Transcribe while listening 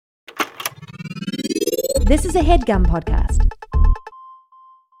This is a HeadGum podcast.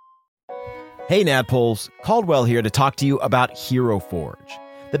 Hey Nadpoles, Caldwell here to talk to you about Hero Forge,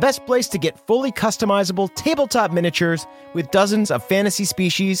 the best place to get fully customizable tabletop miniatures with dozens of fantasy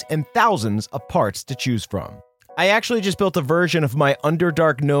species and thousands of parts to choose from. I actually just built a version of my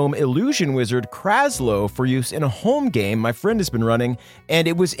Underdark Gnome illusion wizard Kraslow for use in a home game my friend has been running, and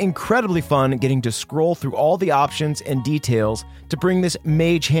it was incredibly fun getting to scroll through all the options and details to bring this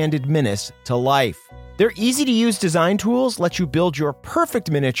mage-handed menace to life. Their easy-to-use design tools let you build your perfect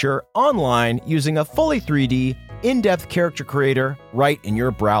miniature online using a fully 3D, in-depth character creator right in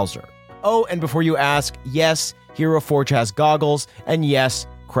your browser. Oh, and before you ask, yes, Hero Forge has goggles, and yes,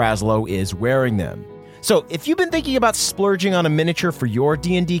 Kraslow is wearing them. So if you've been thinking about splurging on a miniature for your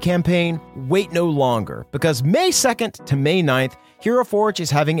D&D campaign, wait no longer, because May 2nd to May 9th, Hero Forge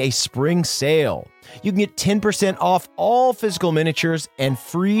is having a spring sale. You can get 10% off all physical miniatures and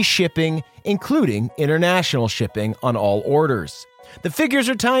free shipping, including international shipping on all orders. The figures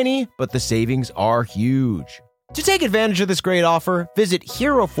are tiny, but the savings are huge. To take advantage of this great offer, visit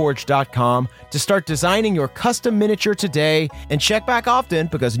HeroForge.com to start designing your custom miniature today and check back often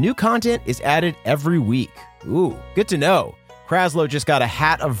because new content is added every week. Ooh, good to know. Kraslow just got a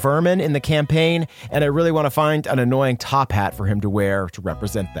hat of vermin in the campaign, and I really want to find an annoying top hat for him to wear to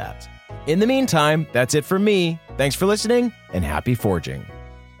represent that. In the meantime, that's it for me. Thanks for listening, and happy forging.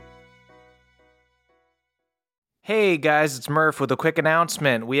 Hey guys, it's Murph with a quick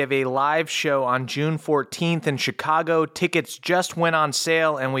announcement. We have a live show on June 14th in Chicago. Tickets just went on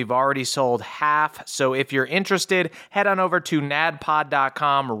sale and we've already sold half. So if you're interested, head on over to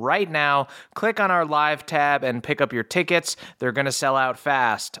nadpod.com right now. Click on our live tab and pick up your tickets. They're going to sell out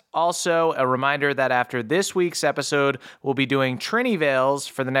fast. Also, a reminder that after this week's episode, we'll be doing Trinity Veils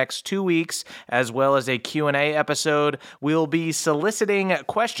for the next 2 weeks, as well as a Q&A episode. We'll be soliciting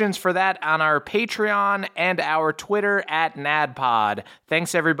questions for that on our Patreon and our Twitter at NADPOD.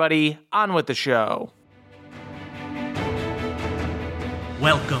 Thanks, everybody. On with the show.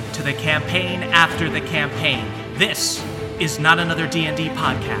 Welcome to the campaign after the campaign. This is not another D&D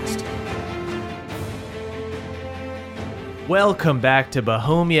podcast. Welcome back to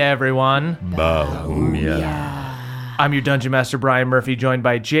Bohemia, everyone. I'm your Dungeon Master, Brian Murphy, joined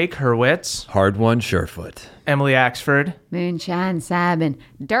by Jake Hurwitz, Hard One Surefoot, Emily Axford, Moonshine Sabin,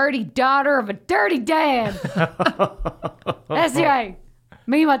 dirty daughter of a dirty dad. That's right.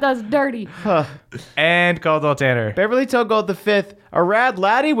 Me and my dad's dirty. and Caldwell Tanner. Beverly Togold V, a rad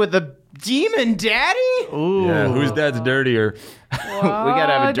laddie with a demon daddy? Ooh. Yeah, whose dad's dirtier? We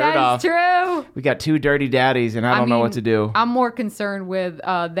gotta have a dirt off. True. We got two dirty daddies, and I don't know what to do. I'm more concerned with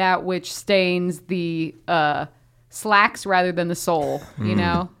that which stains the slacks rather than the soul, you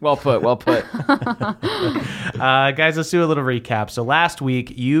know? Well put. Guys, let's do a little recap. So last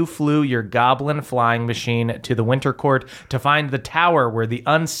week, you flew your goblin flying machine to the Winter Court to find the tower where the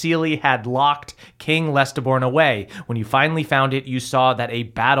Unseelie had locked King Lestiborn away. When you finally found it, you saw that a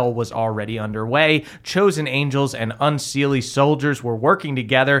battle was already underway. Chosen angels and Unseelie soldiers were working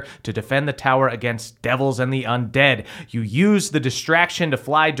together to defend the tower against devils and the undead. You used the distraction to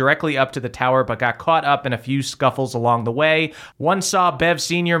fly directly up to the tower, but got caught up in a few scuffles along the way. One saw Bev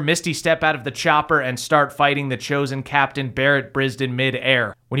Sr. misty step out of the chopper and start fighting the chosen captain Barrett Brisden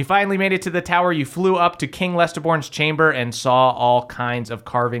mid-air. When you finally made it to the tower, you flew up to King Lestiborn's chamber and saw all kinds of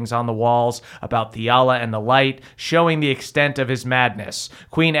carvings on the walls about Theala and the light, showing the extent of his madness.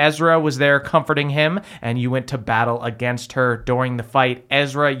 Queen Ezra was there comforting him, and you went to battle against her. During the fight,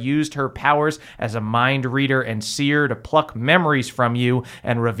 Ezra used her powers as a mind reader and seer to pluck memories from you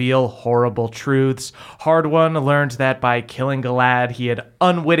and reveal horrible truths. Hard One learned that by killing Galad, he had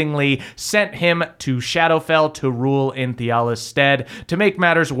unwittingly sent him to Shadowfell to rule in Theala's stead. To make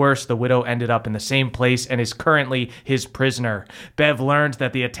matters worse, the widow ended up in the same place and is currently his prisoner. Bev learned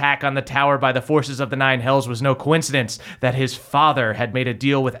that the attack on the tower by the forces of the Nine Hells was no coincidence, that his father had made a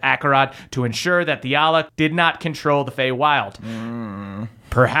deal with Akarot to ensure that Theala did not control the Feywild.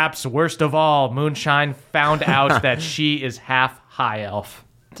 Perhaps worst of all, Moonshine found out that she is half high elf.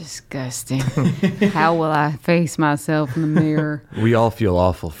 Disgusting. How will I face myself in the mirror? We all feel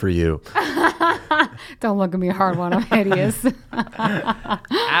awful for you. Don't look at me, Hard One. I'm hideous.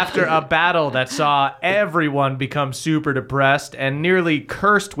 After a battle that saw everyone become super depressed and nearly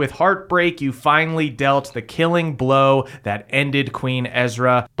cursed with heartbreak, you finally dealt the killing blow that ended Queen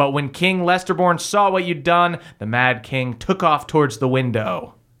Ezra. But when King Lestiborn saw what you'd done, the Mad King took off towards the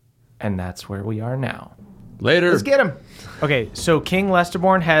window. And that's where we are now. Later. Let's get him. Okay, so King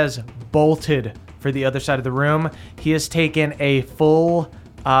Lestiborn has bolted for the other side of the room. He has taken a full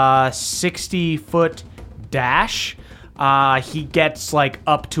 60-foot dash He gets like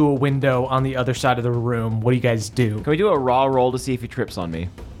up to a window on the other side of the room. What do you guys do? Can we do a raw roll to see if he trips on me?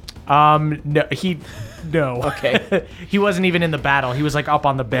 No. Okay. He wasn't even in the battle. He was like up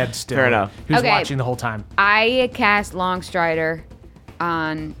on the bed still. Fair enough. He was Okay. watching the whole time. I cast Longstrider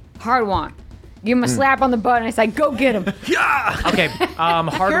on Hard One. Give him a slap on the butt, and I say, "Go get him." Okay.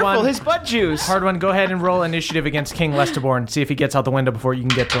 Hard Careful, one. his butt juice. Hard one. Go ahead and roll initiative against King Lesterborn. See if he gets out the window before you can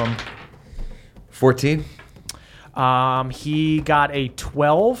get to him. 14. He got a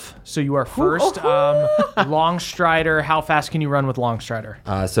 12, so you are first. Longstrider, how fast can you run with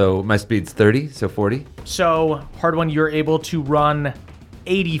Longstrider? So my speed's 30, so 40. So, hard one, you're able to run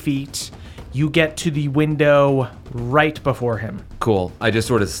 80 feet. You get to the window right before him. Cool. I just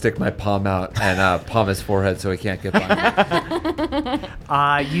sort of stick my palm out and palm his forehead so he can't get by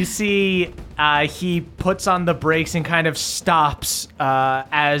me. You see he puts on the brakes and kind of stops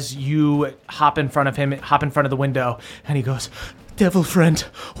as you hop in front of him, hop in front of the window, and he goes, "Devil friend,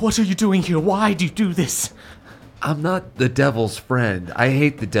 what are you doing here? Why do you do this?" I'm not the devil's friend. I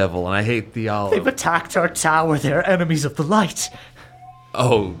hate the devil and I hate They've Theala. attacked our tower. They're enemies of the light.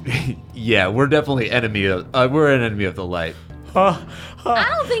 Oh, yeah, we're definitely we're an enemy of the light. I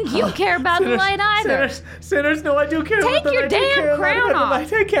don't think you care about the light either. Sinners, no, I do care Take about the your light. I do damn care about crown the off.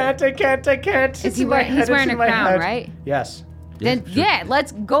 light. I can't. Is he wearing? He's wearing a crown, right? Yes. Then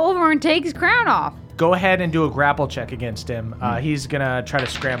let's go over and take his crown off. Go ahead and do a grapple check against him. He's gonna try to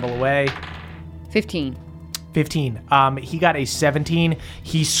scramble away. 15. 15. He got a 17.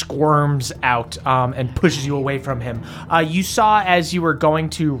 He squirms out and pushes you away from him. You saw as you were going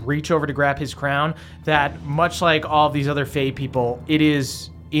to reach over to grab his crown that, much like all of these other Fae people, it is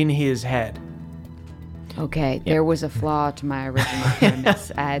in his head. Okay, there was a flaw to my original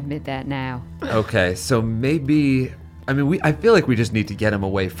premise. I admit that now. Okay, so maybe I feel like we just need to get him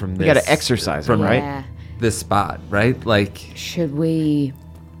away from this. We gotta exercise him, from right? Yeah. this spot, right? Like, Should we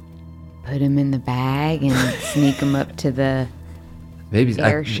put him in the bag and sneak him up to the maybe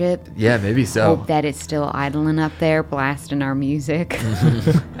airship? Yeah, maybe so. Hope that it's still idling up there, blasting our music.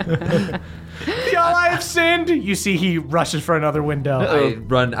 Y'all, I have sinned. You see he rushes for another window.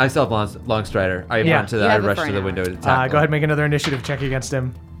 I still have long strider. I Yeah. run to You I have it rush for to an the hour. window to Go tackle. ahead and make another initiative check against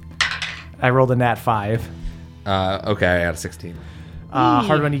him. I rolled a nat 5. Okay, I got a 16.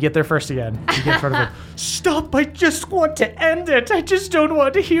 Hard when you get there first again. You get in front of him. Stop! I just want to end it. I just don't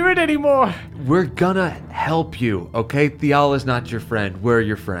want to hear it anymore. We're gonna help you, okay? Theala's not your friend. We're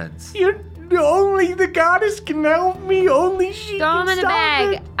your friends. Only the goddess can help me. Only she Throw can him in the stop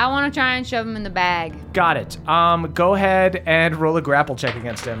bag. it. I want to try and shove him in the bag. Got it. Go ahead and roll a grapple check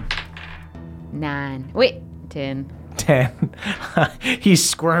against him. 9. Wait, 10. 10. He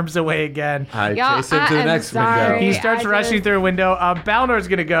squirms away again. I Y'all, chase him to I the am next sorry. He window. starts I rushing just- through a window. Balnor's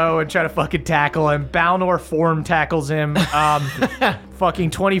gonna go and try to fucking tackle him. Balnor form tackles him.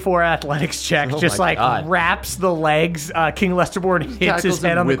 Fucking 24 athletics check. Just my like God. wraps the legs. King Lesterborn hits Tackles his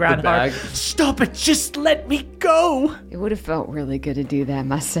head him on the with the ground hard. bag. Stop it! Just let me go. It would have felt really good to do that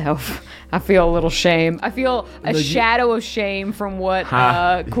myself. I feel a little shame. I feel a shadow of shame from what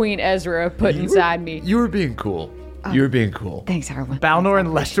Queen Ezra put inside me. You were being cool. You were being cool. Thanks, Harlan. Balnor and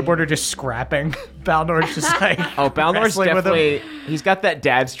Lesterborn are just scrapping. Balnor's just like Balnor's wrestling with him. definitely, he's got that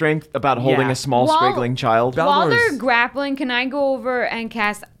dad strength about holding Yeah. a small, Well, squiggling child. While Balnor's- they're grappling, can I go over and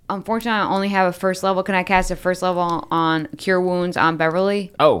cast... Unfortunately, I only have a first level. Can I cast a first level on Cure Wounds on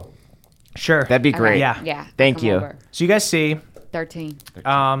Beverly? Oh, Sure. that'd be great. Yeah. Yeah. Thank come you. over. So you guys see, 13.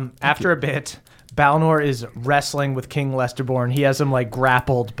 after a bit, Balnor is wrestling with King Lesterborn. He has him like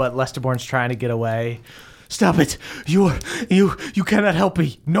grappled, but Lesterborn's trying to get away. Stop it! You cannot help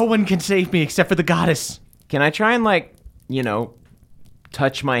me. No one can save me except for the goddess. Can I try and,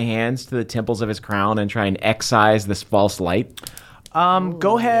 touch my hands to the temples of his crown and try and excise this false light?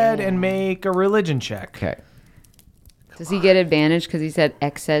 Go ahead and make a religion check. Okay. Does he get advantage because he said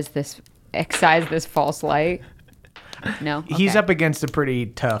excise this false light? No? He's Okay. up against a pretty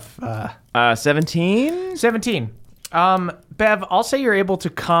tough 17? 17. Bev, I'll say you're able to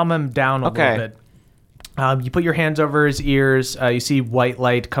calm him down a Okay. little bit. You put your hands over his ears. You see white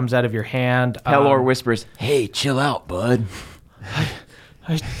light comes out of your hand. Pelor whispers, "Hey, chill out, bud."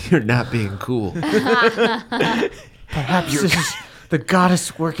 You're not being cool. Perhaps this is the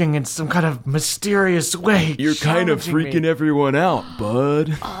goddess working in some kind of mysterious way. challenging me. everyone out,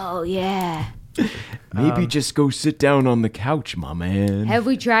 bud. Oh, yeah. Maybe just go sit down on the couch, my man. Have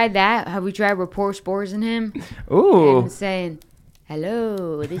we tried that? Have we tried rapport spores in him? Ooh. And saying,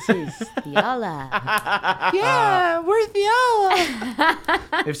 hello, this is Theala.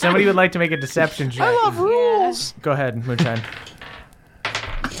 If somebody would like to make a deception check, I love rules. Go ahead, Moonshine.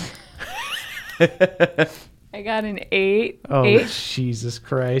 I got an 8. Oh, 8. Jesus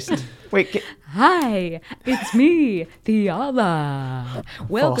Christ. Wait, Hi, it's me, Theala.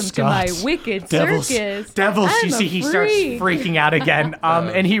 Welcome to my gods. wicked Devils. circus. Devils. I'm You a see, he starts freak. freaking out again.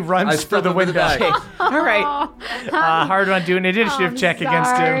 And he I runs for stuffed the him in the window. bag. all right. Hard one. Do an initiative check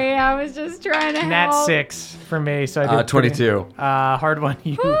against him. Sorry, I was just trying to Nat help. 6 for me. So I did 22. Hard one.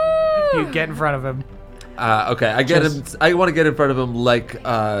 You get in front of him. Okay, I get him. I want to get in front of him like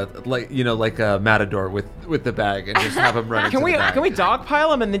a matador with the bag and just have him run. Can we the bag.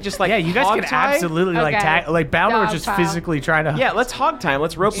 dogpile him and then just like Yeah, you guys can hog-tie? absolutely Okay. like Balnor just Dogpile. physically trying to. Yeah, let's hog time.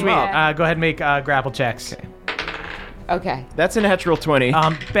 Let's rope him up. Yeah. Go ahead and make grapple checks. Okay. That's a natural 20.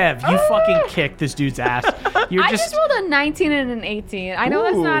 Bev, you fucking kicked this dude's ass. You're I just rolled a 19 and an 18. I know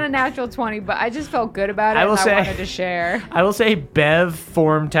that's Ooh. not a natural 20, but I just felt good about it I will and say- I wanted to share. I will say Bev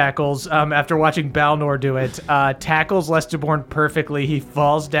form tackles after watching Balnor do it. Tackles Lesterborn perfectly. He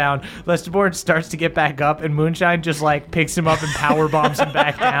falls down. Lesterborn starts to get back up, and Moonshine just like picks him up and power bombs him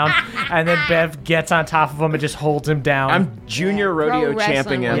back down. And then Bev gets on top of him and just holds him down. I'm junior rodeo Pro wrestling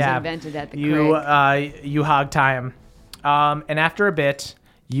champing him. was Yeah. invented at the you crib. you hog tie him. And after a bit,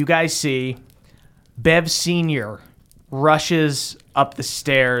 you guys see Bev Senior rushes up the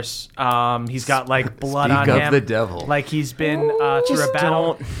stairs. He's got like blood on Speak of him. the devil. Like he's been through a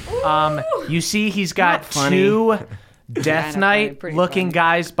battle. You see he's got funny. two Death Kinda funny, Knight pretty looking funny.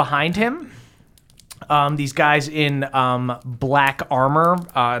 guys behind him. These guys in black armor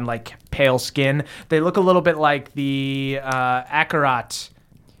and like pale skin. They look a little bit like the Akarat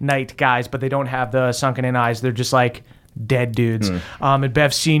Knight guys, but they don't have the sunken in eyes. They're just like dead dudes. And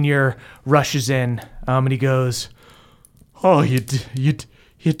Bev Senior rushes in, and he goes, "Oh, you did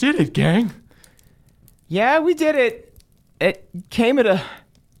it, gang." Yeah, we did it. It came at a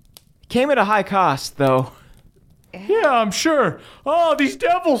high cost, though. Yeah, I'm sure. Oh, these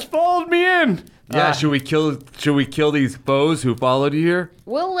devils followed me in. Yeah, should we kill these foes who followed you here?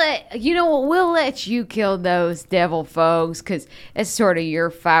 We'll let you kill those devil foes because it's sort of your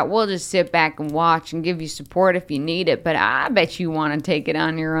fight. We'll just sit back and watch and give you support if you need it. But I bet you want to take it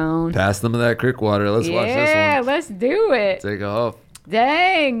on your own. Pass them that creek water. Let's watch this Yeah, one. let's do it. Take off.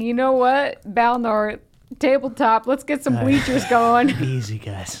 Dang, you know what, Balnor, tabletop. Let's get some bleachers going. Easy,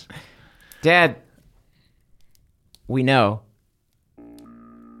 guys. Dad, we know.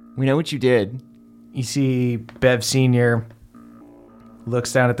 We know what you did. You see Bev Senior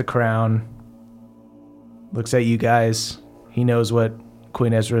looks down at the crown, looks at you guys. He knows what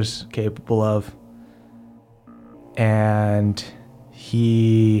Queen Ezra's capable of. And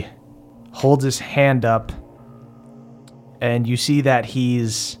he holds his hand up, and you see that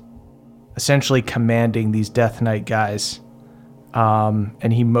he's essentially commanding these Death Knight guys.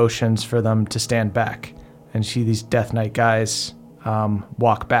 And he motions for them to stand back. And see these Death Knight guys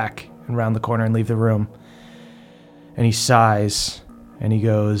walk back and round the corner and leave the room. And he sighs and he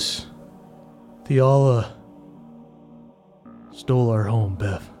goes, "Theala stole our home,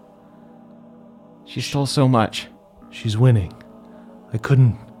 Bev. She stole so much. She's winning. I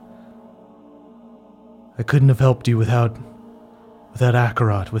couldn't have helped you without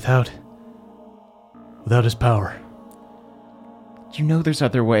Akarat, without his power." You know there's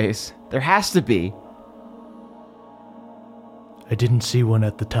other ways. There has to be. I didn't see one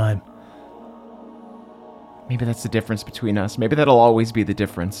at the time. Maybe that's the difference between us. Maybe that'll always be the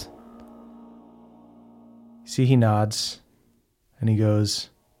difference. See, he nods, and he goes,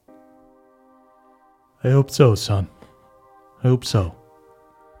 "I hope so, son. I hope so."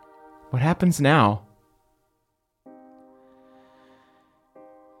 What happens now?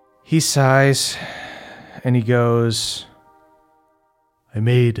 He sighs, and he goes, "I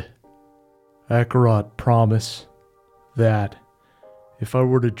made Akarat promise that if I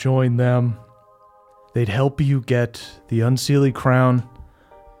were to join them, they'd help you get the Unseelie crown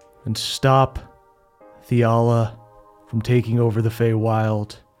and stop Theala from taking over the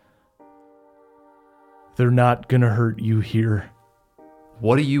Feywild. They're not gonna hurt you here."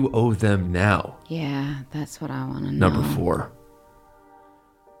 What do you owe them now? Yeah, that's what I want to know. Number 4.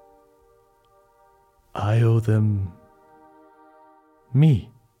 I owe them me.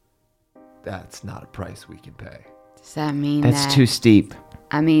 That's not a price we can pay. Does that mean That's that? too steep.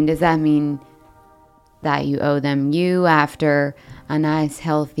 Does that mean that you owe them you after a nice,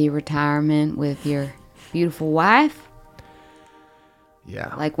 healthy retirement with your beautiful wife?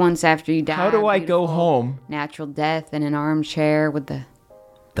 Yeah. Like once after you die. How do I go beautiful home? Natural death in an armchair with the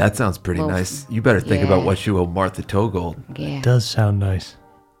That sounds pretty Well, nice. You better think yeah. about what you owe Martha Togold. yeah. Does sound nice.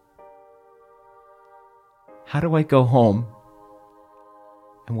 How do I go home?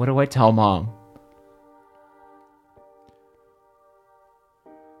 And what do I tell Mom?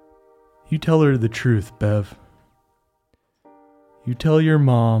 You tell her the truth, Bev. You tell your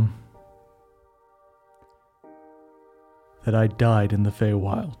mom that I died in the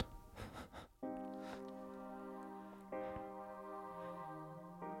Feywild.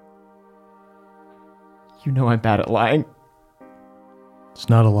 You know I'm bad at lying. It's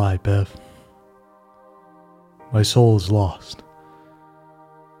not a lie, Bev. My soul is lost.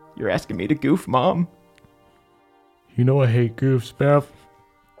 You're asking me to goof, Mom? You know I hate goofs, Bev.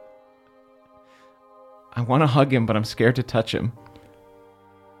 I want to hug him, but I'm scared to touch him.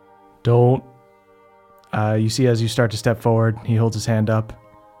 Don't. You see as you start to step forward, he holds his hand up.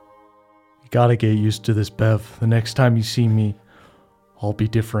 You gotta get used to this, Bev. The next time you see me, I'll be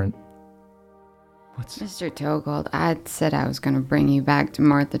different. Mr. Togold, I said I was going to bring you back to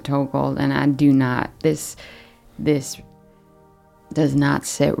Martha Togold, and I do not. This does not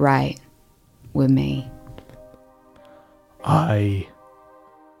sit right with me. I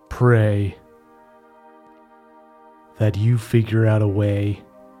pray that you figure out a way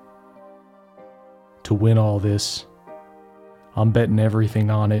to win all this. I'm betting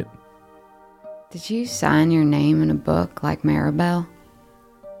everything on it. Did you sign your name in a book like Maribel?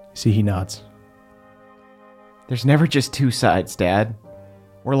 See, he nods. There's never just two sides, Dad.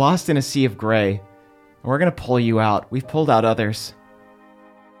 We're lost in a sea of gray, and we're gonna pull you out. We've pulled out others.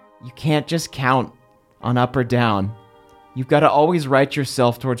 You can't just count on up or down. You've got to always right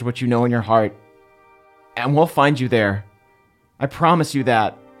yourself towards what you know in your heart, and we'll find you there. I promise you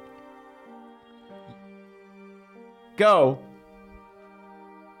that. Go!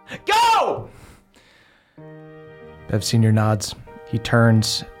 Go! Bev Sr. nods. He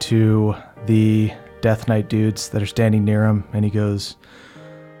turns to the Death Knight dudes that are standing near him, and he goes,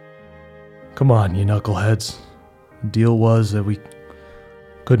 "Come on, you knuckleheads. The deal was that we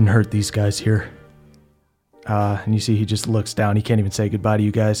couldn't hurt these guys here." And you see he just looks down. He can't even say goodbye to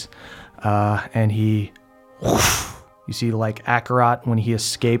you guys. And he... You see, like, Akarat, when he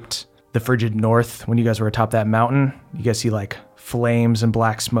escaped the frigid north, when you guys were atop that mountain, you guys see, like, flames and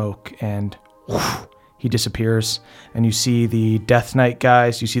black smoke, and he disappears. And you see the Death Knight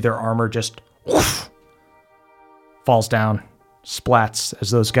guys, you see their armor just... falls down, splats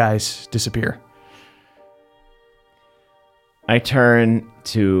as those guys disappear. I turn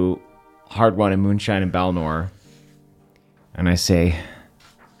to Hard One and Moonshine and Balnor, and I say,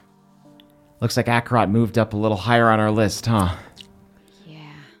 looks like Akarat moved up a little higher on our list, huh?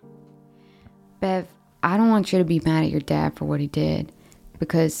 Yeah. Bev, I don't want you to be mad at your dad for what he did,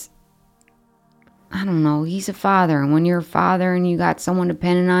 because, I don't know, he's a father, and when you're a father and you got someone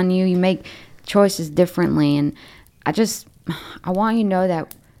dependent on you, you make choices differently, and I want you to know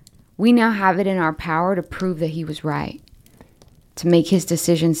that we now have it in our power to prove that he was right. To make his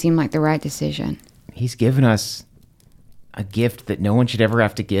decision seem like the right decision. He's given us a gift that no one should ever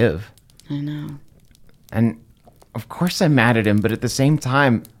have to give. I know. And of course I'm mad at him, but at the same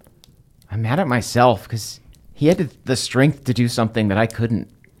time, I'm mad at myself because he had the strength to do something that I couldn't.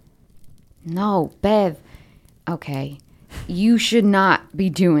 No, Bev. Okay. You should not be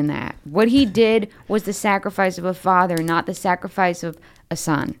doing that. What he did was the sacrifice of a father, not the sacrifice of a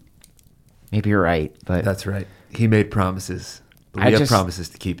son. Maybe you're right, but... That's right. He made promises. But we have promises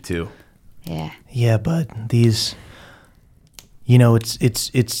to keep, too. Yeah. Yeah, but these... You know,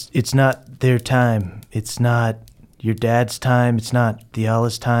 it's not their time. It's not your dad's time. It's not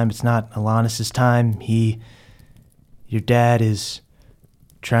Theala's time. It's not Alanis's time. Your dad is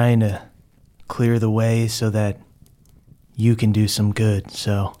trying to clear the way so that you can do some good,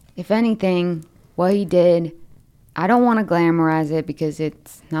 so... If anything, what he did, I don't want to glamorize it because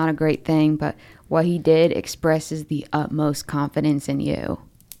it's not a great thing, but what he did expresses the utmost confidence in you.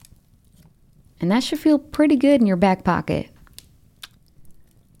 And that should feel pretty good in your back pocket.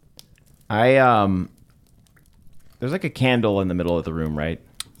 There's like a candle in the middle of the room, right?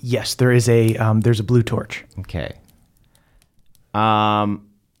 Yes, there's a blue torch. Okay. I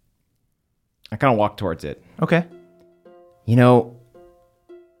kind of walk towards it. Okay. You know,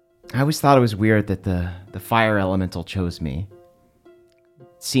 I always thought it was weird that the fire elemental chose me.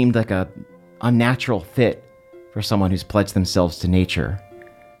 It seemed like a unnatural fit for someone who's pledged themselves to nature.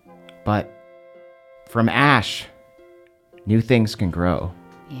 But from ash, new things can grow.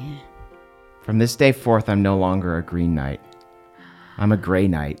 Yeah. From this day forth, I'm no longer a green knight. I'm a gray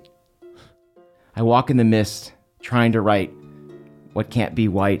knight. I walk in the mist, trying to right what can't be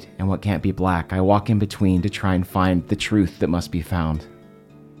white and what can't be black. I walk in between to try and find the truth that must be found.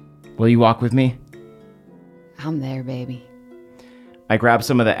 Will you walk with me? I'm there, baby. I grab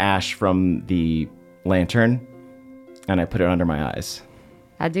some of the ash from the lantern and I put it under my eyes.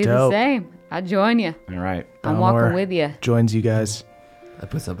 I do Dope. the same. I join you. All right. I'm Balnor walking with you. joins you guys I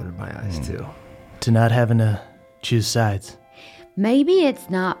put something in my eyes, too. to not having to choose sides. maybe it's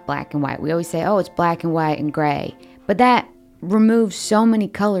not black and white. We always say, oh, it's black and white and gray. But that removes so many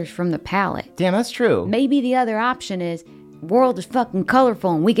colors from the palette. Damn, that's true. Maybe the other option is world is fucking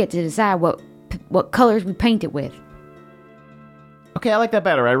colorful and we get to decide what colors we paint it with. Okay, I like that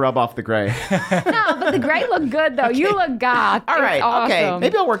better. I rub off the gray. No, but the gray look good though. You look goth. All right, It's awesome. okay.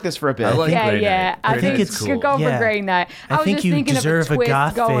 Maybe I'll work this for a bit. I like Yeah, Grey yeah. Knight. I Grey think Knight's it's cool. go for Yeah. Grey Knight. I was think just you thinking deserve of a a twist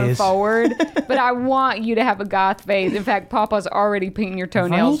goth going phase. forward, but I want you to have a goth phase. In fact, Papa's already painting your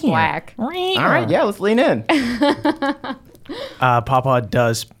toenails black. All right, yeah, let's lean in. Papa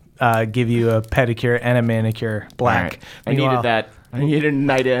does give you a pedicure and a manicure black. All right. I needed that. I needed a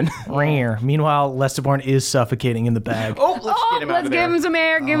night in. Meanwhile, Lestaborn is suffocating in the bag. Oh, let's get him out Let's of give there. him some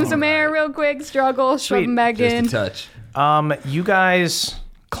air. Give him some air real quick. Struggle. Shove him back in. Just a touch. You guys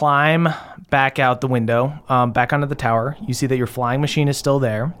climb back out the window, back onto the tower. You see that your flying machine is still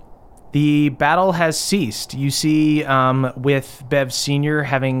there. The battle has ceased. You see, with Bev Sr.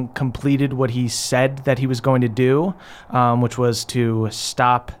 having completed what he said that he was going to do, which was to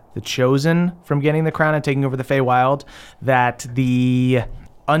stop the Chosen from getting the crown and taking over the Feywild, that the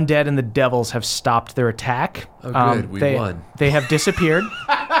undead and the devils have stopped their attack. Oh, good. We won. They have disappeared.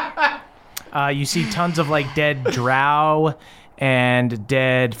 You see tons of dead drow and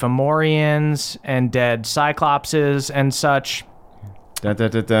dead Fomorians and dead Cyclopses and such. Dun,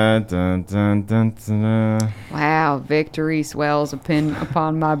 dun, dun, dun, dun, dun, dun, dun. Wow, victory swells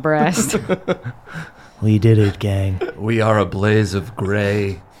upon my breast. We did it, gang. We are a blaze of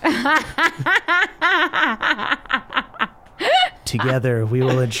gray. Together, we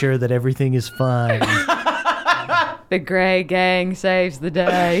will ensure that everything is fine. The Grey Gang saves the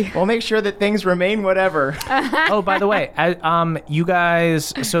day. We'll make sure that things remain whatever. Oh, by the way, you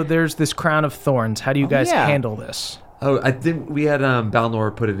guys, so there's this crown of thorns. How do you guys yeah. handle this? Oh, I think we had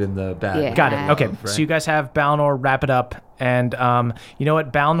Balnor put it in the bag. Yeah. Got it. Okay, Right. so you guys have Balnor wrap it up, and you know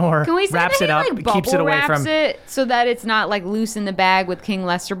what? Balnor Can we say wraps that it up, he, keeps it bubble away wraps from. it so that it's not loose in the bag with King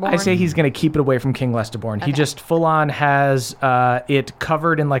Lesterborn? I say he's going to keep it away from King Lestaborn. He just full on has it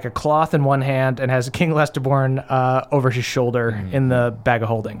covered in a cloth in one hand and has King Lestaborn over his shoulder in the bag of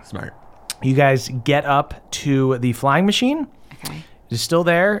holding. Smart. You guys get up to the flying machine. Okay. It is still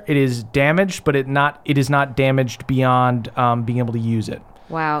there. It is damaged, but it is not damaged beyond being able to use it.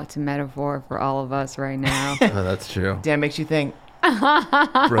 Wow, it's a metaphor for all of us right now. Oh, that's true. Damn, makes you think.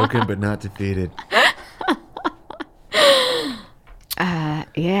 Broken but not defeated. Yeah,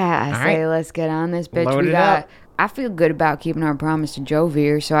 I say right. let's get on this bitch. Load We it got. up. I feel good about keeping our promise to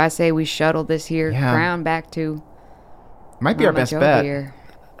Jovir, so I say we shuttle this here Yeah. crown back to Might be our Mama best bet. Jovir.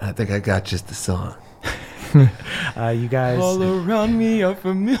 I think I got just the song. You guys. All around me are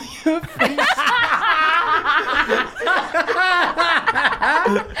familiar faces.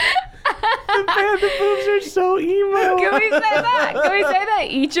 The boobs are so emo. Can we say that? Can we say that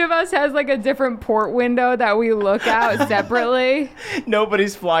each of us has a different port window that we look out separately?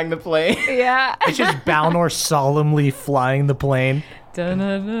 Nobody's flying the plane. Yeah. It's just Balnor solemnly flying the plane.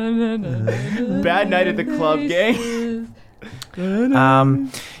 Bad night at the club, gang.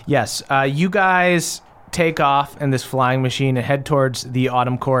 Yes, you guys take off in this flying machine and head towards the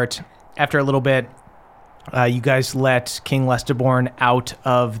Autumn Court. After a little bit, you guys let King Lestaborn out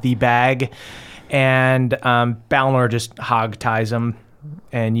of the bag, and Balnor just hog ties him,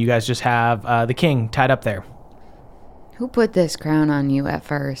 and you guys just have the king tied up there. Who put this crown on you at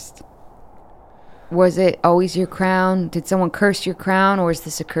first? Was it always your crown? Did someone curse your crown, or is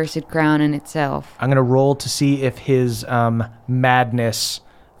this a cursed crown in itself? I'm going to roll to see if his madness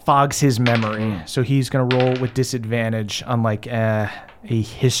fogs his memory. So he's going to roll with disadvantage on a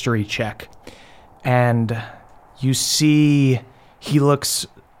history check. And you see he looks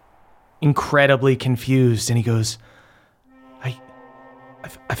incredibly confused, and he goes,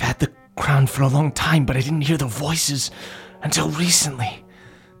 I've had the crown for a long time, but I didn't hear the voices until recently.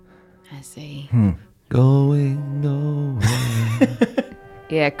 I see. Going nowhere.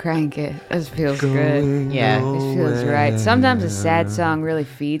 Yeah, crank it. This feels good. Yeah. This feels right. Sometimes a sad song really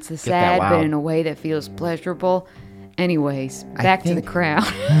feeds the that sad, but loud. in a way that feels pleasurable. Anyways, back to the think- crown.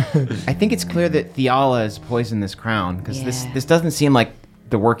 I think it's clear that Theala has poisoned this crown, because Yeah. this doesn't seem like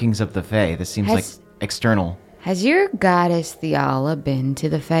the workings of the Fae. This seems Has- like external. Has your goddess Theala been to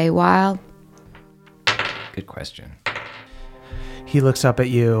the Feywild? Good question. He looks up at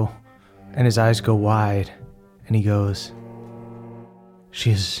you, and his eyes go wide, and he goes,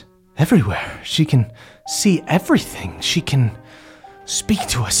 She's everywhere. She can see everything. She can speak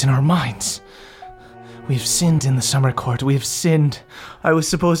to us in our minds. We have sinned in the Summer Court. We have sinned. I was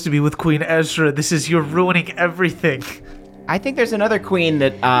supposed to be with Queen Ezra. You're ruining everything. I think there's another queen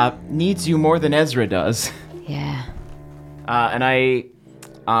that needs you more than Ezra does. Yeah. And I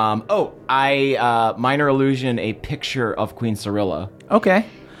minor illusion a picture of Queen Cyrilla. Okay.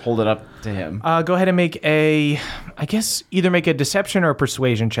 Hold it up to him. Go ahead and make either make a deception or a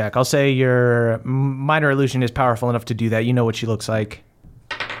persuasion check. I'll say your minor illusion is powerful enough to do that. You know what she looks like.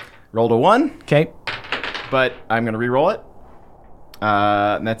 Rolled a 1, Okay. but I'm going to re-roll it.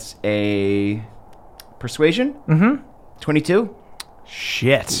 And that's a persuasion. 22.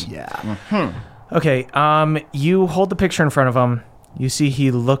 Shit. Yeah. Okay. You hold the picture in front of him. You see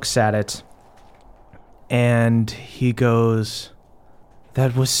he looks at it, and he goes,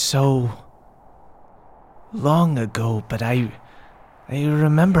 "That was so long ago, but I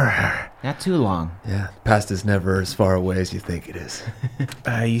remember her." Not too long. Yeah, the past is never as far away as you think it is.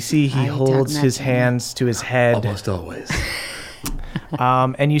 You see he Are you holds talking his that to me? hands to his head. Almost always.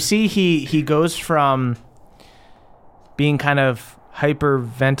 And you see he goes from being kind of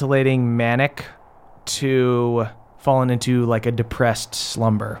hyperventilating manic to falling into like a depressed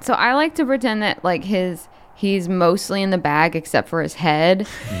slumber. So I like to pretend that like he's mostly in the bag except for his head.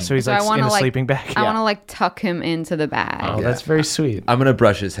 So he's So like I want in to a like sleeping bag. I want to like tuck him into the bag. Oh, that's very sweet. I'm gonna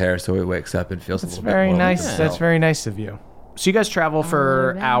brush his hair so he wakes up and feels That's a little very bit more like nice. himself. That's very nice of you. So you guys travel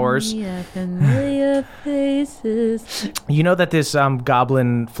for hours. Familiar faces. You know that this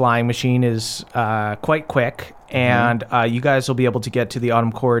goblin flying machine is quite quick, and you guys will be able to get to the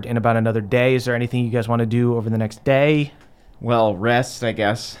Autumn Court in about another day. Is there anything you guys want to do over the next day? Well, rest, I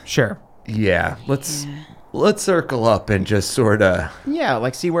guess. Sure. Yeah, let's circle up and just sort of. Yeah,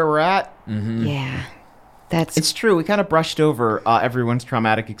 like see where we're at. Yeah. That's It's true. We kind of brushed over everyone's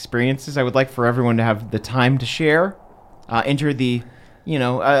traumatic experiences. I would like for everyone to have the time to share. Enter the,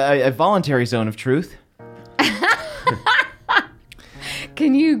 a voluntary zone of truth.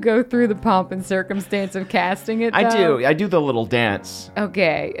 Can you go through the pomp and circumstance of casting it? I though? do. I do the little dance.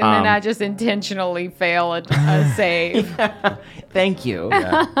 Okay, and then I just intentionally fail a save. Thank you.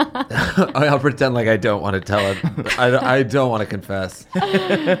 I'll pretend like I don't want to tell it. I don't want to confess.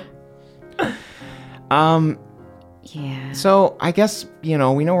 Yeah. So I guess, we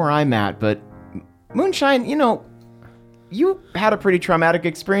know where I'm at, but Moonshine, you had a pretty traumatic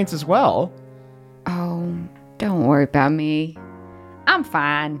experience as well. Oh, don't worry about me. I'm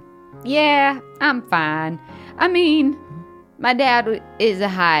fine. Yeah, I'm fine. I mean, my dad is a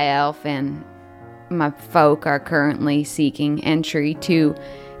high elf, and my folk are currently seeking entry to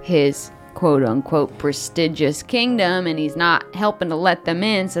his quote-unquote prestigious kingdom, and he's not helping to let them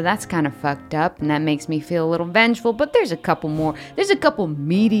in, so that's kind of fucked up, and that makes me feel a little vengeful. But there's a couple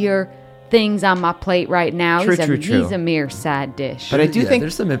meatier things on my plate right now. True. He's a mere side dish. But I do think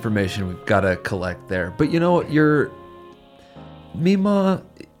there's some information we've got to collect there. But Mima,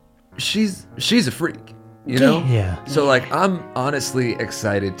 she's a freak, Yeah. So like, I'm honestly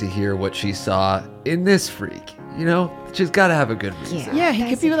excited to hear what she saw in this freak. She's got to have a good reason. Yeah, he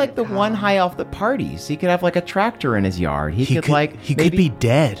could be like the one high elf that parties. He could have like a tractor in his yard. He could be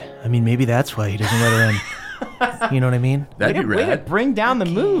dead. I mean, maybe that's why he doesn't let her in. You know what I mean? That'd be way to rad. bring down the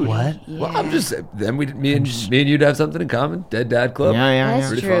mood. What? Well, I'm just then me and you'd have something in common. Dead Dad Club. Yeah. That's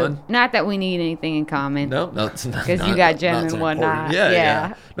Pretty true. fun. Not that we need anything in common. No, it's not. 'Cause you got Jen not and so whatnot. important.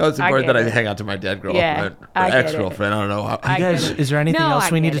 Yeah. No, it's I important get that I it. hang out to my dead girlfriend, Yeah, or I get it. ex-girlfriend. I don't know how. I You guys, get it. is there anything No, else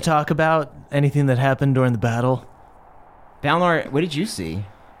I we need get to it. talk about? Anything that happened during the battle? Balnor, what did you see?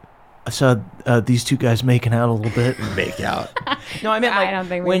 I saw these two guys making out a little bit. Make out. No, I meant I like don't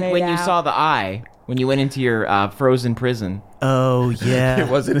think we when made you out. saw the eye, when you went into your frozen prison. Oh yeah. It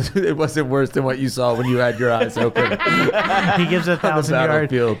wasn't worse than what you saw when you had your eyes open. He gives a 1,000-yard.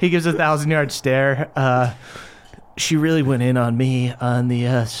 battlefield. He gives a 1,000-yard stare. She really went in on me on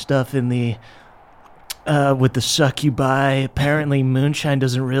the stuff in the with the succubi. Apparently, Moonshine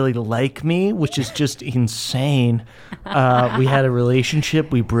doesn't really like me, which is just insane. We had a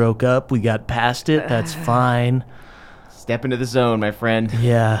relationship. We broke up. We got past it. That's fine. Step into the zone, my friend.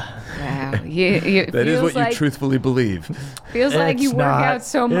 Yeah. Wow. You That is what like, you truthfully believe. Feels like you It's work not- out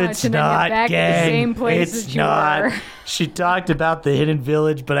so much it's and then not, you're back at the gang. same place It's that you not. were. She talked about the hidden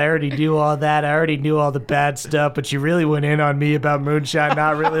village, but I already knew all that. I already knew all the bad stuff, but she really went in on me about Moonshine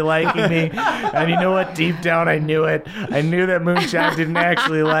not really liking me. And you know what? Deep down, I knew it. I knew that Moonshine didn't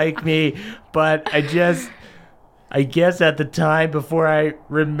actually like me, but I guess at the time, before I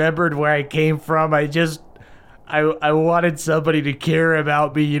remembered where I came from, I wanted somebody to care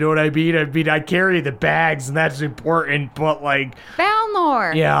about me, you know what I mean? I carry the bags, and that's important, but like,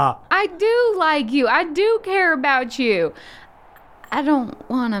 Balnor. yeah. I do like you. I do care about you. I don't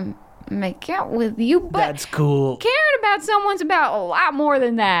want to make out with you, but That's cool. caring about someone's about a lot more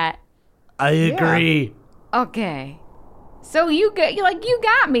than that. I agree. Okay. So you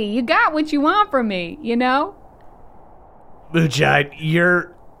got me. You got what you want from me, you know? Moonshine,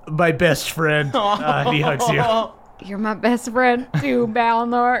 you're my best friend. And he hugs you. You're my best friend too,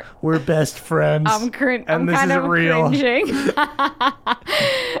 Balnor. We're best friends. I'm this kind isn't of real. cringing.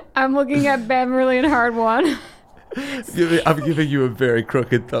 I'm looking at Beverly and Hard One. I'm giving you a very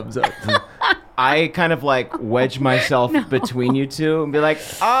crooked thumbs up. I kind of like wedge myself between you two and be like,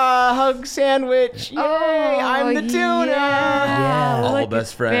 hug sandwich. Yay, I'm the tuna. Yeah. All Look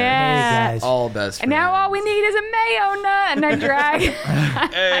best at friends. that. Hey, guys. All best friends. And now all we need is a mayo nut, and I drag.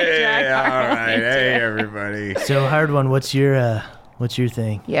 Hey, all right. Hey, everybody. So, Hard One, what's your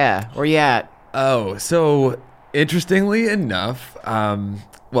thing? Yeah, where you at? Oh, so interestingly enough,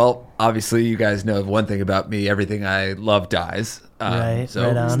 well, obviously you guys know one thing about me. Everything I love dies. Right, So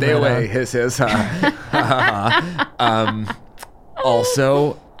right on, stay right away. on. Hiss, hiss.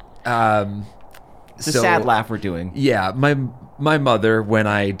 Also, It's a sad laugh we're doing. Yeah, my mother, when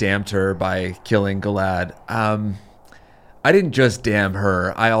I damned her by killing Galad, I didn't just damn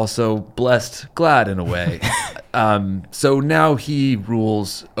her, I also blessed Glad in a way. So now he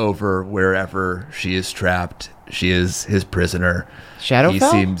rules over wherever she is trapped. She is his prisoner. Shadowfell? He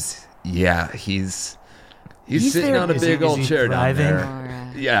seems, yeah, he's sitting there. on a Is big he old chair down thriving?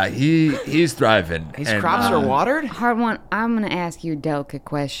 there. Yeah, he's thriving. His And, crops are watered? Hard One, I'm going to ask you a delicate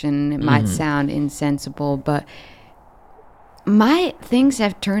question. It might sound insensible, but my things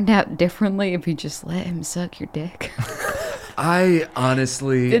have turned out differently if you just let him suck your dick. I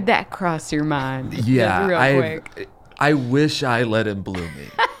honestly, Did that cross your mind? yeah, Just real quick. I wish I let him blow me.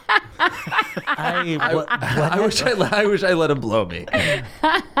 I wish I let him blow me.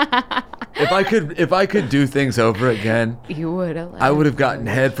 If I could do things over again, You would have. I would have gotten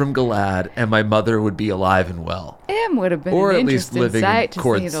head from Galad, and my mother would be alive and well. It would have been Or an at least interesting living in sight to say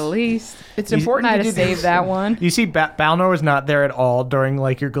courts. the least. It's important Might to have do saved this. that one. You see, Balnor was not there at all during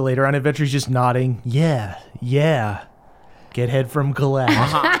like your Galateron adventure. He's just nodding. Yeah. Get head from Galad.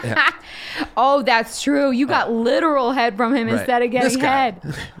 Oh, that's true. You got literal head from him Right. instead of This getting guy. head.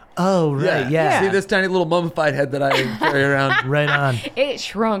 Oh, right. Yeah. See this tiny little mummified head that I carry around? Right on. It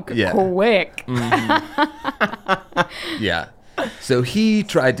shrunk Yeah. quick. Yeah. So he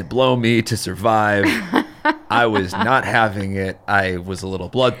tried to blow me to survive. I was not having it. I was a little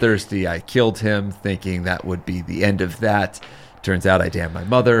bloodthirsty. I killed him, thinking that would be the end of that. Turns out I damned my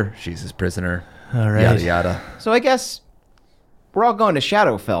mother. She's his prisoner. All right. Yada yada. So I guess we're all going to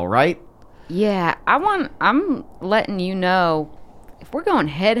Shadowfell, right? Yeah, I'm letting you know if we're going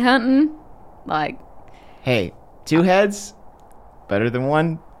head hunting, like Hey, 2 heads? Better than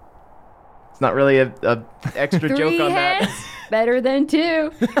 1? It's not really a extra 3 joke on heads that. better than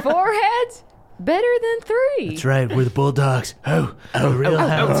 2, 4 heads better than 3. That's right. We're the Bulldogs. The real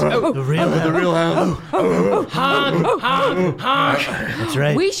hounds. The real hounds. That's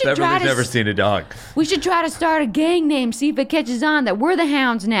right. We should try Beverly's to never seen a dog. we should try to start a gang name, see if it catches on that we're the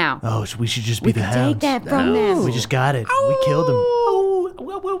hounds now. Oh, so we should just be the Take hounds. that from them. We just got it. We killed them.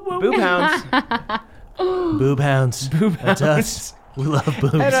 Boob hounds. Boob hounds. That's us. We love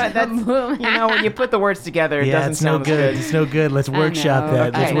boobs. When you put the words together, it Yeah, doesn't it's no sound good. good. It's no good. Let's workshop know.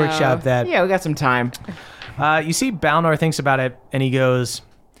 that. Let's I workshop know. that. Yeah, we got some time. You see, Balnor thinks about it, and he goes,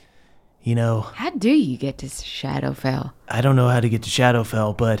 you know, How do you get to Shadowfell? I don't know how to get to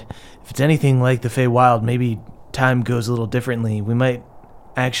Shadowfell, but if it's anything like the Feywild, maybe time goes a little differently. We might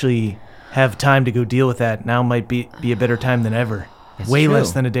actually have time to go deal with that. Now might be a better time than ever. Way true.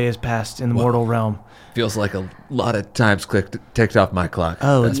 less than a day has passed in the mortal realm. Feels like a lot of times ticked off my clock.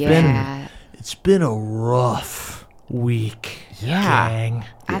 Oh, That's it's been a rough week. Yeah. Gang.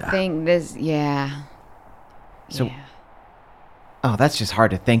 I think this, yeah. So- Yeah. Oh, that's just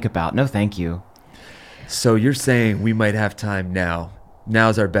hard to think about. No, thank you. So you're saying we might have time now.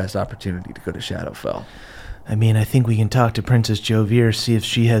 Now's our best opportunity to go to Shadowfell. I mean, I think we can talk to Princess Jovier, see if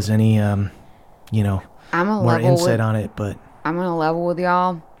she has any, I'm a more level insight with, on it, but I'm gonna level with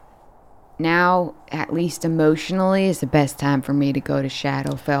y'all. Now, at least emotionally, is the best time for me to go to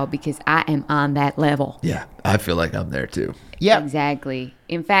Shadowfell because I am on that level. Yeah, I feel like I'm there too. Yep. Exactly.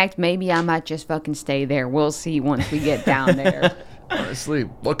 In fact, maybe I might just fucking stay there. We'll see once we get down there. Honestly,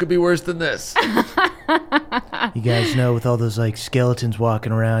 what could be worse than this? you guys know with all those, like, skeletons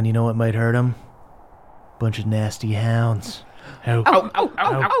walking around, you know what might hurt them? Bunch of nasty hounds. Let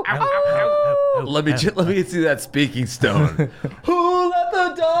me see that speaking stone. Who let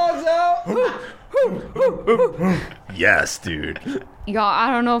the dogs out? Yes, dude. Y'all, I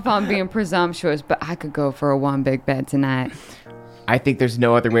don't know if I'm being presumptuous, but I could go for a one big bed tonight. I think there's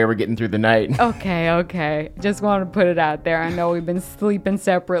no other way we're getting through the night. Okay. Just want to put it out there. I know we've been sleeping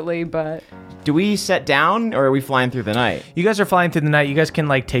separately, but Do we set down or are we flying through the night? You guys are flying through the night. You guys can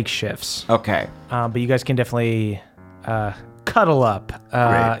like take shifts, Okay. but you guys can definitely cuddle up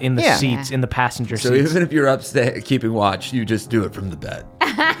in the Yeah. seats, in the passenger So seats. even if you're upstairs keeping watch, you just do it from the bed.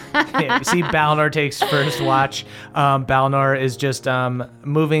 Yeah, you see Balnor takes first watch. Balnor is just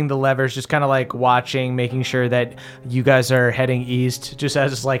moving the levers, just kind of like watching, making sure that you guys are heading east, just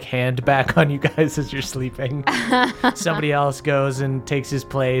has his like hand back on you guys as you're sleeping. Somebody else goes and takes his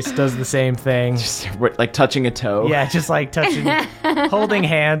place, does the same thing. We're, like touching a toe. Yeah, just like touching, holding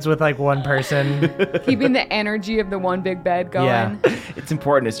hands with like one person. Keeping the energy of the one big bed going. Yeah. It's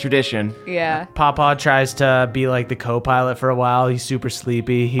important. It's tradition. Yeah. Pawpaw tries to be like the co-pilot for a while. He's super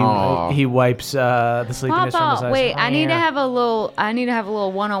sleepy. He wipes the sleepiness from his Papa, eyes. wait, I need to have a little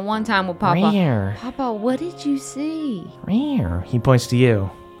one-on-one time with Papa. Rear. Papa, what did you see? Rear. He points to you.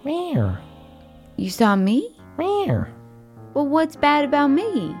 Rear. You saw me? Rear. Well, what's bad about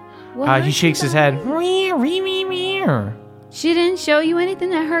me? What hurt He you shakes his about head. me? Rear, rear, rear, rear. She didn't show you anything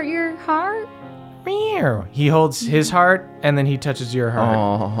that hurt your heart? Rear. He holds his heart and then he touches your heart.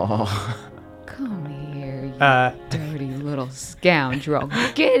 Oh. Come here, you Uh, dirty little scoundrel.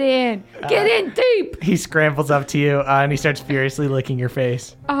 Get in deep. He scrambles up to you and he starts furiously licking your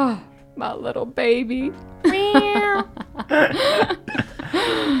face. Oh, my little baby.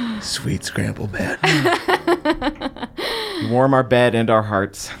 Sweet scramble, man. Warm our bed and our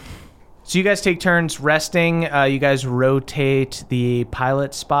hearts. So you guys take turns resting. You guys rotate the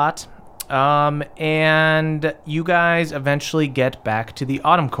pilot spot. And you guys eventually get back to the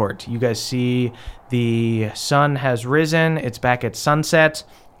Autumn Court. You guys see the sun has risen. It's back at sunset.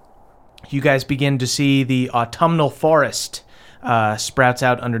 You guys begin to see the autumnal forest sprouts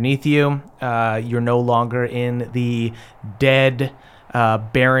out underneath you. You're no longer in the dead,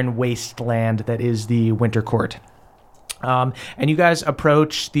 barren wasteland that is the Winter Court. And you guys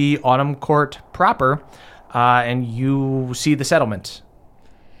approach the Autumn Court proper, and you see the settlement.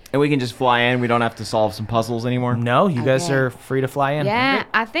 And we can just fly in. We don't have to solve some puzzles anymore. No, you guys Okay. are free to fly in. Yeah,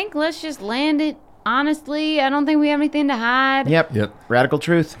 I think let's just land it. Honestly, I don't think we have anything to hide. Yep. Radical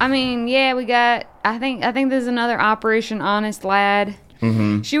truth. I mean, yeah, we got. I think there's another Operation Honest Lad.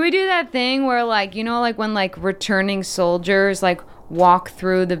 Mm-hmm. Should we do that thing where, like, you know, like when like returning soldiers like walk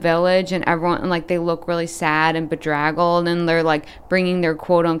through the village and everyone and like they look really sad and bedraggled and they're like bringing their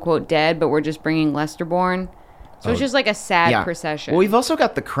quote unquote dead, but we're just bringing Lesterborn. So it's just like a sad procession. Well, we've also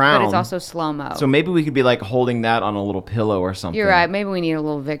got the crown. but it's also slow mo. So maybe we could be like holding that on a little pillow or something. You're right. Maybe we need a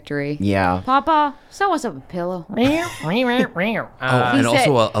little victory. Yeah. Papa, sew us up a pillow. And He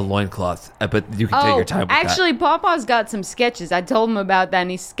also a loincloth, but you can take your time with that. actually, Papa's got some sketches. I told him about that,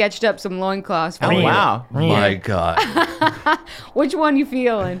 and he sketched up some loincloths for Oh, you. wow. My God, Which one you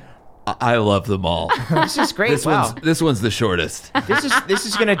feeling? I love them all. This is great. Wow. This one's the shortest. This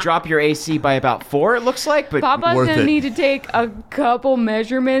is going to drop your AC by about 4, it looks like. But Papa's Worth gonna it. need to take a couple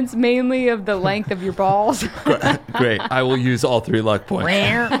measurements, mainly of the length of your balls. Great. I will use all 3 luck points.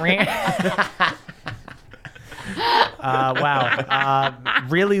 Wow.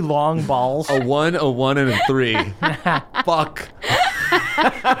 Really long balls. A 1, a 1, and a 3. Fuck. You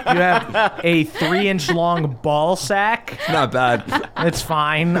have a 3-inch long ball sack. Not bad. It's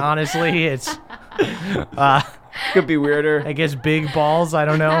fine, honestly. It's, could be weirder. I guess, big balls. I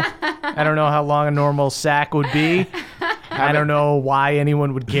don't know. I don't know how long a normal sack would be. I don't know why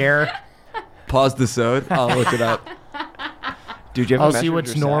anyone would care. Pause the sode. I'll look it up. Dude, you have I'll see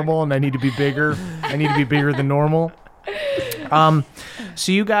what's normal, and I need to be bigger. I need to be bigger than normal.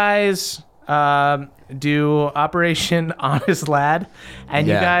 So you guys do Operation Honest Lad, and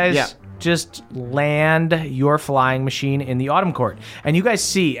you Yeah. guys Yeah. just land your flying machine in the Autumn Court. And you guys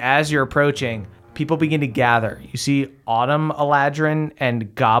see, as you're approaching, people begin to gather. You see Autumn Eladrin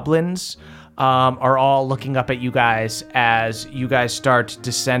and goblins are all looking up at you guys as you guys start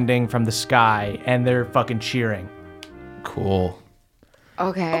descending from the sky, and they're fucking cheering. Cool.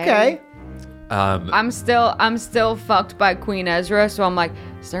 Okay. Um, I'm still fucked by Queen Ezra, so I'm like,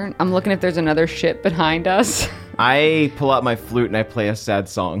 I'm looking if there's another ship behind us. I pull out my flute and I play a sad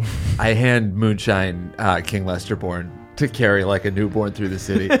song. I hand Moonshine King Lesterborn to carry like a newborn through the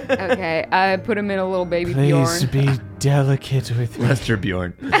city. Okay, I put him in a little baby Please Bjorn. be delicate with me. Lester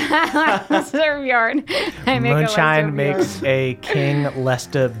Bjorn. Lester Bjorn. I make a Lester Moonshine Bjorn. makes a King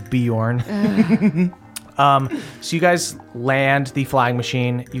Lesta Bjorn. So you guys land the flying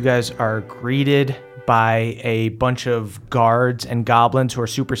machine. You guys are greeted by a bunch of guards and goblins who are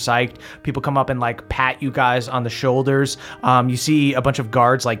super psyched. People come up and like pat you guys on the shoulders. You see a bunch of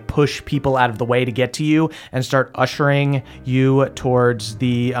guards like push people out of the way to get to you and start ushering you towards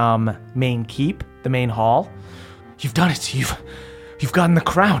the main keep, the main hall. You've done it. You've gotten the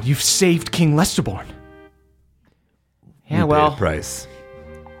crown. You've saved King Lesterborn. Yeah, You paid a well, price.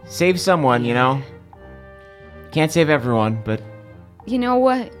 save someone, you know? Can't save everyone, but You know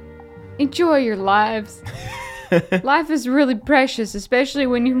what? Enjoy your lives. Life is really precious, especially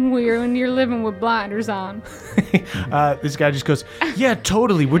when you're living with blinders on. This guy just goes, yeah,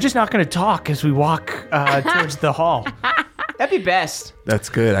 totally. We're just not going to talk as we walk towards the hall. that'd be best. That's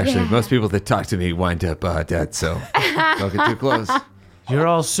good, actually. Yeah. Most people that talk to me wind up dead, so don't get too close. You're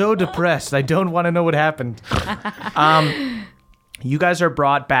all so depressed. I don't want to know what happened. You guys are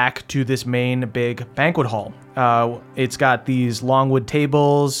brought back to this main big banquet hall. It's got these longwood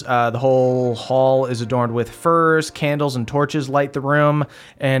tables. The whole hall is adorned with furs, candles, and torches light the room.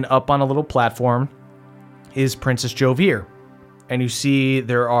 And up on a little platform is Princess Jovier. And you see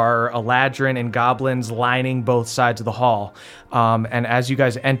there are Eladrin and goblins lining both sides of the hall. And as you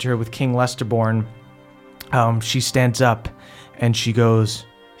guys enter with King Lesterborn, she stands up and she goes,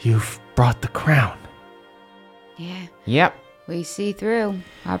 "You've brought the crown." Yeah, Yep. we see through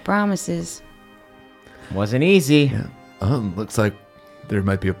our promises. Wasn't easy. Looks like there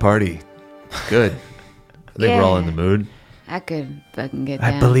might be a party. Good. I think we're all in the mood. I could fucking get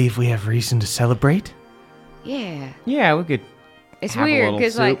down. I believe we have reason to celebrate. Yeah. Yeah, we could. It's Have a weird little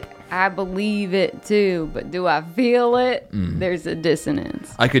because, soup. like, I believe it too, but do I feel it? There's a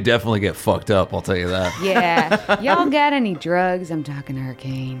dissonance. I could definitely get fucked up, I'll tell you that. Yeah. Y'all got any drugs? I'm talking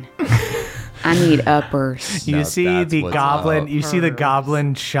Hurricane. I need uppers. You No, see that's the what's goblin. up. You see the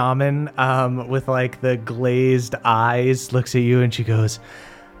goblin shaman with like the glazed eyes. Looks at you and she goes,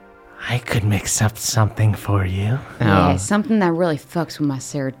 "I could mix up something for you." Yeah, something that really fucks with my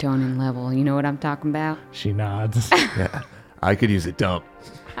serotonin level. You know what I'm talking about? She nods. Yeah. I could use a dump.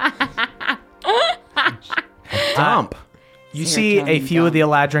 Dump. You see a Serotonin few of dump. the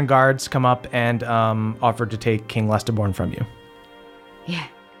Eladrin guards come up and offer to take King Lesterborn from you. Yeah.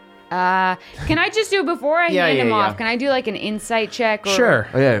 Can I just do it before I Yeah, hand yeah, him yeah. off? Can I do like an insight check? Or, Sure.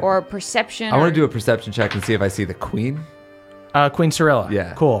 Oh, yeah. Or a perception? I want or- to do a perception check and see if I see the queen. Queen Cirilla.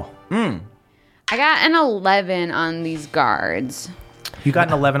 Yeah. Cool. I got an 11 on these guards. You got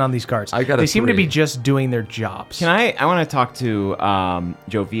an 11 on these guards. I got a They seem to 3. be just doing their jobs. Can I want to talk to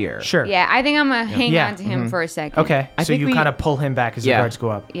Jovier. Sure. Yeah, I think I'm gonna hang Yeah. on to him for a second. Okay. I So think you we- kind of pull him back as the Yeah. guards go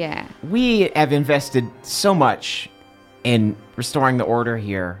up. Yeah. We have invested so much in restoring the order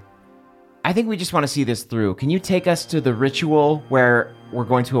here. I think we just want to see this through. Can you take us to the ritual where we're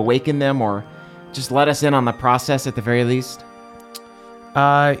going to awaken them, or just let us in on the process at the very least?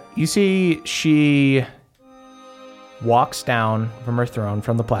 You see she walks down from her throne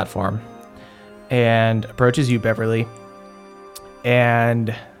from the platform and approaches you, Beverly.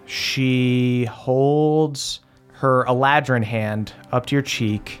 And she holds her Eladrin hand up to your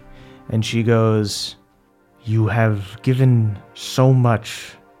cheek and she goes, "You have given so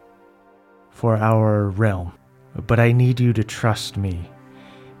much for our realm, but I need you to trust me.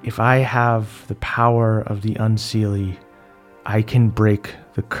 If I have the power of the Unseelie, I can break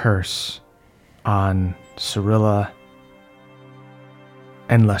the curse on Cirilla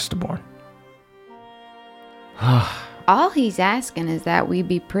and Lesterborn." All he's asking is that we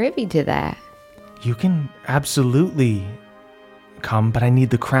be privy to that. You can absolutely come, but I need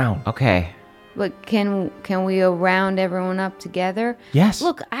the crown. Okay. But can we round everyone up together? Yes.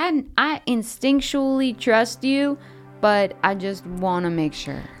 Look, I instinctually trust you, but I just want to make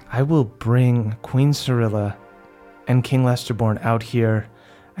sure. I will bring Queen Cirilla and King Lesterborn out here,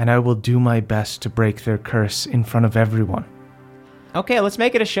 and I will do my best to break their curse in front of everyone. Okay, let's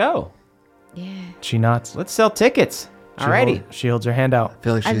make it a show. Yeah. She nods. Let's sell tickets. Alrighty. She holds her hand out. I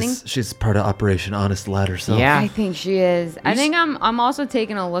feel like I she's part of Operation Honest Lad herself. Yeah. I think she is. I think I'm also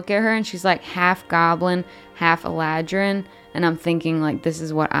taking a look at her and she's like half goblin, half Eladrin, and I'm thinking like this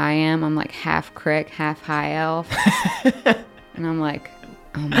is what I am. I'm like half crick, half high elf. And I'm like,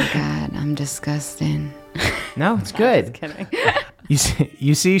 oh my god, I'm disgusting. No, it's good. Kidding.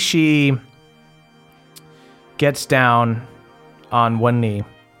 You see she gets down on one knee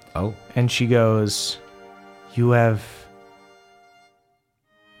Oh. and she goes, "You have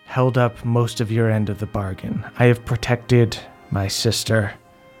held up most of your end of the bargain. I have protected my sister.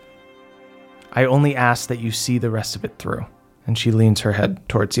 I only ask that you see the rest of it through." And she leans her head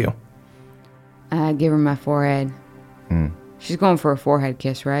towards you. I give her my forehead. She's going for a forehead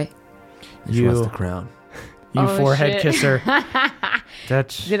kiss, right? She wants You, the crown. you Oh, forehead shit. kiss her.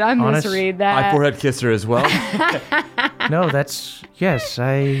 That's Did I honest- misread that? I forehead kiss her as well. No, that's yes.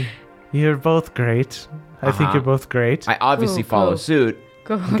 You're both great. I think Uh-huh. you're both great. I obviously Cool, follow cool. suit.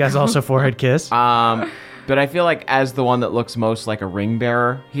 Go, You guys also forehead kiss. But I feel like as the one that looks most like a ring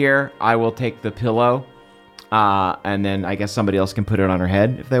bearer here, I will take the pillow. And then I guess somebody else can put it on her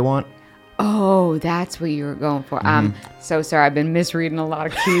head if they want. Oh, that's what you were going for. I'm so sorry. I've been misreading a lot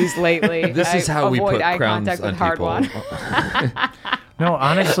of cues lately. This is how we avoid put eye crowns contact on with hard people. one. No,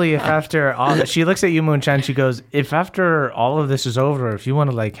 honestly, if after all, she looks at you, Moonshine, she goes, if after all of this is over, if you want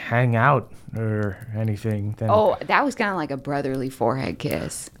to like hang out or anything, then Oh, that was kind of like a brotherly forehead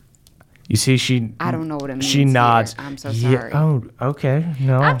kiss. you see, she I don't know what it means. she nods. Here. I'm so Yeah, sorry. oh, okay.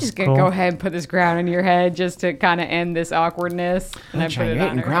 No, I'm just gonna cool. go ahead and put this crown in your head just to kind of end this awkwardness. And I put Moonshine, it you're on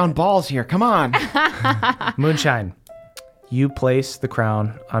hitting her. ground balls here. Come on. Moonshine, you place the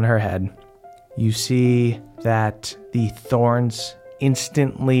crown on her head. You see that the thorns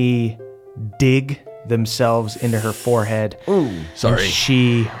instantly dig themselves into her forehead. Sorry. And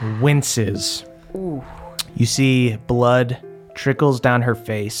she winces. You see blood trickles down her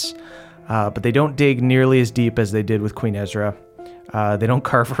face, but they don't dig nearly as deep as they did with Queen Ezra. They don't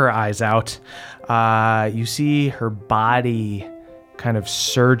carve her eyes out. You see her body kind of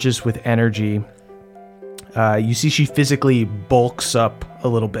surges with energy. You see she physically bulks up a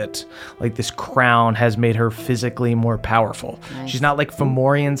little bit. Like this crown has made her physically more powerful. She's not like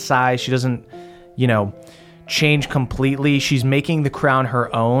Fomorian size. She doesn't, change completely. She's making the crown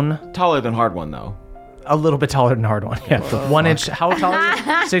her own. Taller than hard one, though. A little bit taller than hard one. Yeah, 1 inch. How tall are you?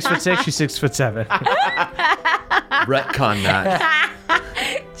 6'6". She's 6'7". Retcon that.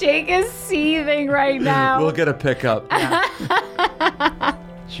 Jake is seething right now. We'll get a pickup.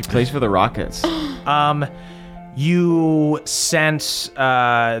 She plays for the Rockets. You sense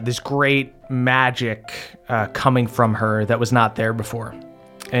this great magic coming from her that was not there before.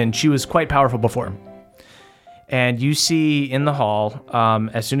 And she was quite powerful before. And you see in the hall,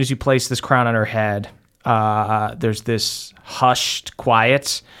 as soon as you place this crown on her head, there's this hushed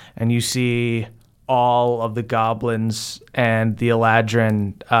quiet, and you see all of the goblins and the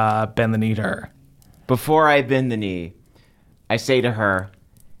Eladrin bend the knee to her. Before I bend the knee, I say to her,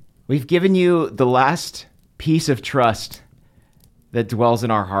 we've given you the last piece of trust that dwells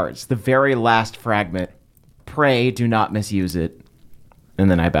in our hearts, the very last fragment. Pray do not misuse it.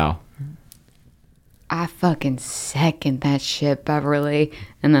 And then I bow. I fucking second that shit, Beverly.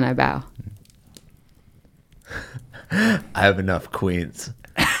 And then I bow. I have enough queens.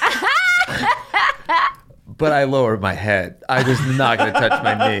 But I lower my head. I'm just not going to touch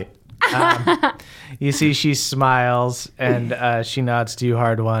my knee. You see she smiles, and she nods to you,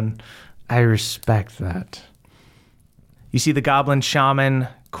 Hard One. I respect that. You see the goblin shaman,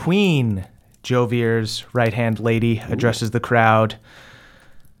 Queen Jovier's right-hand lady, addresses the crowd.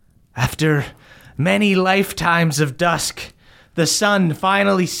 After many lifetimes of dusk, the sun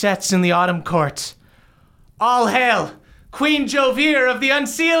finally sets in the autumn court. All hail, Queen Jovier of the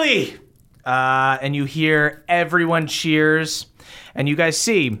Unseelie! And you hear everyone cheers. And you guys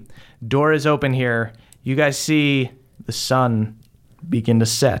see, door is open here. You guys see the sun begin to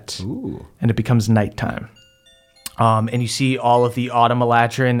set. Ooh. And it becomes nighttime. And you see all of the autumn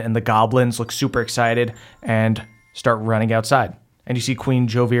Eladrin and the goblins look super excited and start running outside. And you see Queen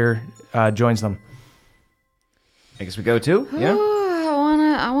Jovier joins them. I guess we go too? Yeah? Ooh,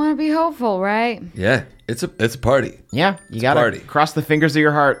 I wanna be hopeful, right? Yeah, it's a party. Yeah, you gotta party. cross the fingers of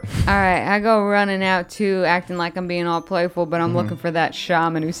your heart. All right, I go running out too, acting like I'm being all playful, but I'm looking for that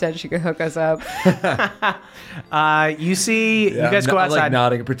shaman who said she could hook us up. You see, you guys go I'm outside. like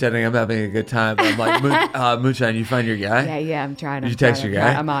nodding, pretending I'm having a good time. But I'm like, Moonshine, you find your guy? Yeah, I'm trying. Did you text your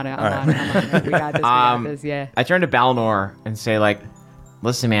guy? I'm on it. All I'm on it. We got this. Yeah. I turn to Balnor and say,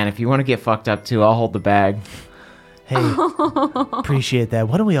 listen, man, if you want to get fucked up too, I'll hold the bag. Hey, appreciate that.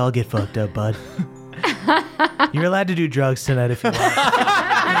 Why don't we all get fucked up, bud? You're allowed to do drugs tonight if you want.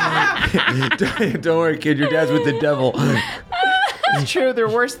 Don't worry, kid. Your dad's with the devil. It's true, there are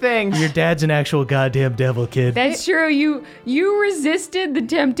worse things. Your dad's an actual goddamn devil, kid. That's true. You resisted the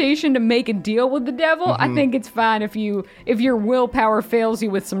temptation to make a deal with the devil. I think it's fine if your willpower fails you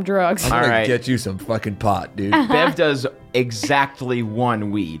with some drugs. I'm gonna right. get you some fucking pot, dude. Bev does exactly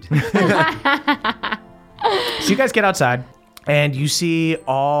one weed. So you guys get outside, and you see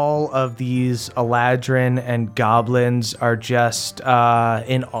all of these Eladrin and goblins are just in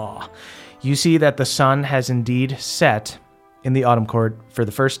awe. You see that the sun has indeed set in the autumn court for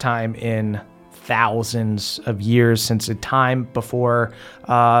the first time in thousands of years, since a time before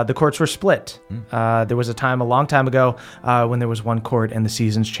the courts were split. There was a time a long time ago when there was one court and the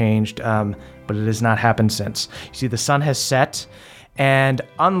seasons changed, but it has not happened since. You see the sun has set, and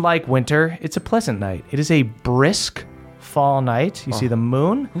unlike winter, it's a pleasant night. It is a brisk fall night. You see the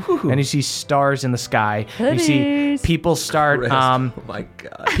moon, and you see stars in the sky. You see people start Oh my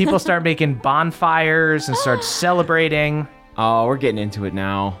god. people start making bonfires and start celebrating. Oh, we're getting into it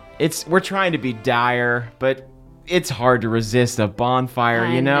now. We're trying to be dire, but it's hard to resist a bonfire,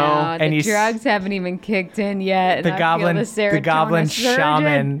 you know? The And you drugs haven't even kicked in yet. and The I goblin, feel the goblin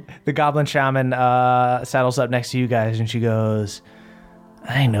serotonin surging. the goblin shaman saddles up next to you guys, and she goes,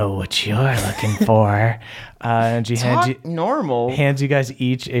 "I know what you're looking for," and she Talk normal. hands you guys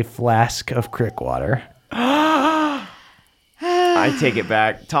each a flask of crick water. I take it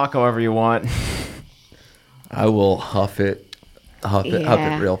back. Talk however you want. I will huff it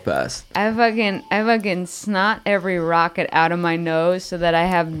Yeah. real fast. I fucking snot every rocket out of my nose so that I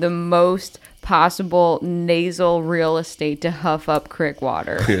have the most possible nasal real estate to huff up crick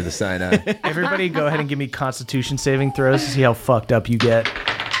water. Clear the cyanide. Everybody, go ahead and give me Constitution saving throws to see how fucked up you get.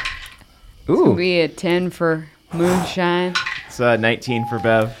 It'll be a 10 for moonshine. It's 19 for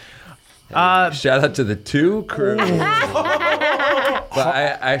Bev. Shout out to the 2 crew. But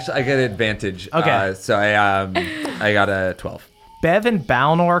I get an advantage. Okay. So I got a 12. Bev and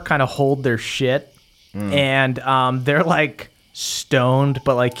Balnor kind of hold their shit, and they're like stoned,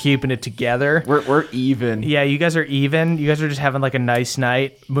 but like keeping it together. We're even. Yeah, you guys are even. You guys are just having like a nice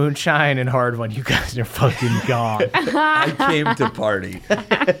night. Moonshine and Hard One, you guys are fucking gone. I came to party.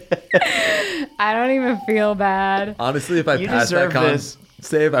 I don't even feel bad. Honestly, if I You passed that deserve this.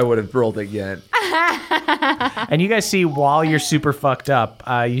 save, I would have rolled again. And you guys see, while you're super fucked up,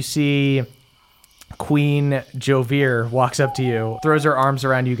 you see Queen Jovir walks up to you, throws her arms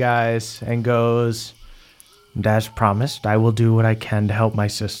around you guys, and goes, "And as promised, I will do what I can to help my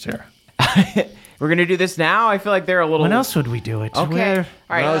sister." We're going to do this now? I feel like they're a little... When else would we do it? Okay. Where-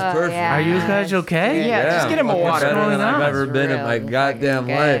 All right. That was perfect. yeah. Are you guys okay? Yeah, just get him a fucking water. Better than I've on? ever been in my Real goddamn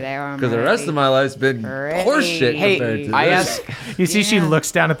fucking life. good. They were Because the rest of my life's been Ready. horseshit Hey, compared to I this. asked... You see, she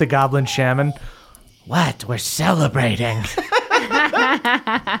looks down at the goblin shaman. What? We're celebrating.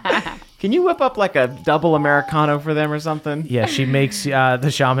 Can you whip up like a double Americano for them or something? Yeah, she makes, the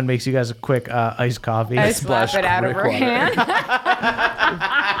shaman makes you guys a quick iced coffee. I slap it out of her crick water. hand.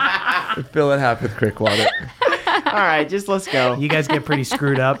 Fill it half with crick water. All right, just let's go. You guys get pretty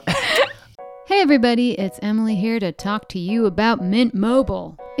screwed up. Hey everybody, it's Emily here to talk to you about Mint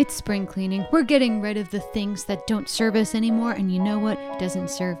Mobile. It's spring cleaning. We're getting rid of the things that don't serve us anymore, and you know what doesn't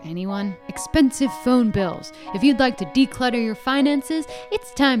serve anyone? Expensive phone bills. If you'd like to declutter your finances,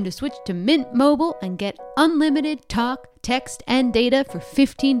 it's time to switch to Mint Mobile and get unlimited talk, text, and data for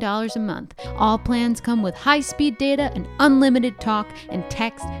 $15 a month. All plans come with high-speed data and unlimited talk and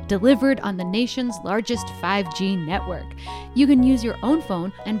text delivered on the nation's largest 5G network. You can use your own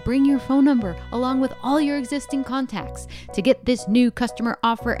phone and bring your phone number along with all your existing contacts. To get this new customer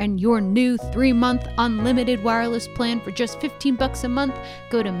offer and your new 3-month unlimited wireless plan for just $15 a month,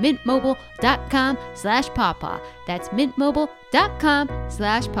 go to mintmobile.com/pawpaw. That's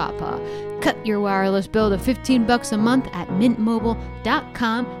mintmobile.com/pawpaw. Cut your wireless bill to $15 a month at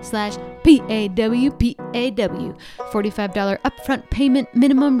mintmobile.com/PAWPAW. $45 upfront payment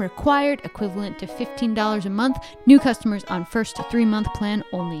minimum required, equivalent to $15 a month. New customers on first 3-month plan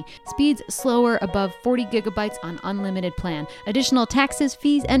only. Speeds slower above 40 gigabytes on unlimited plan. Additional taxes,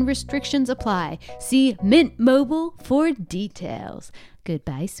 fees, and restrictions apply. See Mint Mobile for details.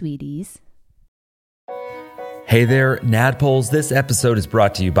 Goodbye, sweeties. Hey there, Nadpoles. This episode is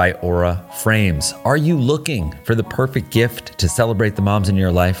brought to you by Aura Frames. Are you looking for the perfect gift to celebrate the moms in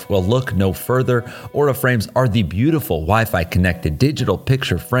your life? Well, look no further. Aura Frames are the beautiful Wi-Fi connected digital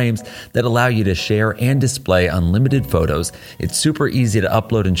picture frames that allow you to share and display unlimited photos. It's super easy to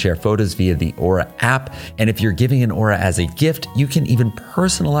upload and share photos via the Aura app. And if you're giving an Aura as a gift, you can even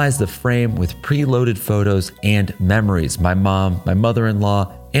personalize the frame with preloaded photos and memories. My mom, my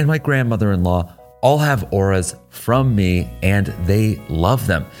mother-in-law, and my grandmother-in-law all have Auras from me, and they love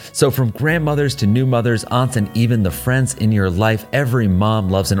them. So from grandmothers to new mothers, aunts, and even the friends in your life, every mom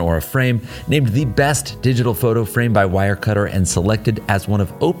loves an Aura frame, named the best digital photo frame by Wirecutter and selected as one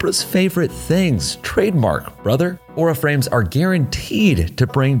of Oprah's favorite things. Trademark, brother. Aura frames are guaranteed to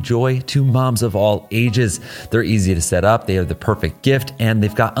bring joy to moms of all ages. They're easy to set up, they are the perfect gift, and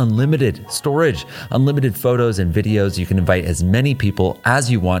they've got unlimited storage, unlimited photos and videos. You can invite as many people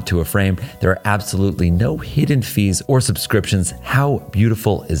as you want to a frame. There are absolutely no hidden fees or subscriptions. How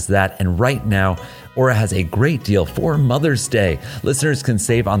beautiful is that? And right now, Aura has a great deal for Mother's Day. Listeners can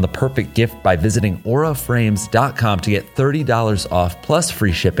save on the perfect gift by visiting auraframes.com to get $30 off plus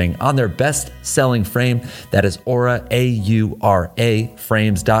free shipping on their best-selling frame. That is Aura, A-U-R-A,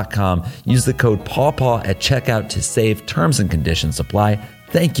 frames.com. Use the code PAWPAW at checkout to save. Terms and conditions apply.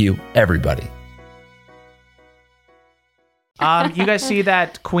 Thank you, everybody. You guys see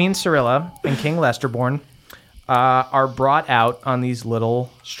that Queen Cyrilla and King Lesterborn are brought out on these little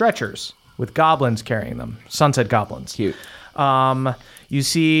stretchers with goblins carrying them, sunset goblins. Cute. You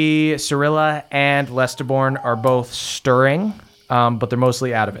see Cirilla and Lesteborn are both stirring, but they're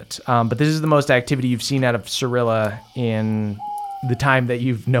mostly out of it. But this is the most activity you've seen out of Cirilla in the time that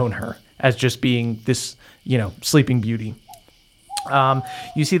you've known her as just being this, sleeping beauty.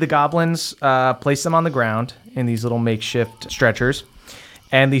 You see the goblins place them on the ground in these little makeshift stretchers,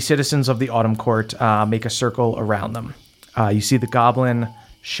 and the citizens of the Autumn Court make a circle around them. You see the goblin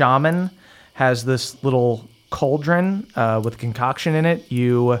shaman has this little cauldron with concoction in it.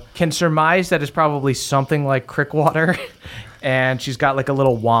 You can surmise that it's probably something like crick water, and she's got like a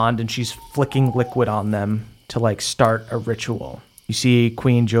little wand, and she's flicking liquid on them to like start a ritual. You see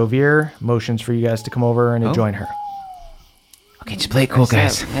Queen Jovier motions for you guys to come over and to join her. Okay, just play it cool,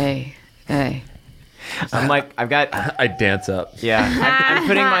 guys. Hey. I'm like, I dance up. Yeah, I'm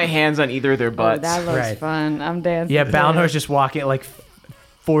putting my hands on either of their butts. Oh, that looks Right. fun. I'm dancing. Yeah, too. Balnor's just walking, like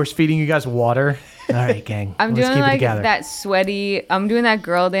force feeding you guys water. All right, gang. I'm let's doing keep it like together. that sweaty. I'm doing that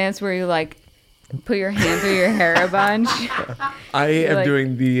girl dance where you like put your hand through your hair a bunch. I am like-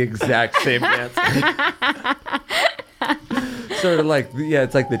 doing the exact same dance. Sort of like,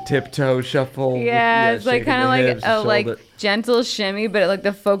 it's like the tiptoe shuffle. Yeah, it's like shaking kind the of like hips, a like shoulder. gentle shimmy, but like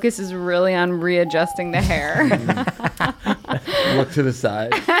the focus is really on readjusting the hair. Look to the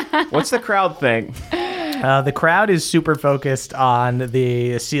side. What's the crowd thing? The crowd is super focused on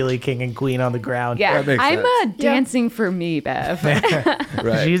the Sealy King and Queen on the ground. Yeah, That makes I'm sense. Dancing for me, Bev.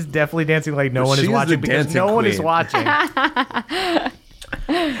 Right. She's definitely dancing like no one is She's the watching because dancing no one is queen. watching.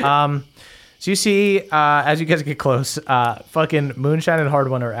 So you see, as you guys get close, fucking Moonshine and Hard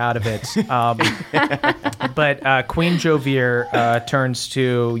One are out of it. But Queen Jovier turns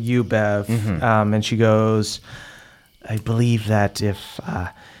to you, Bev, and she goes, I believe that if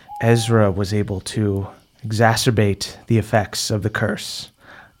Ezra was able to exacerbate the effects of the curse,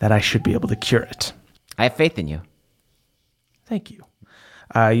 that I should be able to cure it. I have faith in you. Thank you.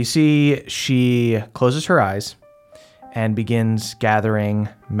 You see, she closes her eyes and begins gathering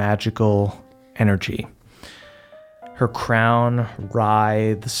magical energy. Her crown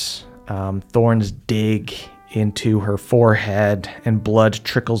writhes, thorns dig into her forehead, and blood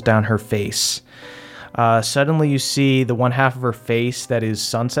trickles down her face. Suddenly you see the one half of her face that is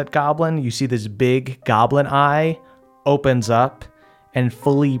Sunset Goblin. You see this big goblin eye opens up and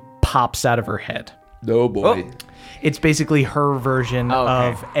fully pops out of her head. No boy. It's basically her version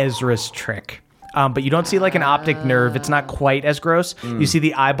of Ezra's trick. But you don't see like an optic nerve. It's not quite as gross. You see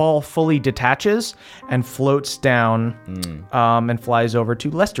the eyeball fully detaches and floats down and flies over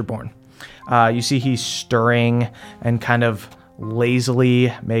to Lesterborn. You see he's stirring and kind of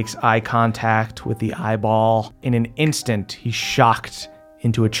lazily makes eye contact with the eyeball. In an instant, he's shocked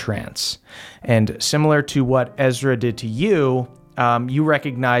into a trance. And similar to what Ezra did to you, you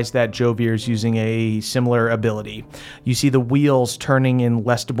recognize that Jovier's using a similar ability. You see the wheels turning in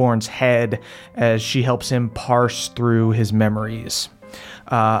Lesteborn's head as she helps him parse through his memories.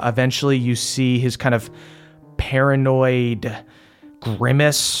 Eventually, you see his kind of paranoid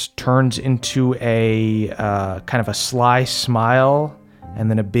grimace turns into a kind of a sly smile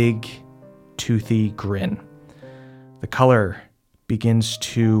and then a big, toothy grin. The color begins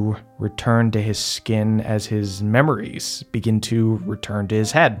to return to his skin as his memories begin to return to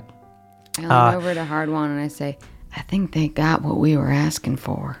his head. I lean over to Hard One and I say, I think they got what we were asking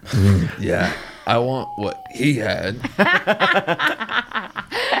for. Yeah. I want what he had.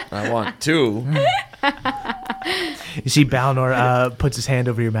 I want two. You see Balnor puts his hand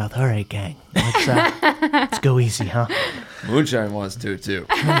over your mouth. All right, gang. Let's go easy, huh? Moonshine wants two, too.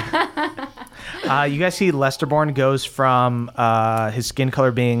 You guys see Lesterborn goes from his skin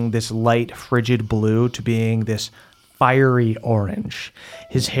color being this light, frigid blue to being this fiery orange.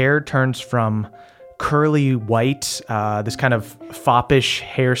 His hair turns from curly white, this kind of foppish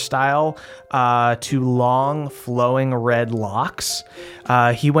hairstyle, to long, flowing red locks.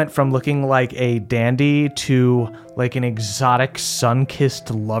 He went from looking like a dandy to like an exotic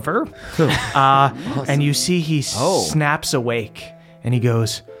sun-kissed lover. Awesome. And you see he snaps awake and he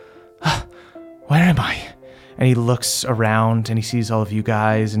goes, where am I? And he looks around and he sees all of you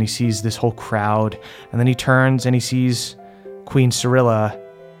guys and he sees this whole crowd. And then he turns and he sees Queen Cirilla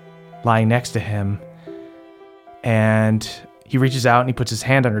lying next to him. And he reaches out and he puts his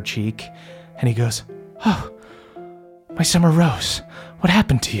hand on her cheek and he goes, oh, my summer rose, what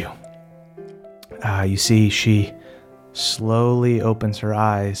happened to you? You see, she slowly opens her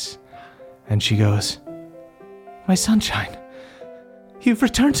eyes and she goes, my sunshine, you've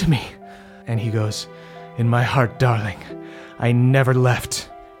returned to me. And he goes, in my heart, darling, I never left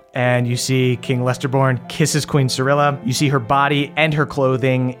and you see King Lesterborn kisses Queen Cirilla. You see her body and her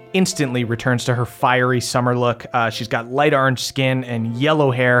clothing instantly returns to her fiery summer look. She's got light orange skin and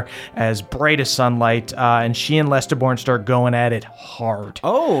yellow hair as bright as sunlight, and she and Lesterborn start going at it hard.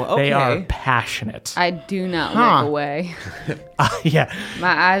 Oh, okay. They are passionate. I do not look away. Yeah.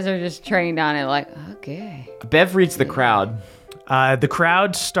 My eyes are just trained on it like, okay. Bev reads the crowd. The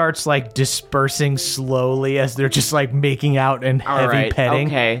crowd starts like dispersing slowly as they're just like making out and All heavy right. petting.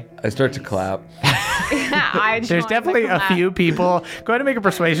 Okay. I start to clap. There's definitely a few people. Go ahead and make a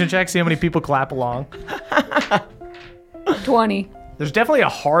persuasion check. See how many people clap along. 20. There's definitely a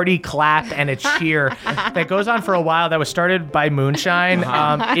hearty clap and a cheer that goes on for a while. That was started by Moonshine.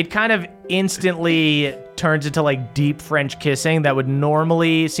 It kind of instantly turns into like deep French kissing that would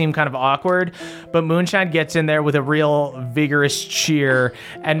normally seem kind of awkward, but Moonshine gets in there with a real vigorous cheer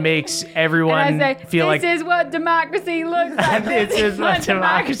and makes everyone And I say, feel like this is what democracy looks like. this is what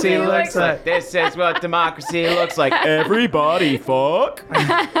democracy looks like. This is what democracy looks like. Everybody fuck.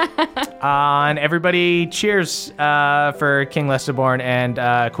 And everybody cheers for King Lesterborn and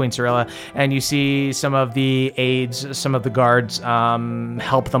Queen Cirilla. And you see some of the aides, some of the guards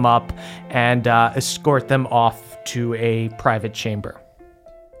help them up and escort them off to a private chamber.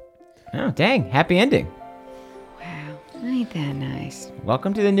 Oh, dang. Happy ending. Wow, ain't that nice?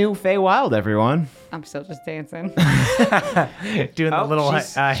 Welcome to the new Feywild, everyone. I'm still just dancing. Doing the little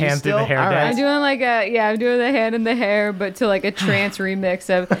she's hand through the still- hair all right. dance. I'm doing like I'm doing the hand in the hair, but to like a trance remix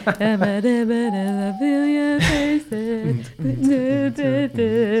of I feel your faces.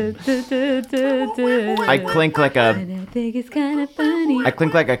 I clink like a I think it's kind of funny. I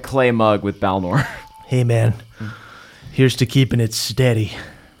clink like a clay mug with Balnor. Hey, man. Here's to keeping it steady.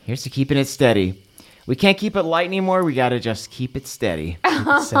 Here's to keeping it steady. We can't keep it light anymore. We gotta just keep it steady.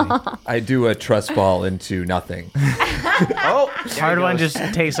 I do a trust fall into nothing. Hard one just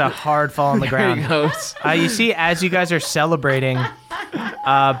takes a hard fall on the There he ground. goes. You see, as you guys are celebrating,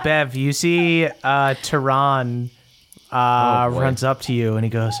 Bev, you see Tehran runs up to you and he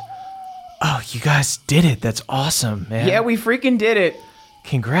goes, "Oh, you guys did it. That's awesome, man. Yeah, we freaking did it.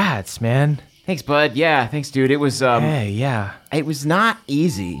 Congrats, man. Thanks, bud. Yeah, thanks, dude. It was Hey, yeah. it was not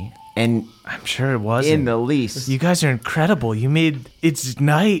easy, and I'm sure it wasn't. in the least. You guys are incredible. You made it's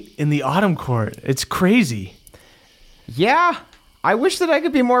night in the Autumn Court. It's crazy. Yeah, I wish that I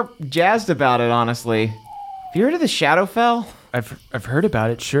could be more jazzed about it. Honestly, have you heard of the Shadowfell? I've heard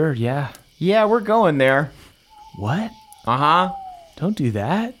about it. Sure, yeah. Yeah, we're going there. What? Uh-huh. Don't do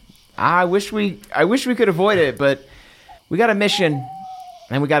that. I wish we could avoid it, but we got a mission,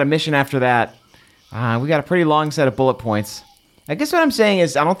 and we got a mission after that. We got a pretty long set of bullet points. I guess what I'm saying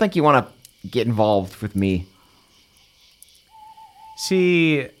is I don't think you want to get involved with me.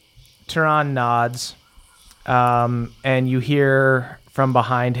 See, Tehran nods, and you hear from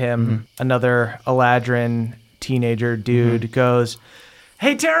behind him another Eladrin teenager dude goes,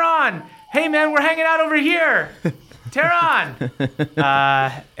 "Hey, Tehran! Hey, man, we're hanging out over here! Tehran!"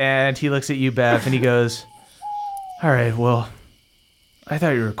 And he looks at you, Bev, and he goes, "All right, well, I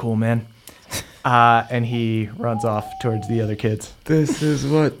thought you were cool, man." And he runs off towards the other kids. This is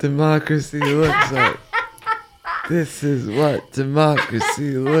what democracy looks like. This is what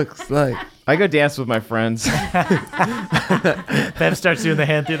democracy looks like. I go dance with my friends. Bev starts doing the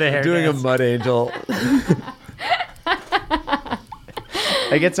hand through the hair Doing a dance. mud angel.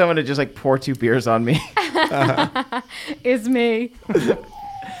 I get someone to just like pour 2 beers on me. It's me.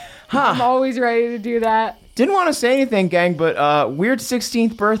 I'm always ready to do that. Didn't want to say anything, gang, but weird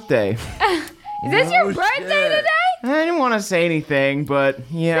 16th birthday. Is this your birthday today? I didn't want to say anything, but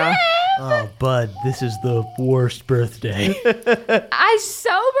yeah. Oh, bud, this is the worst birthday. I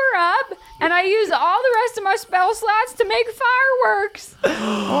sober up and I use all the rest of my spell slots to make fireworks.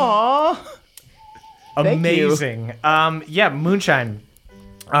 Aww. Thank you. Amazing. Yeah, Moonshine.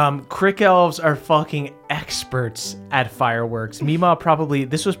 Crick elves are fucking experts at fireworks. Mima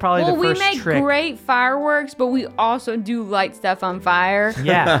this was probably Well, the we first make trick. great fireworks, but we also do light stuff on fire.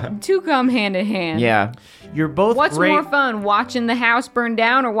 Yeah. Two come hand in hand. Yeah. You're both What's great. more fun, watching the house burn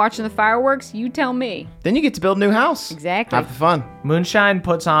down or watching the fireworks? You tell me. Then you get to build a new house. Exactly. Have the fun. Moonshine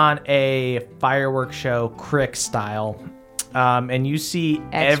puts on a fireworks show, Crick style. And you see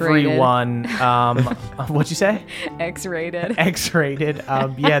X-rated. everyone. What'd you say? X-rated. X-rated.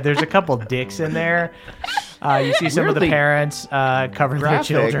 Yeah, there's a couple dicks in there. You see some of the Weirdly parents cover their graphic.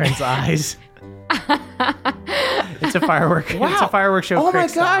 children's eyes. It's a firework. It's a fireworks show. Oh my Crick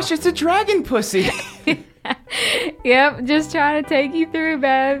style. gosh, it's a dragon pussy. Yep, just trying to take you through,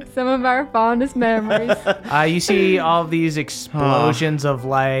 babe, some of our fondest memories. You see all these explosions of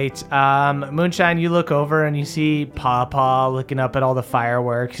light. Moonshine, you look over and you see Pawpaw looking up at all the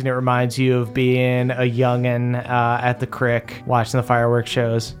fireworks, and it reminds you of being a youngin' at the crick watching the fireworks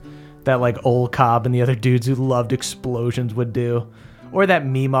shows that like old Cobb and the other dudes who loved explosions would do. Or that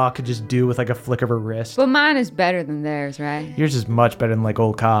Meemaw could just do with like a flick of her wrist. But mine is better than theirs, right? Yours is much better than like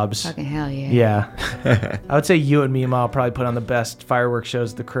old Cobb's. Fucking hell yeah. Yeah. I would say you and Meemaw probably put on the best fireworks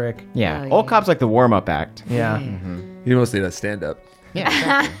shows at the crick. Yeah. Oh, Old yeah. Cop's like the warm-up act. Yeah. You mostly does stand up. Yeah,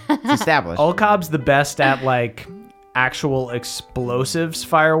 exactly. It's established. Old Cobb's the best at like actual explosives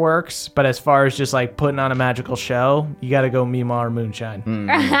fireworks, but as far as just like putting on a magical show, you got to go Meemaw or Moonshine.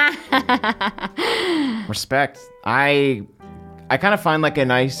 Respect. I kind of find like a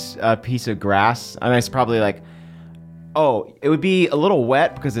nice piece of grass. A nice, probably like, it would be a little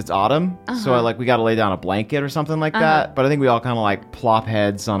wet because it's autumn. So we got to lay down a blanket or something like that. But I think we all kind of like plop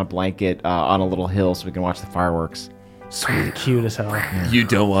heads on a blanket on a little hill so we can watch the fireworks. Sweet, cute as hell. You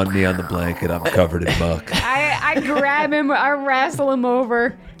don't want me on the blanket. I'm covered in muck. I grab him, I wrestle him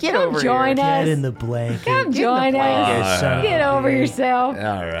over. Get Come over join here. us. Get in the blanket. Come join us. son Get of a over bitch. yourself.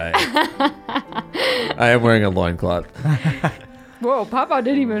 All right. I am wearing a loincloth. Whoa, Papa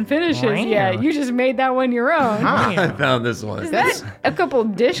didn't even finish his yet. You just made that one your own. I found this one. Is that a couple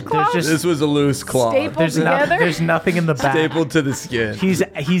dishcloths just- This was a loose cloth. stapled There's, together? there's nothing in the back. Stapled to the skin.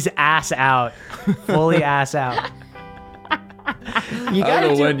 He's ass out. Fully ass out. You I gotta don't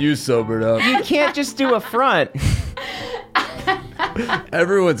know do. when you sobered up. You can't just do a front.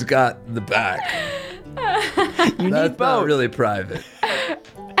 Everyone's got the back. You That's need both. not really private.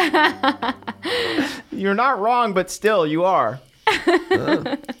 You're not wrong, but still, you are.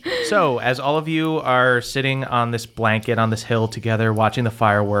 So, as all of you are sitting on this blanket on this hill together watching the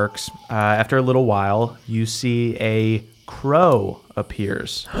fireworks, after a little while, you see a crow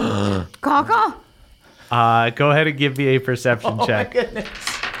appears. Caw-caw? Go ahead and give me a perception check.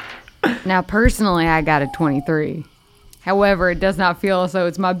 Now, personally, I got a 23. However, it does not feel as though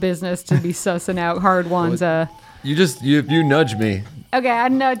it's my business to be sussing out hard ones. You nudge me. Okay, I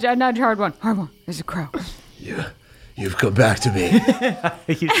nudge hard one. Hard one. There's a crow. You've come back to me,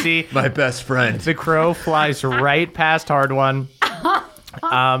 You see, my best friend. the crow flies right past Hard One.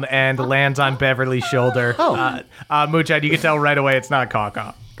 And lands on Beverly's shoulder. Moonshine, you can tell right away it's not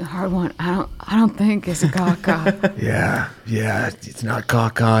Caw-Caw. Hard one. I don't think it's a caw-caw. Yeah, it's not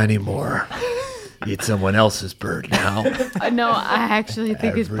caw anymore. It's someone else's bird now. No, I actually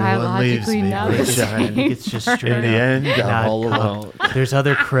think it's Everyone leaves biologically me, not the Moonshine. same. It's just In straight the up. end, I'm Not all Caw- alone. There's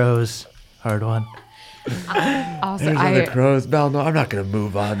other crows, Hard One. Also, There's other crows. Mel, no, I'm not going to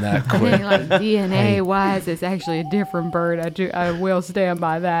move on that I quick. think, like, DNA-wise, it's actually a different bird. I will stand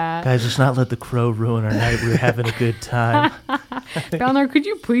by that. Guys, let's not let the crow ruin our night. We're having a good time. Belner, could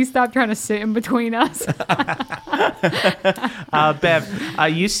you please stop trying to sit in between us?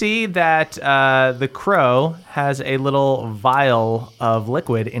 Bev, you see that the crow has a little vial of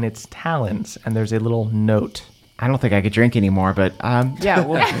liquid in its talons, and there's a little note. I don't think I could drink anymore, but yeah.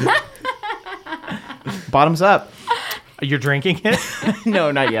 Well, bottoms up. You're drinking it?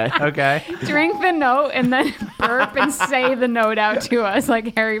 No, not yet. Okay. Drink the note and then burp and say the note out to us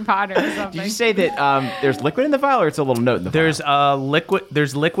like Harry Potter or something. Did you say that there's liquid in the vial, or it's a little note in the There's vial?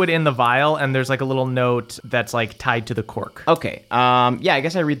 there's liquid in the vial, and there's like a little note that's like tied to the cork. Okay. Yeah, I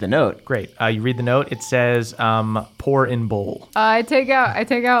guess I read the note. Great. You read the note. It says, pour in bowl. I take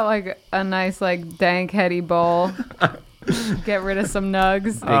out like a nice like dank heady bowl. Get rid of some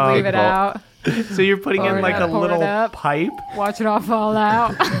nugs. Leave it bowl. out. So you're putting Pour in it like up, a pour it little up. pipe. Watch it all fall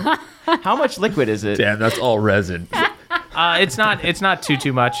out. How much liquid is it? Damn, that's all resin. It's not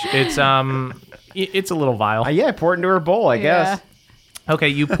too much. It's a little vial. Yeah, I pour it into her bowl, I Yeah. guess. Okay,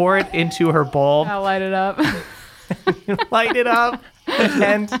 you pour it into her bowl, I'll light it up. light it up,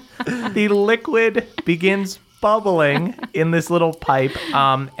 and the liquid begins bubbling in this little pipe,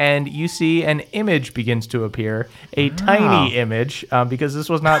 and you see an image begins to appear, a tiny image, because this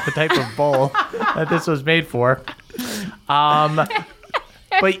was not the type of bowl that this was made for.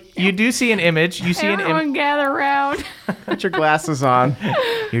 But you do see an image. You see an Everyone image. gather around. Put your glasses on.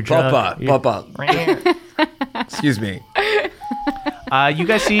 You're drunk. Papa. Excuse me. You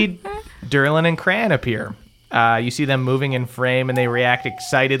guys see Durlin and Cran appear. You see them moving in frame, and they react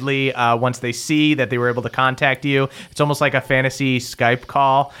excitedly once they see that they were able to contact you. It's almost like a fantasy Skype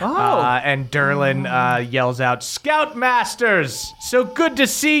call. And Durlin yells out, "Scoutmasters! So good to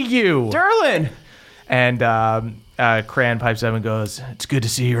see you!" Durlin! And Cran pipes up and goes, "It's good to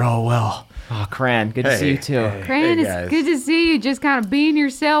see you're all well." Oh, Cran, good to see you too. Cran, Hey, it's guys. good to see you just kind of being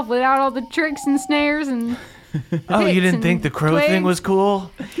yourself without all the tricks and snares and Oh, you didn't and think the crow thing twigs. was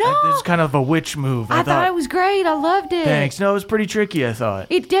cool? No. This is kind of a witch move. I thought it was great. I loved it. Thanks. No, it was pretty tricky, I thought.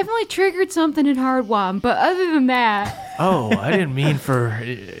 It definitely triggered something in Hardwon, but other than that, Oh, I didn't mean for...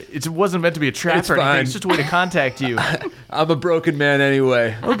 It wasn't meant to be a trap It's or anything. fine. It's just a way to contact you. I'm a broken man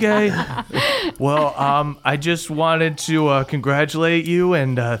anyway. Okay. Well, I just wanted to congratulate you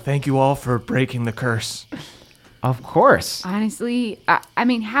and thank you all for breaking the curse. Of course. honestly, I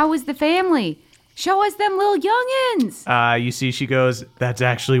mean, how was the family? Show us them little youngins. You see, she goes, that's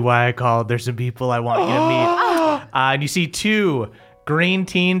actually why I called. There's some people I want you to meet. And you see two green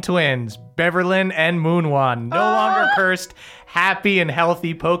teen twins, Beverlyn and Moonwan, no longer cursed, happy and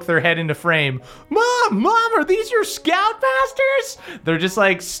healthy, poke their head into frame. Mom, are these your Scoutmasters? They're just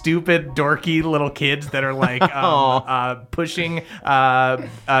like stupid, dorky little kids that are like pushing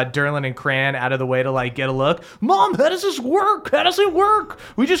Derlin and Cran out of the way to like get a look. Mom, how does this work? How does it work?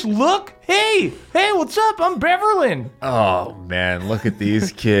 We just look. Hey, what's up? I'm Beverlyn. Oh man, look at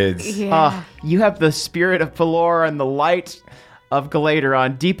these kids. Yeah. You have the spirit of Pelor and the light of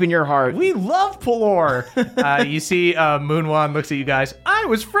Galateron deep in your heart. We love Pelor. You see, Moonwan looks at you guys. I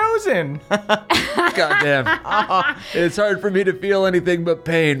was frozen. Goddamn. It's hard for me to feel anything but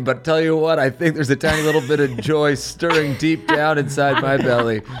pain, but tell you what, I think there's a tiny little bit of joy stirring deep down inside my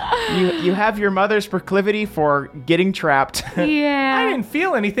belly. You have your mother's proclivity for getting trapped. I Yeah. didn't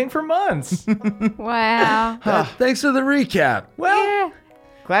feel anything for months. Wow. Thanks for the recap. Well, Yeah.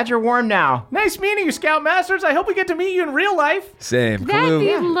 Glad you're warm now. nice meeting you, Scoutmasters. I hope we get to meet you in real life. Same. That'd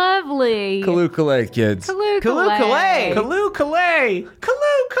be lovely. Kaloo kids. Kaloo-Kalay. Kaloo-Kalay.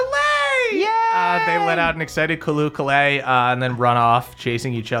 Kaloo-Kalay. Yay! They let out an excited Kaloo-Kalay and then run off,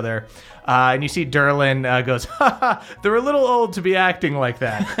 chasing each other. And you see Derlin goes, they're a little old to be acting like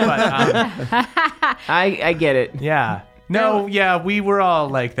that. But I get it. yeah. No, yeah, we were all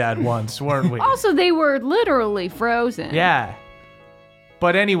like that once, weren't we? Also, they were literally frozen. Yeah.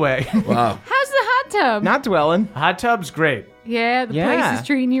 But anyway, Wow. How's the hot tub? Not dwelling. hot tub's great. Yeah, the Yeah. place is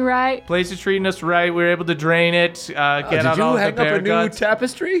treating you right. Place is treating us right. We were able to drain it, get Did out you all the hang up bear a new guts.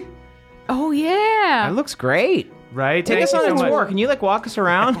 tapestry? Oh yeah. That looks great. Right? Take Thank us you on so a much. tour. Can you like walk us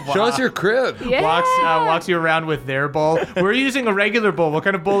around? Show us your crib. Yeah. Walks you around with their bowl. We're using a regular bowl. What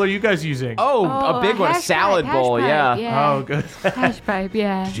kind of bowl are you guys using? Oh, a big one, a hash salad pipe, bowl. hash Yeah. pipe, yeah. Oh, good. Hash pipe,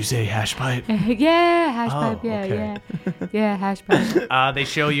 yeah. Did you say hash pipe? Yeah, hash pipe, yeah, okay. yeah, hash pipe. They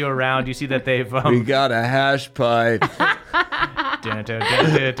show you around. You see that they've We got a hash pipe. yeah,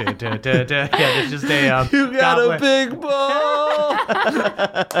 there's just a You got a goblin. big bowl.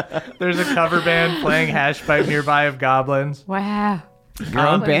 There's a cover band playing hash pipe nearby of goblins. Wow. Your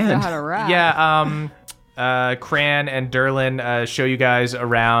own band. Yeah, Cran and Derlin show you guys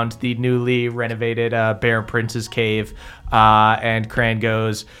around the newly renovated Bear Prince's cave, and Cran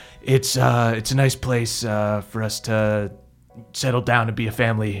goes, "It's a nice place for us to settle down and be a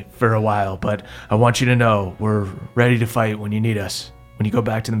family for a while, but I want you to know we're ready to fight when you need us, when you go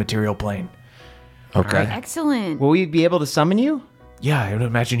back to the material plane." Okay. Excellent. Will we be able to summon you? Yeah, I would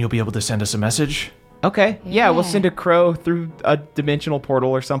imagine you'll be able to send us a message. Okay. Yeah, we'll Yeah. send a crow through a dimensional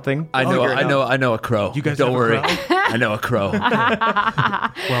portal or something. I know a crow. You guys don't have a worry. crow? I know a crow.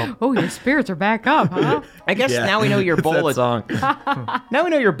 Oh, your spirits are back up, huh? I guess Yeah. now we know your It's bowl. that song. Now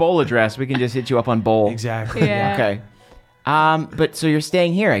we know your bowl address. We can just hit you up on bowl. Exactly. Yeah. Okay. But so you're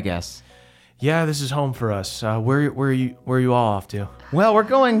staying here, I guess. Yeah, this is home for us. Where are you all off to? Well, we're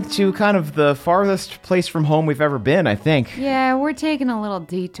going to kind of the farthest place from home we've ever been, I think. Yeah, we're taking a little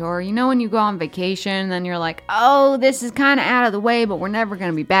detour. You know when you go on vacation, then you're like, oh, this is kind of out of the way, but we're never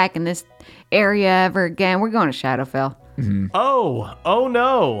going to be back in this area ever again. We're going to Shadowfell. Oh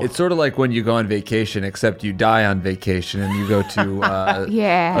no. It's sort of like when you go on vacation, except you die on vacation and you go to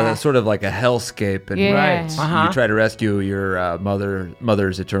Yeah. sort of like a hellscape, and Yeah. Right. Uh-huh. you try to rescue your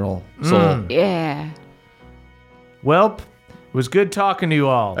mother's eternal soul. Yeah. Welp, it was good talking to you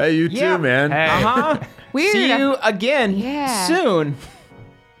all. Hey, you Yeah. too, man. Hey. Uh-huh. Weird. See you again Yeah. soon.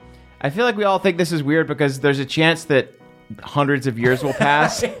 I feel like we all think this is weird because there's a chance that hundreds of years will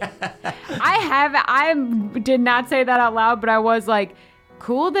pass. I did not say that out loud, but I was like,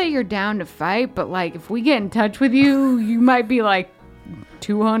 cool that you're down to fight, but like if we get in touch with you, you might be like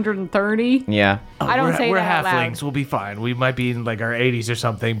 230. Yeah. I don't say we're that out loud. halflings. We'll be fine. We might be in like our 80s or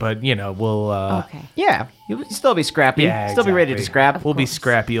something, but you know we'll. Okay. Yeah. You'll still be scrappy. Yeah, Still be ready to exactly. scrap. We'll be course.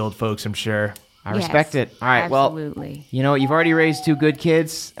 scrappy old folks, I'm sure. I respect Yes, it. All right. Well, Absolutely. you know, you've already raised two good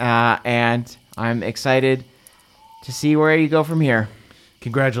kids, and I'm excited to see where you go from here.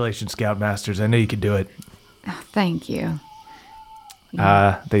 Congratulations, Scoutmasters. I know you can do it. Thank you.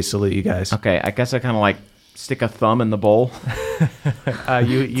 They salute you guys. Okay. I guess I kind of like stick a thumb in the bowl.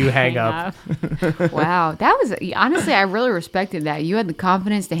 You hang up. Wow, that was honestly, I really respected that. You had the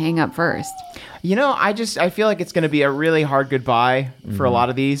confidence to hang up first. You know, I feel like it's going to be a really hard goodbye for a lot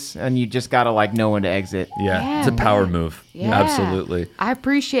of these, and you just got to like know when to exit. Yeah, it's a power move. Yeah. Absolutely. I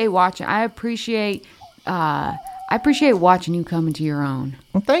appreciate watching. I appreciate watching you come into your own.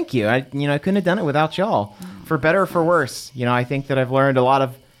 Well, thank you. I couldn't have done it without y'all. For better or for worse. You know, I think that I've learned a lot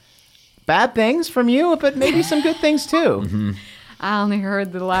of bad things from you, but maybe some good things too. I only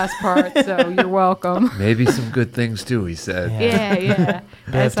heard the last part, so you're welcome. Maybe some good things too, he said. Yeah.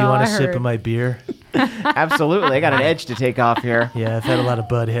 Beth, do you want a sip of my beer? Absolutely. I got an edge to take off here. Yeah, I've had a lot of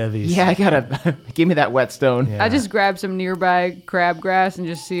Bud Heavies. Yeah, I gotta give me that whetstone. Yeah. I just grabbed some nearby crabgrass and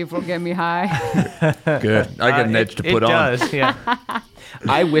just see if it'll get me high. Good. I got an edge to put it on. does, yeah.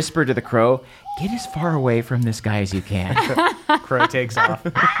 I whisper to the crow, "Get as far away from this guy as you can." Crow takes off.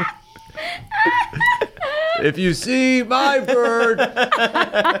 If you see my bird.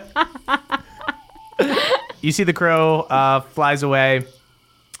 You see the crow flies away.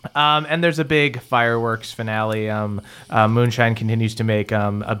 And there's a big fireworks finale. Moonshine continues to make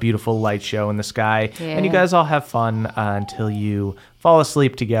a beautiful light show in the sky. Yeah. And you guys all have fun until you fall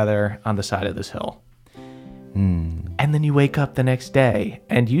asleep together on the side of this hill. And then you wake up the next day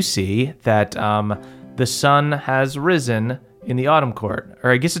and you see that the sun has risen in the autumn court.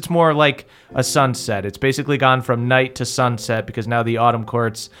 Or I guess it's more like a sunset. It's basically gone from night to sunset because now the autumn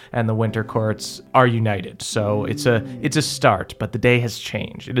courts and the winter courts are united. So it's a start, but the day has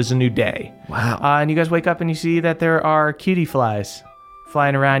changed. It is a new day. Wow. And you guys wake up and you see that there are cutie flies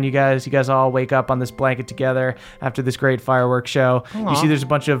flying around. You guys all wake up on this blanket together after this great fireworks show. You see there's a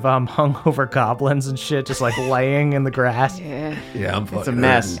bunch of hungover goblins and shit just like laying in the grass. Yeah. Yeah, I'm fucking It's a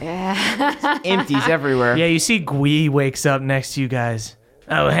mess. Yeah. Empties everywhere. Yeah, you see Gwee wakes up next to you guys.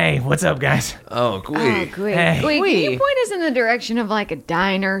 Oh, hey, what's up, guys? Oh, Gwee. Great. Hey. Wait, can you Wee. point us in the direction of like a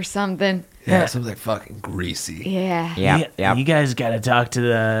diner or something? Yeah, something like fucking greasy. Yeah. Yeah. You guys got to talk to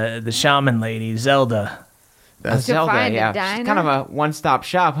the shaman lady, Zelda. That's To Zelda, find a yeah. diner? She's kind of a one-stop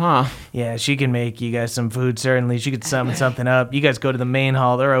shop, huh? Yeah, she can make you guys some food, certainly. She could summon something up. You guys go to the main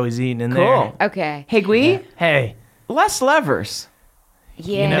hall. They're always eating in Cool. Okay. Hey, Gwee, there. Hey, less levers.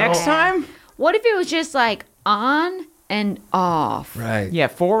 Yeah. know- Next time? What if it was just like on and off? right. Yeah,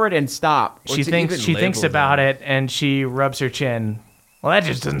 forward and stop. She it thinks even she thinks labeled about then? it and she rubs her chin. Well, that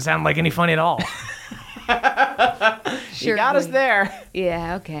just doesn't sound like any fun at all. Sure. You got us Gwee. there.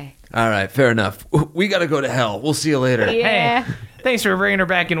 Yeah. Okay. All right, fair enough. We got to go to hell. We'll see you later. Yeah. Hey, thanks for bringing her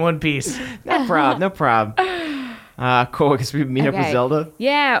back in one piece. No prob, no prob. Cool, I guess we meet up with Okay. Zelda.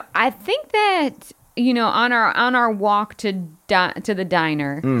 Yeah, I think that on our walk to the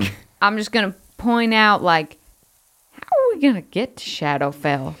diner, I'm just gonna point out like, how are we gonna get to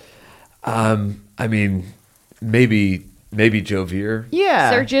Shadowfell? I mean, maybe Jovier. Yeah.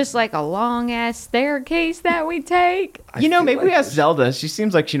 Is there just like a long ass staircase that we take? You know, feel maybe like we ask Zelda. She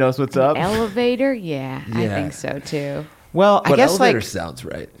seems like she knows what's up. Elevator? Yeah, I Yeah. think so too. Well, I But guess elevator like sounds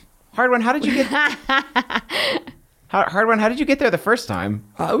right. hard one. How did you get? Hard one. How did you get there the first time?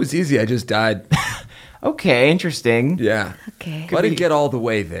 It was easy. I just died. Okay, interesting. Yeah. Okay. I didn't get all the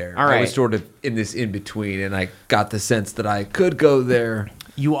way there. All I right. was sort of in this in between, and I got the sense that I could go there.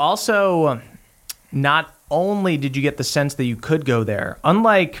 You also, not only did you get the sense that you could go there,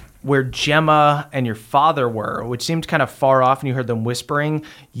 unlike where Gemma and your father were, which seemed kind of far off and you heard them whispering,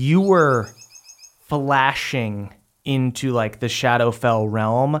 you were flashing into like the Shadowfell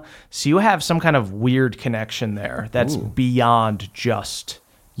realm. So you have some kind of weird connection there that's beyond just,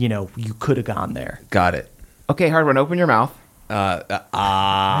 you could have gone there. Got it. Okay, hard one. Open your mouth.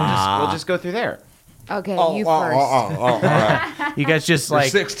 We'll just go through there. Okay, you first. You guys just You're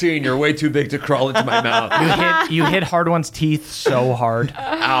like 16. You're way too big to crawl into my mouth. you hit Hard One's teeth so hard.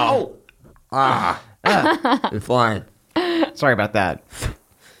 Ow. You're flying. Sorry about that.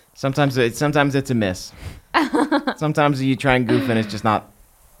 Sometimes it's a miss. Sometimes you try and goof and it's just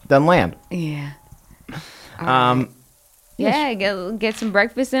doesn't land. Yeah. Um, Yeah, get some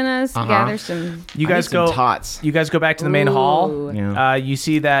breakfast in us. Gather some. You I guys need some go. tots. You guys go back to the main hall. Ooh. Yeah. You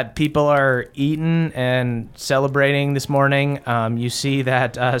see that people are eating and celebrating this morning. You see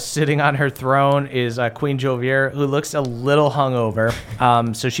that sitting on her throne is Queen Jovier, who looks a little hungover.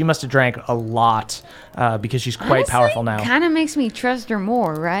 So she must have drank a lot because she's quite powerful now. Kind of makes me trust her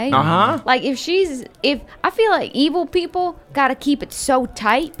more, right? Uh-huh. Like if I feel like evil people got to keep it so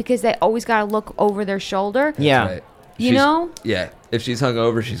tight because they always got to look over their shoulder. Yeah. Right. You know? Yeah. If she's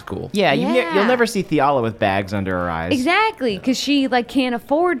hungover, she's cool. Yeah, Yeah. you'll never see Theala with bags under her eyes. Exactly, because she like can't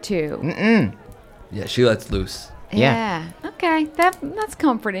afford to. Yeah, she lets loose. Yeah. Okay. That's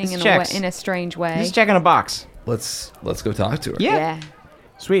comforting This in checks. in a strange way. Just checking a box. Let's go talk to her. Yeah.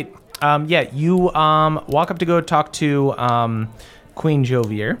 Sweet. You walk up to go talk to Queen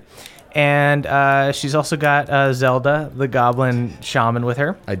Jovier, and she's also got Zelda, the goblin shaman, with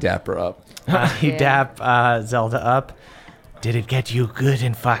her. I dap her up. You dap Zelda up. Did it get you good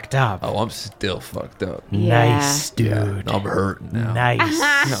and fucked up? Oh, I'm still fucked up. Yeah. Nice, dude. Yeah, I'm hurting now. Nice.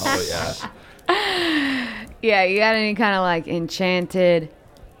 Oh yeah. Yeah. You got any kind of like enchanted,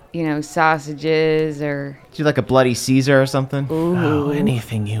 sausages or Do like a bloody Caesar or something? Oh,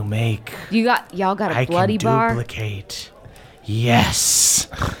 anything you make, y'all got a I bloody can bar? duplicate. Yes.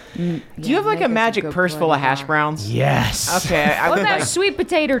 Do you have like a magic purse full of hash browns? Yes. Okay, I What would about like. sweet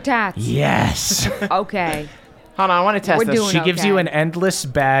potato tots? Yes. Okay. Hold on, I want to test We're this. doing She gives you okay. an endless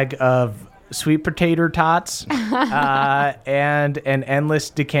bag of sweet potato tots and an endless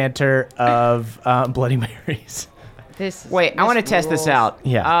decanter of Bloody Marys. Wait, I want to test this out.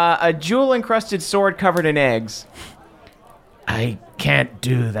 Yeah. A jewel encrusted sword covered in eggs. I can't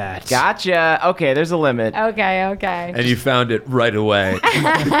do that. Gotcha. Okay, there's a limit. Okay. And you found it right away.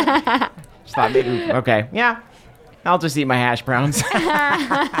 Just thought maybe. Okay, yeah. I'll just eat my hash browns.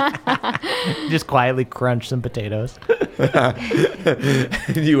 Just quietly crunch some potatoes.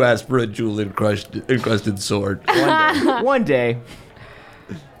 And you asked for a jewel encrusted sword. One day.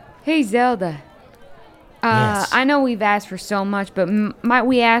 Hey, Zelda. Yes. I know we've asked for so much, but might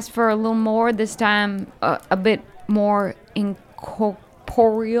we ask for a little more this time? A bit more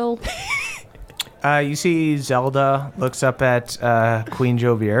incorporeal? You see Zelda looks up at Queen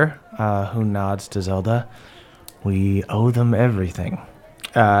Jovier, who nods to Zelda. We owe them everything.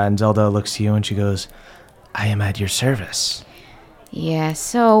 And Zelda looks to you and she goes, I am at your service. Yeah,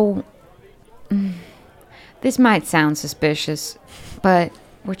 so... this might sound suspicious, but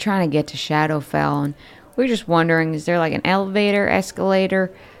we're trying to get to Shadowfell, and we're just wondering, is there like an elevator,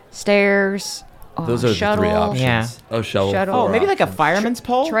 escalator, stairs, Those are shuttle, the three options. Yeah. Oh, shuttle. Shuttle. Oh, four maybe like a options. fireman's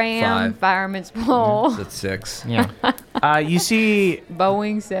pole? tram, 5. fireman's pole, That's 6. Yeah. You see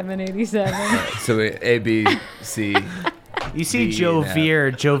Boeing 787. So A, B, C. You see D,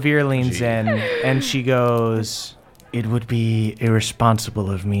 Jovier. Jovier leans G. in and she goes, It would be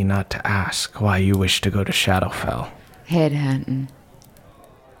irresponsible of me not to ask why you wish to go to Shadowfell. Headhunting.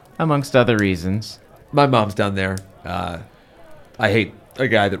 Amongst other reasons. My mom's down there. I hate a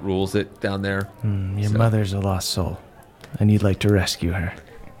guy that rules it down there. Your mother's a lost soul, and you'd like to rescue her.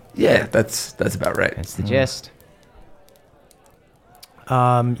 Yeah, that's about right. That's the gist.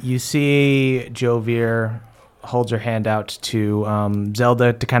 You see Jovier holds her hand out to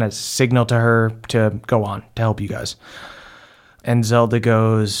Zelda to kind of signal to her to go on, to help you guys. And Zelda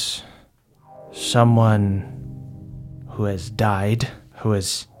goes, someone who has died, who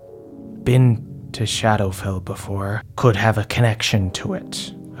has been to Shadowfell before, could have a connection to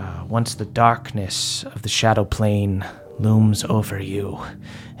it. Once the darkness of the Shadow Plane looms over you,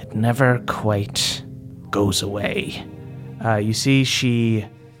 it never quite goes away. You see she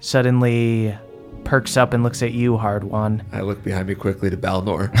suddenly perks up and looks at you, Hard One. I look behind me quickly to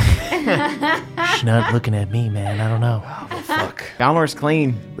Balnor. She's not looking at me, man. I don't know. Fuck. Balnor's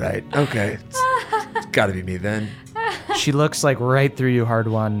clean. Right. Okay. It's gotta be me then. She looks like right through you, Hard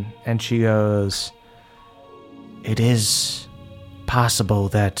One, and she goes, it is possible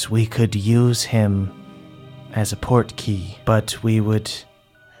that we could use him as a port key, but we would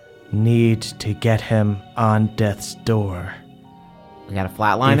need to get him on death's door We gotta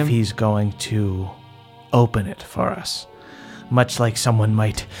flatline if him. he's going to open it for us. Much like someone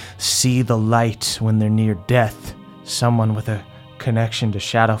might see the light when they're near death, someone with a connection to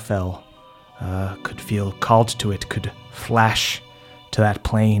Shadowfell could feel called to it, could flash to that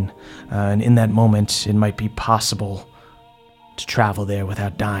plane, and in that moment, it might be possible to travel there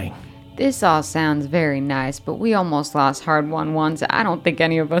without dying. This all sounds very nice, but we almost lost Hard One once. I don't think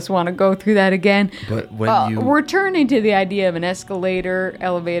any of us want to go through that again. But when you We're turning to the idea of an escalator,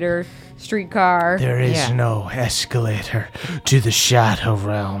 elevator, streetcar. There is Yeah. no escalator to the Shadow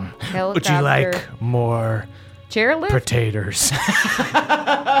Realm. Would you Helicopter. like more Chairlift? potatoes?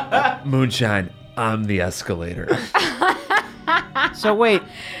 moonshine, I'm the escalator. So wait,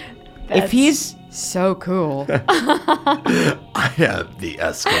 if he's So cool. I am the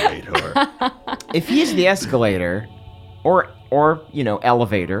escalator. the escalator, or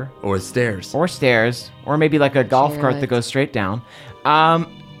elevator, Or stairs. or stairs, or maybe like a golf cart that Chairlift. goes straight down,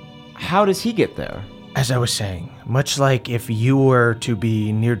 how does he get there? As I was saying, much like if you were to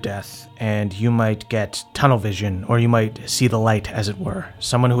be near death and you might get tunnel vision, or you might see the light, as it were,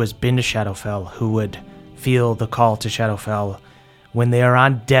 someone who has been to Shadowfell, who would feel the call to Shadowfell when they are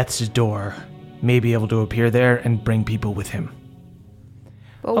on death's door, may be able to appear there and bring people with him.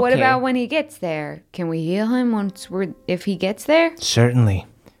 But what Okay. about when he gets there? Can we heal him if he gets there? Certainly.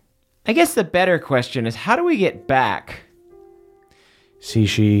 I guess the better question is, how do we get back? See,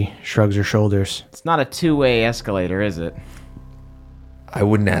 she shrugs her shoulders. It's not a two-way escalator, is it? I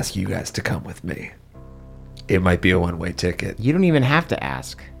wouldn't ask you guys to come with me. It might be a one-way ticket. You don't even have to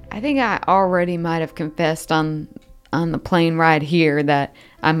ask. I think I already might have confessed on the plane ride here that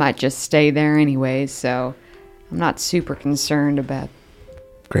I might just stay there anyways, so I'm not super concerned about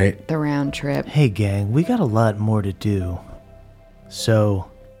Great. the round trip. Hey, gang, we got a lot more to do. So,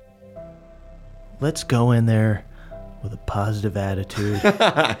 let's go in there with a positive attitude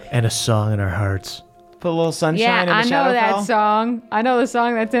and a song in our hearts. Put a little sunshine Yeah, in the I know that Shadowfell? song. I know the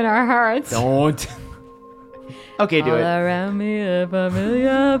song that's in our hearts. Don't. Okay, do All it. around me a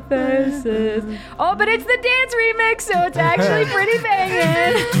familiar faces. Oh, but it's the dance remix, so it's actually pretty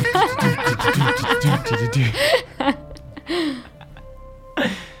banging.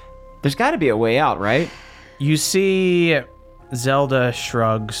 There's got to be a way out, right? You see Zelda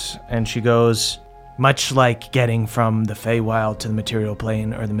shrugs and she goes, much like getting from the Feywild to the material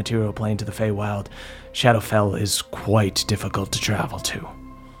plane or the material plane to the Feywild, Shadowfell is quite difficult to travel to.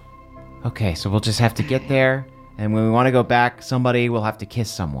 Okay, so we'll just have to get there, and when we want to go back, somebody will have to kiss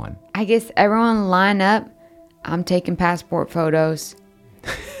someone. I guess everyone line up. I'm taking passport photos.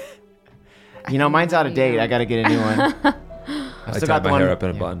 You know, mine's out of date. I got to get a new one. I tied my hair up in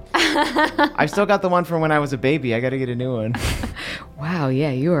a bun. I've still got the one from when I was a baby. I got to get a new one. Wow,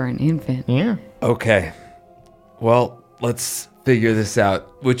 yeah, you are an infant. Yeah. Okay. Well, let's figure this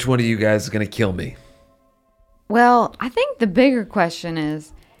out. Which one of you guys is going to kill me? Well, I think the bigger question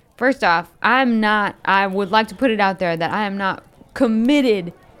is, first off, I would like to put it out there that I am not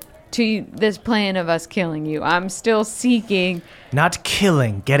committed to this plan of us killing you. I'm still seeking. Not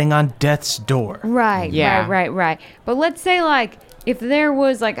killing, getting on death's door. Right, Yeah. right. But let's say, like, if there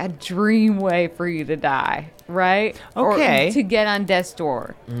was, like, a dream way for you to die, right? Okay. Or to get on death's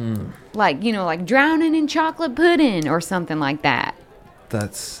door. Like, you know, like drowning in chocolate pudding or something like that.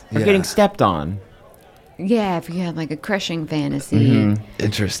 That's Or getting stepped on. Yeah, if you had, like, a crushing fantasy.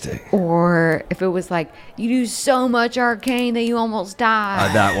 interesting. Or if it was like, you do so much arcane that you almost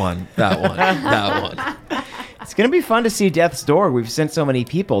die. That one. It's going to be fun to see Death's Door. We've sent so many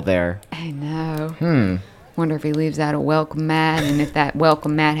people there. I know. Wonder if he leaves out a welcome mat, and if that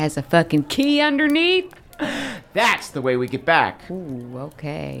welcome mat has a fucking key underneath. That's the way we get back. Ooh,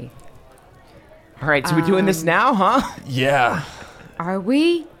 okay. All right, so we're doing this now, huh? Yeah. Are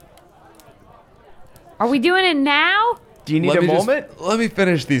we? Are we doing it now? Do you need a moment? Let me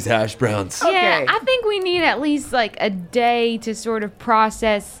finish these hash browns. Yeah, I think we need at least like a day to sort of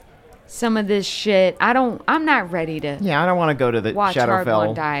process some of this shit. I'm not ready to Yeah, I don't want to go to the watch Hardblood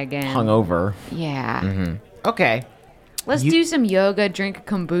Shadowfell die again. hungover. Yeah. Okay. Let's do some yoga, drink a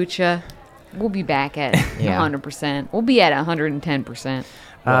kombucha. We'll be back at Yeah. 100%. We'll be at 110%.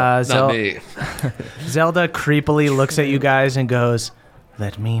 Not me. Zelda creepily looks at you guys and goes,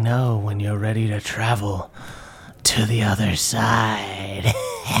 "Let me know when you're ready to travel to the other side."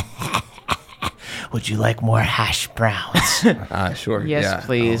 Would you like more hash browns? Sure. Yes, yeah.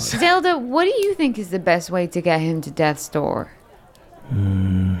 please. Zelda, what do you think is the best way to get him to death's door?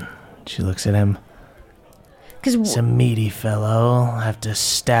 She looks at him. Because It's a meaty fellow. I'll have to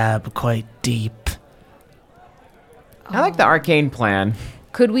stab quite deep. I like the arcane plan.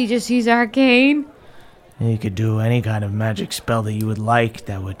 could we just use arcane? You could do any kind of magic spell that you would like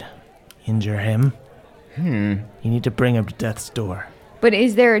that would injure him. You need to bring him to death's door. But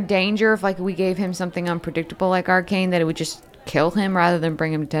is there a danger if like we gave him something unpredictable like arcane that it would just kill him rather than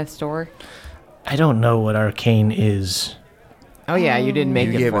bring him to death's door? I don't know what arcane is. Oh, yeah, you didn't make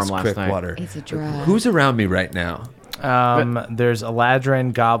You it gave for us him last quick night. water. It's a drug. Who's around me right now? There's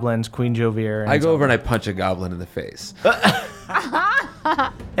Eladrin, goblins, Queen Jovier. I go over and I punch a goblin in the face.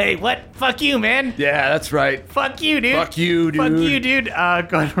 Hey, what? Fuck you, man. Yeah, that's right. Fuck you, dude. Fuck you, dude. Fuck you, dude. Go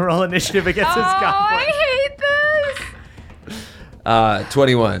ahead and roll initiative against this goblin. I hate this.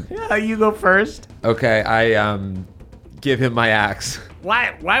 21. You go first. Okay, I give him my axe.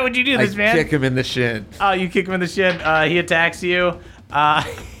 Why would you do I this, man? kick him in the shin. Oh, you kick him in the shin. He attacks you.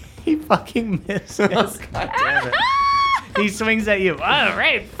 He fucking misses. God damn it. He swings at you. All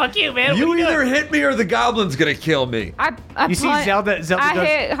right, fuck you, man. You What are you either doing? hit me or the goblin's gonna kill me. I You see Zelda goes, I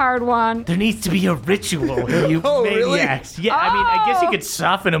hit hard one. there needs to be a ritual, you Oh, really? maniacs. Yeah, I mean, I guess you could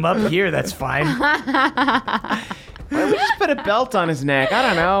soften him up here. That's fine. Why don't we just put a belt on his neck? I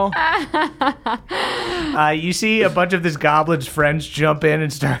don't know. You see a bunch of this goblin's friends jump in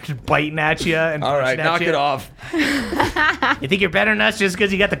and start biting at you. And All right, punching at knock you. it off. You think you're better than us just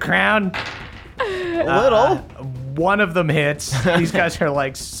because you got the crown? Little. One of them hits. These guys are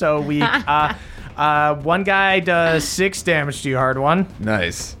like so weak. One guy does 6 damage to you, hard one.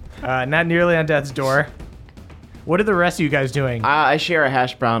 Nice. Not nearly on death's door. What are the rest of you guys doing? I share a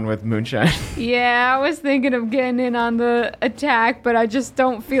hash brown with Moonshine. Yeah, I was thinking of getting in on the attack, but I just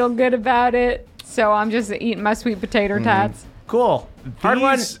don't feel good about it. So I'm just eating my sweet potato tots. Cool. Hard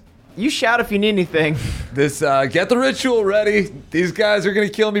one. These- You shout if you need anything. This get the ritual ready. These guys are gonna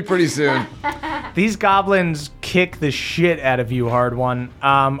kill me pretty soon. These goblins kick the shit out of you, hard one.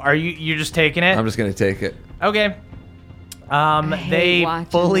 Are you're just taking it? I'm just gonna take it. Okay. hate They watching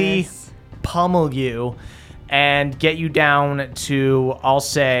fully this. pummel you and get you down to, I'll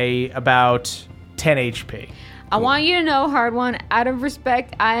say, about 10 HP. I want you to know, hard one, out of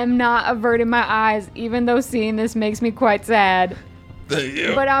respect, I am not averting my eyes, even though seeing this makes me quite sad. Thank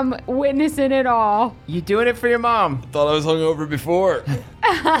you. But I'm witnessing it all. You doing it for your mom. Thought I was hungover before.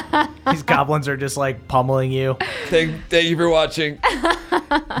 These goblins are just like pummeling you. Thank you for watching.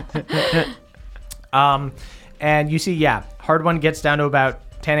 And you see, yeah, hard one gets down to about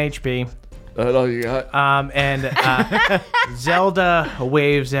 10 HP. That's all you got. And Zelda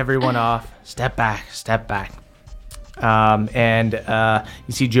waves everyone off. Step back, step back. And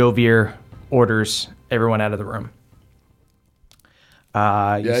you see Jovier orders everyone out of the room.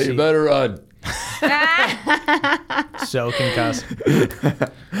 You better run. So concussed.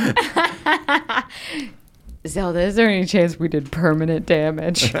 Zelda, is there any chance we did permanent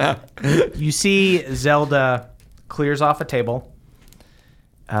damage? You see Zelda clears off a table.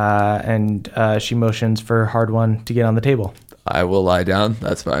 And she motions for Hard One to get on the table. I will lie down.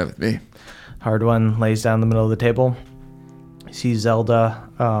 That's fine with me. Hard One lays down in the middle of the table. You see Zelda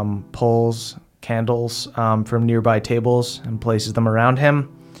pulls candles from nearby tables and places them around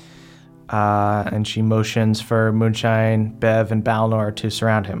him. And she motions for Moonshine, Bev, and Balnor to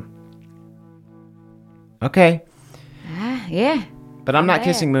surround him. Okay, Yeah. but I'm not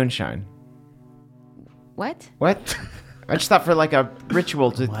there. kissing Moonshine. What? What? I just thought for like a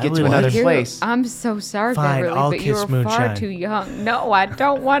ritual to get to would another you- place. I'm so sorry, Fine, Beverly, I'll but you kiss were far Moonshine. too young. No, I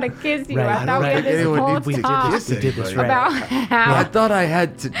don't want to kiss you. Right, I thought we right. had this Anyone whole needs to talk kiss We did this right. about how I thought I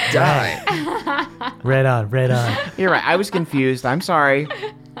had to die. Red on, red on. You're right. I was confused. I'm sorry.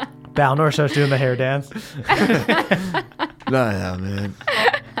 Balnor starts doing the hair dance. Nah, man.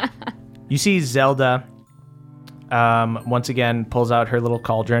 You see Zelda once again pulls out her little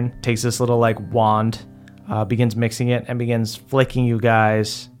cauldron, takes this little like wand, begins mixing it, and begins flicking you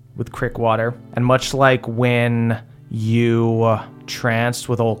guys with crick water. And much like when you tranced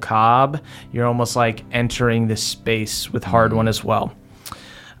with old Cobb, you're almost like entering this space with Hard One as well.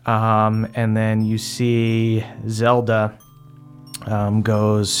 And then you see Zelda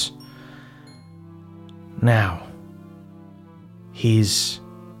goes, now, he's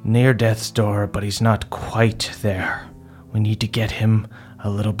near death's door, but he's not quite there. We need to get him a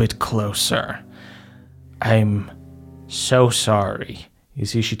little bit closer. I'm so sorry. You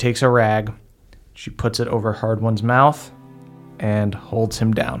see, she takes a rag, she puts it over Hard One's mouth, and holds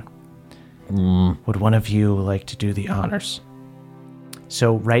him down. Would one of you like to do the honors?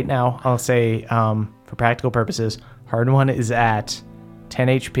 So right now, I'll say, for practical purposes, Hard One is at 10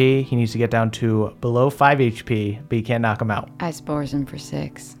 HP. He needs to get down to below 5 HP, but you can't knock him out. I spores him for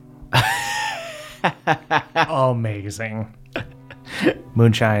 6. Amazing.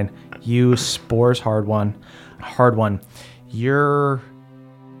 Moonshine, you spores Hard One. Hard One, your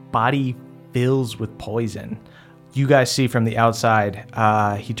body fills with poison. You guys see from the outside,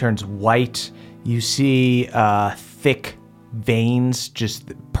 he turns white. You see thick veins,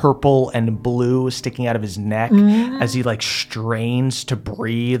 just purple and blue, sticking out of his neck as he like strains to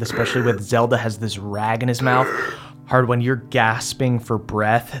breathe, especially with Zelda has this rag in his mouth. Hard One, you're gasping for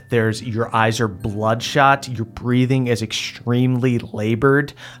breath. Your eyes are bloodshot. Your breathing is extremely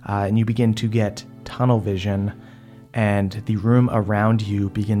labored, and you begin to get tunnel vision, and the room around you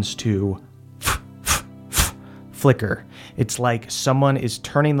begins to flicker. It's like someone is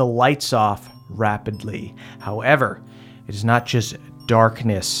turning the lights off rapidly. However, it is not just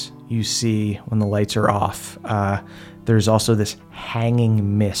darkness you see when the lights are off. There's also this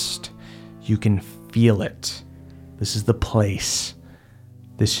hanging mist. You can feel it. This is the place.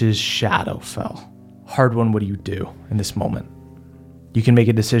 This is Shadowfell. Hard One, what do you do in this moment? You can make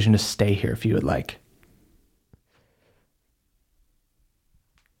a decision to stay here if you would like.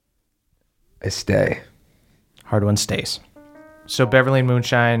 I stay. Hard One stays. So Beverly and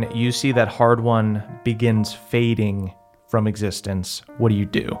Moonshine, you see that Hard One begins fading from existence. What do you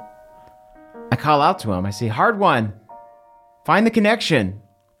do? I call out to him. I say, Hard One, find the connection.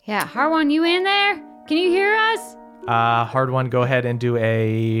 Yeah, Hard One, you in there? Can you hear us? Hard One, go ahead and do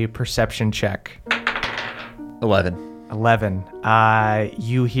a perception check. 11. 11.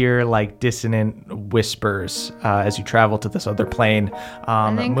 You hear like dissonant whispers as you travel to this other plane.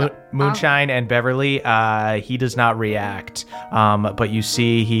 think Moonshine and Beverly, he does not react, but you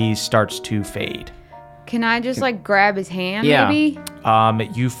see he starts to fade. Can I just like grab his hand Yeah. maybe?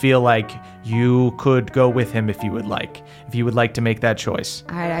 You feel like you could go with him if you would like. If you would like to make that choice.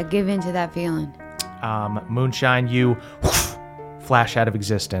 All right, I give in to that feeling. Moonshine, you flash out of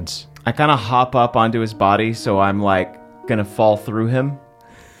existence. I kind of hop up onto his body, so I'm like gonna fall through him.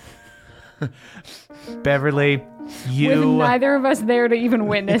 Beverly, With you... neither of us there to even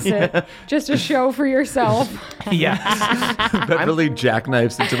witness it. Just a show for yourself. Yes. Beverly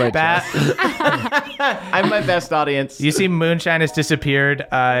jackknifes into my chest. I'm my best audience. You see Moonshine has disappeared.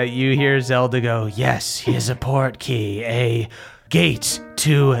 You hear Zelda go, yes, here's a port key, a gate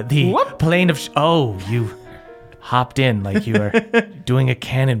to the plane of... Oh, you hopped in like you were doing a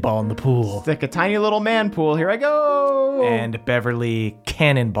cannonball in the pool. It's like a tiny little man pool. Here I go. And Beverly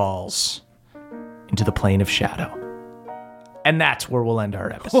cannonballs into the plane of shadow. And that's where we'll end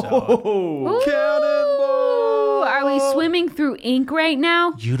our episode. Ooh, are we swimming through ink right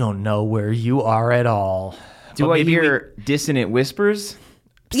now? You don't know where you are at all. Do But I maybe hear dissonant whispers?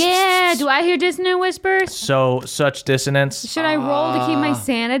 Yeah, do I hear dissonant whispers? such dissonance? Should I roll to keep my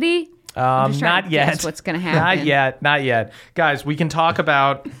sanity? I'm just trying Not to yet. guess what's gonna happen. Not yet. Guys, we can talk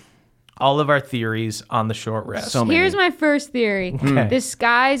about all of our theories on the short rest. So many. Here's my first theory. Okay. The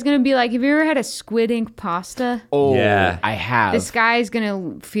sky is gonna be like, have you ever had a squid ink pasta? Oh, Yeah. I have. The sky is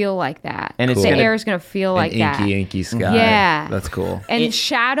gonna feel like that. And it's the gonna- air is gonna feel like An that. inky sky. Yeah. That's cool. And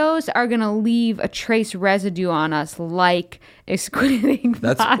shadows are gonna leave a trace residue on us, like a squid ink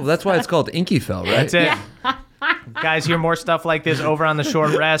pasta. That's why it's called Inky Fell, right? That's it. Guys, hear more stuff like this over on the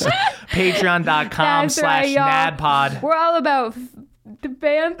short rest. That's right, y'all. Patreon.com/NADPOD. We're all about the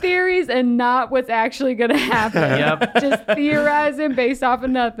fan theories and not what's actually going to happen. Yep. Just theorizing based off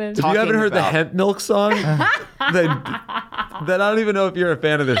of nothing. If you haven't heard the about- Hemp Milk song, then I don't even know if you're a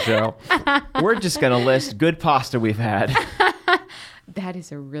fan of the show. We're just gonna list good pasta we've had. That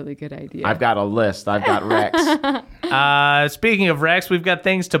is a really good idea. I've got a list. I've got Rex. Speaking of Rex, we've got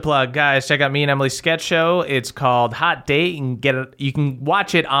things to plug. Guys, check out me and Emily's sketch show. It's called Hot Date. You can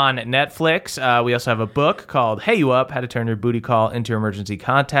watch it on Netflix. We also have a book called Hey You Up, How to Turn Your Booty Call into Emergency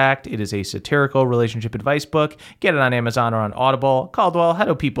Contact. It is a satirical relationship advice book. Get it on Amazon or on Audible. Caldwell, how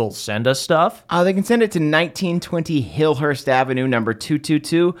do people send us stuff? They can send it to 1920 Hillhurst Avenue, number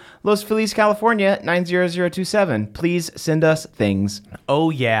 222, Los Feliz, California, 90027. Please send us things. Oh,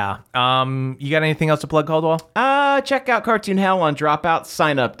 yeah. You got anything else to plug, Caldwell? Check out Cartoon Hell on Dropout.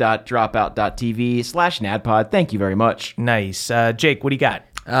 Sign up.dropout.tv/NADPOD. Thank you very much. Nice. Jake, what do you got?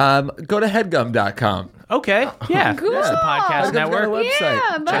 Go to headgum.com. Okay. Yeah. Cool. That's the podcast Headgum's got a network.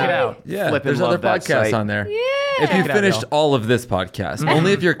 website. Check it out. Yeah, Flippin' there's other love that podcasts site. on there. Yeah. If you Check it out, finished y'all. all of this podcast,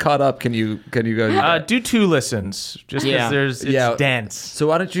 only if you're caught up can you go do that. Do 2 listens, just Yeah. because it's Yeah. dense. So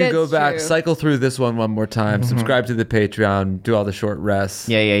why don't you That's go back, true. cycle through this one more time, subscribe to the Patreon, do all the short rests.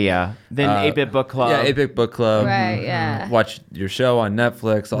 Yeah. Then 8-Bit Book Club. Yeah, 8-Bit Book Club. Right, yeah. Watch your show on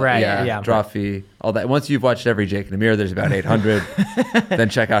Netflix. Right, Yeah. yeah. Drawfee, all that. Once you've watched every Jake and Amir, there's about 800. Then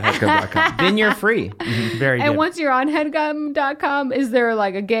check out headgum.com. Then you're free. Very and good. once you're on headgum.com, is there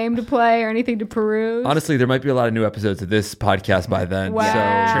like a game to play or anything to peruse? Honestly, there might be a lot of new episodes of this podcast by then. Wow, so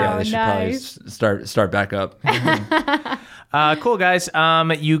yeah, they should nice. probably start back up. Cool, guys.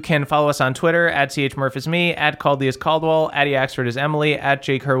 You can follow us on Twitter at CHMurph is me, at Caldy is Caldwell, at Eaxford is Emily, at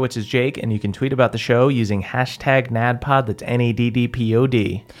Jake Hurwitz is Jake, and you can tweet about the show using hashtag NADPOD. That's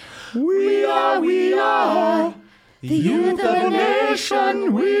NADDPOD. We are the youth of a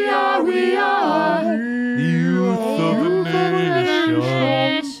nation. We are the youth of a nation.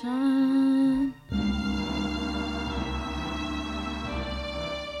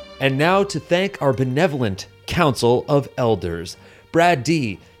 And now to thank our benevolent Council of Elders. Brad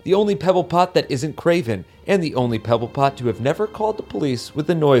D., the only pebble pot that isn't Craven, and the only pebble pot to have never called the police with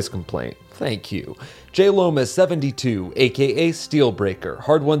a noise complaint. Thank you. J. Loma 72, aka Steelbreaker,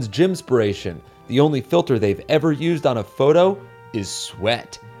 Hard One's Gymspiration. The only filter they've ever used on a photo is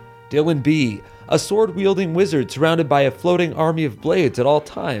sweat. Dylan B., a sword-wielding wizard surrounded by a floating army of blades at all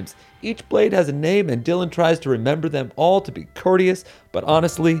times. Each blade has a name, and Dylan tries to remember them all to be courteous, but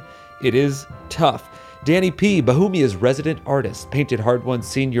honestly, it is tough. Danny P., Bohemia's resident artist, painted Hard One's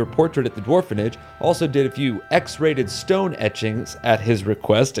senior portrait at the Dwarfenage, also did a few X-rated stone etchings at his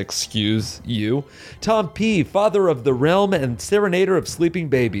request, excuse you. Tom P., father of the realm and serenader of sleeping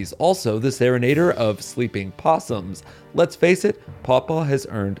babies, also the serenader of sleeping possums. Let's face it, Pawpaw has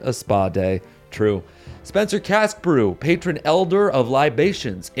earned a spa day. True. Spencer Caskbrew, patron elder of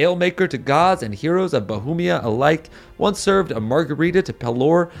libations, alemaker to gods and heroes of Bohemia alike, once served a margarita to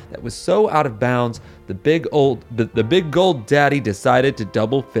Pelor that was so out of bounds, the big gold daddy decided to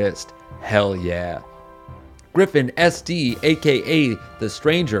double fist. Hell yeah. Griffin SD, aka The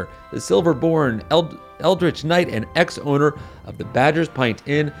Stranger, the Silverborn Eldritch Knight and ex-owner of the Badger's Pint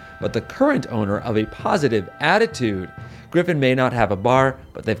Inn, but the current owner of a positive attitude. Griffin may not have a bar,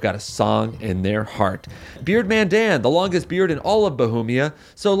 but they've got a song in their heart. Beardman Dan, the longest beard in all of Bohemia,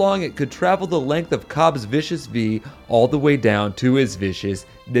 so long it could travel the length of Cobb's vicious V all the way down to his vicious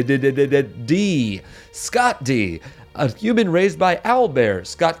D. Scott D, a human raised by owlbears.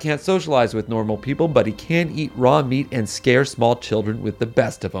 Scott can't socialize with normal people, but he can eat raw meat and scare small children with the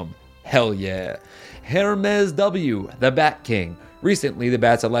best of them. Hell yeah. Hermes W, the Bat King. Recently, the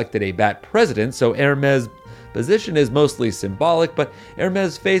Bats elected a Bat president, so Hermes' position is mostly symbolic, but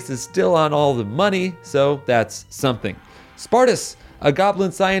Hermes' face is still on all the money, so that's something. Spartus, a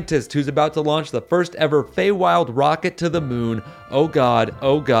goblin scientist who's about to launch the first ever Feywild rocket to the moon. Oh god,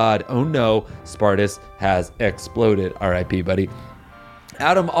 oh no, Spartus has exploded. R.I.P. buddy.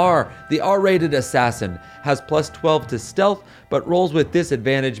 Adam R., the R-rated assassin, has plus 12 to stealth, but rolls with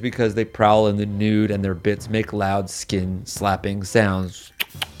disadvantage because they prowl in the nude and their bits make loud skin-slapping sounds.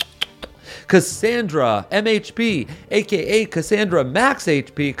 Cassandra, MHP, aka Cassandra Max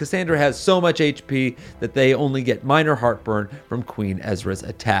HP. Cassandra has so much HP that they only get minor heartburn from Queen Ezra's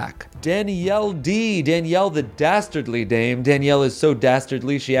attack. Danielle D, Danielle the Dastardly Dame. Danielle is so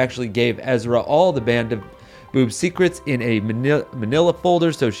dastardly she actually gave Ezra all the Band of Boobs secrets in a manila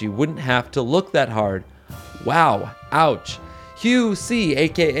folder so she wouldn't have to look that hard. Wow, ouch. Hugh C,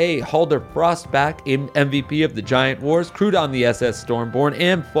 aka Halder Frostback, MVP of the Giant Wars, crewed on the SS Stormborn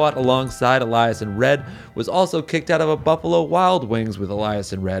and fought alongside Elias and Red, was also kicked out of a Buffalo Wild Wings with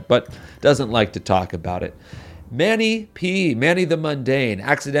Elias and Red, but doesn't like to talk about it. Manny P, Manny the Mundane,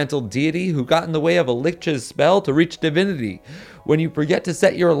 accidental deity who got in the way of a Lich's spell to reach divinity. When you forget to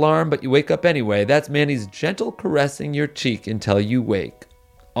set your alarm but you wake up anyway, that's Manny's gentle caressing your cheek until you wake.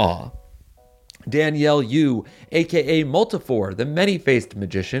 Aw. Danielle Yu, aka Multifor, the many-faced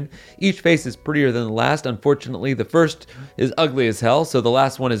magician. Each face is prettier than the last. Unfortunately, the first is ugly as hell, so the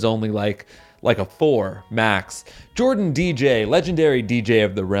last one is only like a 4 max. Jordan DJ, legendary DJ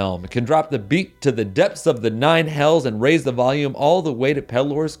of the realm, can drop the beat to the depths of the 9 hells and raise the volume all the way to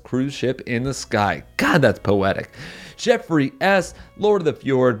Pelor's cruise ship in the sky. God, that's poetic. Jeffrey S., Lord of the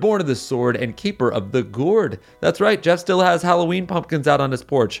Fjord, Born of the Sword, and Keeper of the Gourd. That's right, Jeff still has Halloween pumpkins out on his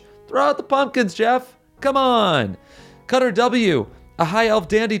porch. Throw out the pumpkins, Jeff. Come on. Cutter W., a high elf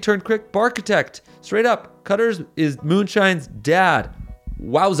dandy turned quick barchitect. Straight up, Cutters is Moonshine's dad.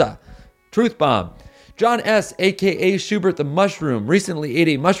 Wowza. Truth Bomb. John S., aka Schubert the Mushroom, recently ate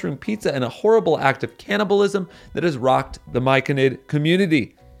a mushroom pizza in a horrible act of cannibalism that has rocked the Myconid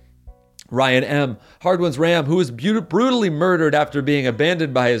community. Ryan M., Hardwin's Ram, who was brutally murdered after being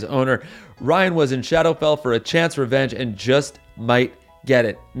abandoned by his owner. Ryan was in Shadowfell for a chance revenge and just might get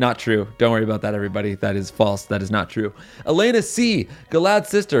it. Not true. Don't worry about that, everybody. That is false. That is not true. Elena C., Galad's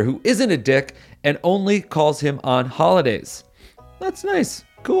sister, who isn't a dick and only calls him on holidays. That's nice.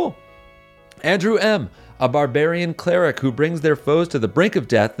 Cool. Andrew M., a barbarian cleric who brings their foes to the brink of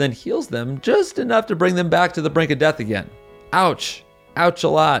death, then heals them just enough to bring them back to the brink of death again. Ouch. Ouch a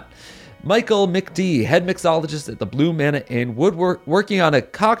lot. Michael McD., head mixologist at the Blue Manna Inn, working on a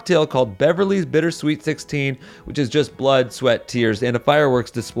cocktail called Beverly's Bittersweet 16, which is just blood, sweat, tears, and a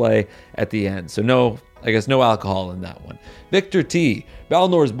fireworks display at the end. So no alcohol in that one. Victor T.,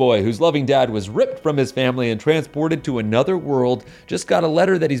 Balnor's boy, whose loving dad was ripped from his family and transported to another world, just got a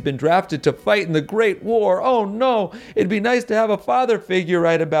letter that he's been drafted to fight in the Great War. Oh no, it'd be nice to have a father figure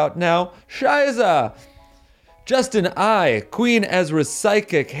right about now. Shiza! Justin I., Queen Ezra's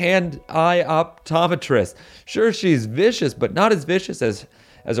psychic hand-eye optometrist. Sure, she's vicious, but not as vicious as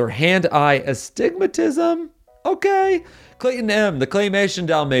her hand-eye astigmatism. Okay. Clayton M., the Claymation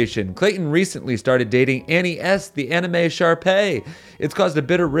Dalmatian. Clayton recently started dating Annie S., the anime Sharpay. It's caused a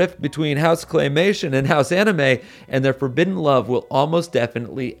bitter rift between House Claymation and House Anime, and their forbidden love will almost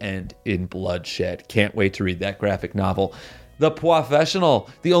definitely end in bloodshed. Can't wait to read that graphic novel. The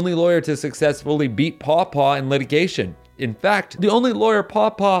Professional, the only lawyer to successfully beat Paw Paw in litigation. In fact, the only lawyer Paw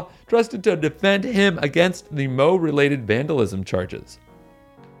Paw trusted to defend him against the Mo-related vandalism charges.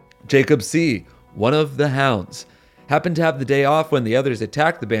 Jacob C., one of the hounds, happened to have the day off when the others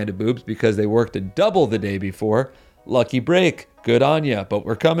attacked the Band of Boobs because they worked a double the day before. Lucky break. Good on ya, but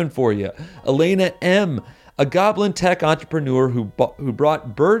we're coming for ya. Elena M., a goblin tech entrepreneur who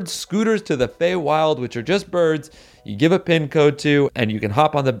brought bird scooters to the Feywild, which are just birds you give a pin code to, and you can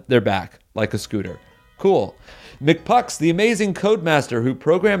hop on their back like a scooter. Cool. McPucks, the amazing codemaster who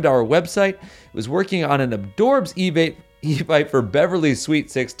programmed our website, was working on an Adorbs e-bite for Beverly's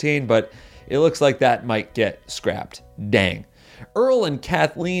Sweet 16, but it looks like that might get scrapped. Dang. Earl and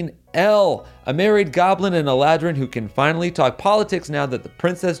Kathleen L., a married goblin and Eladrin who can finally talk politics now that the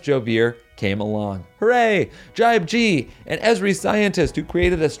Princess Jovier came along. Hooray! Jibe G., an Esri scientist who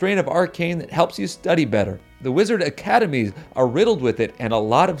created a strain of arcane that helps you study better. The wizard academies are riddled with it, and a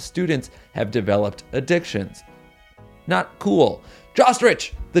lot of students have developed addictions. Not cool.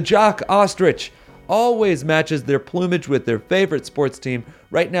 Jostrich, the jock ostrich, always matches their plumage with their favorite sports team.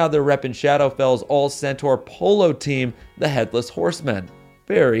 Right now they're repping Shadowfell's all-centaur polo team, the Headless Horsemen.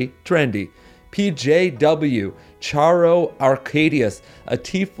 Very trendy. PJW, Charo Arcadius, a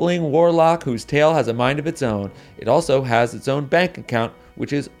tiefling warlock whose tail has a mind of its own. It also has its own bank account,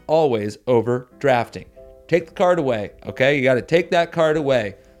 which is always overdrafting. Take the card away, okay? You got to take that card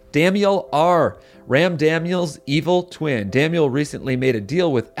away. Damiel R., Ram Damiel's evil twin. Damiel recently made a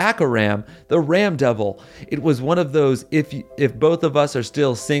deal with Akaram, the Ram Devil. It was one of those if both of us are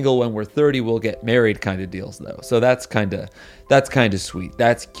still single when we're 30, we'll get married kind of deals though. So that's kind of sweet.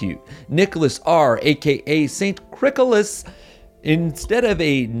 That's cute. Nicholas R., aka Saint Cricolas. Instead of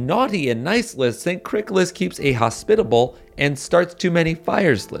a naughty and nice list, Saint Cricolas keeps a hospitable and starts too many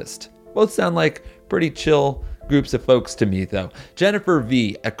fires list. Both sound like pretty chill groups of folks to me, though. Jennifer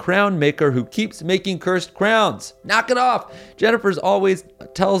V., a crown maker who keeps making cursed crowns. Knock it off! Jennifer's always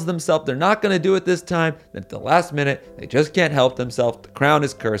tells themselves they're not going to do it this time. Then at the last minute, they just can't help themselves. The crown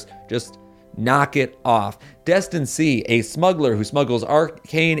is cursed. Just knock it off. Destin C., a smuggler who smuggles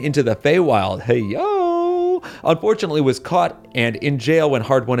arcane into the Feywild. Hey, yo! Unfortunately was caught and in jail when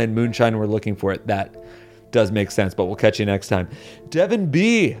Hard One and Moonshine were looking for it. That does make sense, but we'll catch you next time. Devin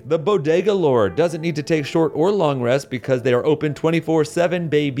B., the Bodega Lord, doesn't need to take short or long rest because they are open 24/7,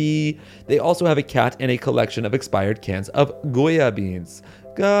 baby. They also have a cat and a collection of expired cans of Goya beans.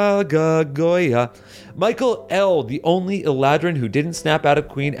 Goya. Michael L., the only Eladrin who didn't snap out of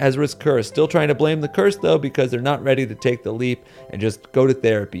Queen Ezra's curse. Still trying to blame the curse, though, because they're not ready to take the leap and just go to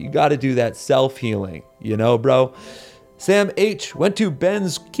therapy. You got to do that self-healing, you know, bro? Sam H. went to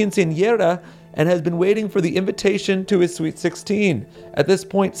Ben's quinceañera and has been waiting for the invitation to his Sweet 16. At this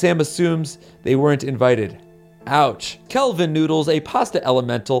point, Sam assumes they weren't invited. Ouch. Kelvin Noodles, a pasta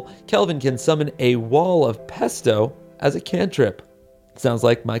elemental. Kelvin can summon a wall of pesto as a cantrip. Sounds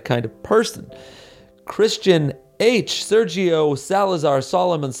like my kind of person. Christian H. Sergio Salazar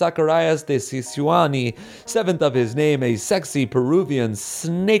Solomon Zacharias de Sisuani, seventh of his name, a sexy Peruvian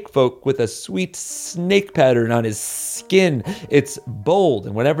snake folk with a sweet snake pattern on his skin. It's bold,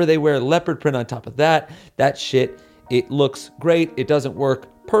 and whenever they wear leopard print on top of that shit, it looks great. It doesn't work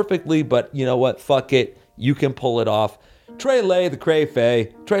perfectly, but you know what? Fuck it. You can pull it off. Treylay, the Cray Fae.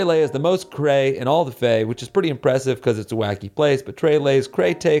 Treylay is the most Cray in all the Fae, which is pretty impressive because it's a wacky place, but Treylay's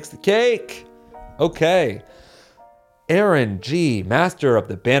Cray takes the cake. Okay. Aaron G., master of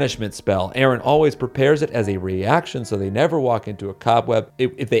the banishment spell. Aaron always prepares it as a reaction so they never walk into a cobweb.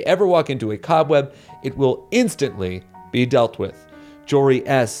 If they ever walk into a cobweb, it will instantly be dealt with. Jory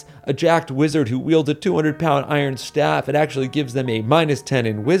S., a jacked wizard who wields a 200-pound iron staff. It actually gives them a -10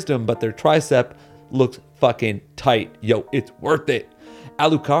 in wisdom, but their tricep looks fucking tight. Yo, it's worth it.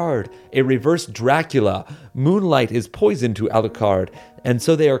 Alucard, a reverse Dracula. Moonlight is poison to Alucard, and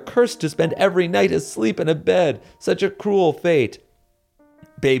so they are cursed to spend every night asleep in a bed. Such a cruel fate.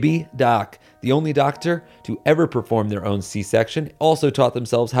 Baby Doc, the only doctor to ever perform their own C-section, also taught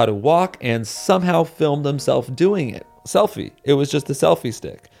themselves how to walk and somehow filmed themselves doing it. Selfie. It was just a selfie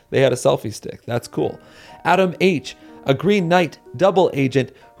stick. They had a selfie stick. That's cool. Adam H., a Green Knight double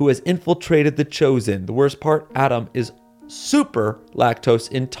agent who has infiltrated the Chosen. The worst part, Adam is super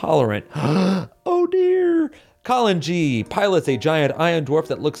lactose intolerant. Oh dear. Colin G. pilots a giant iron dwarf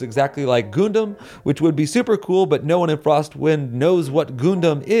that looks exactly like Gundam, which would be super cool, but no one in Frostwind knows what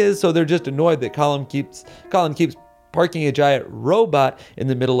Gundam is, so they're just annoyed that Colin keeps parking a giant robot in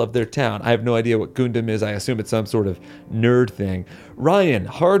the middle of their town. I have no idea what Gundam is. I assume it's some sort of nerd thing. Ryan,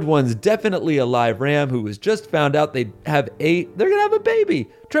 Hard One's definitely a live ram who was just found out they're gonna have a baby.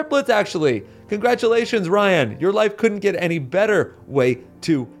 Triplets, actually. Congratulations, Ryan. Your life couldn't get any better way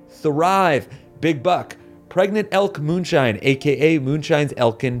to thrive. Big Buck, pregnant elk Moonshine, aka Moonshine's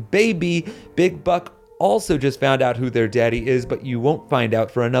Elkin baby. Big Buck also just found out who their daddy is, but you won't find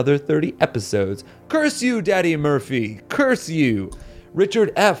out for another 30 episodes. Curse you, Daddy Murphy. Curse you.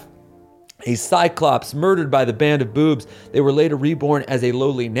 Richard F., a cyclops murdered by the band of boobs. They were later reborn as a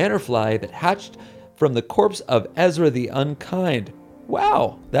lowly nannerfly that hatched from the corpse of Ezra the Unkind.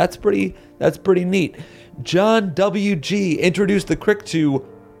 Wow, that's pretty neat. John W.G. introduced the Crick to,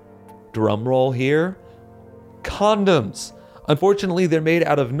 drumroll here, condoms. Unfortunately, they're made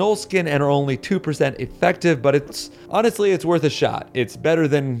out of gnoll skin and are only 2% effective, but it's worth a shot. It's better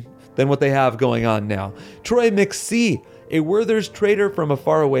than what they have going on now. Troy McSee, a Werther's trader from a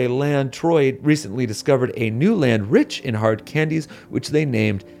faraway land. Troy recently discovered a new land rich in hard candies, which they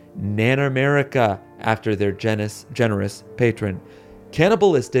named Nanamerica after their generous patron.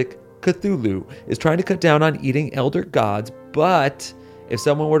 Cannibalistic Cthulhu is trying to cut down on eating elder gods, but if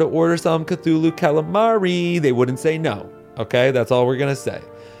someone were to order some Cthulhu calamari, they wouldn't say no. Okay, that's all we're gonna say.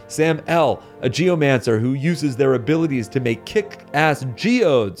 Sam L., a geomancer who uses their abilities to make kick-ass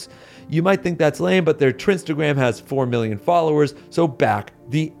geodes. You might think that's lame, but their Trinstagram has 4 million followers, so back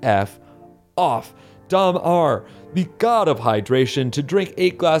the F off. Dom R., the god of hydration. To drink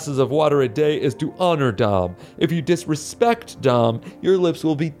 8 glasses of water a day is to honor Dom. If you disrespect Dom, your lips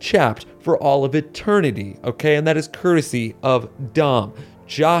will be chapped for all of eternity, okay? And that is courtesy of Dom.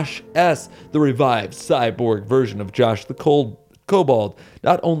 Josh S., the revived cyborg version of Josh the Kobold.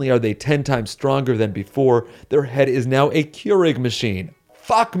 Not only are they 10 times stronger than before, their head is now a Keurig machine.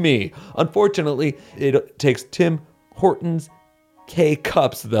 Fuck me. Unfortunately, it takes Tim Hortons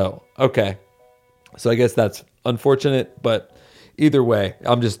K-Cups, though. Okay. So I guess that's unfortunate, but either way,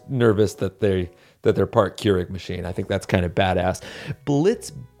 I'm just nervous that they're part Keurig machine. I think that's kind of badass.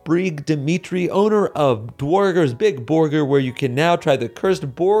 Blitzbrig Dimitri, owner of Dwarger's Big Burger, where you can now try the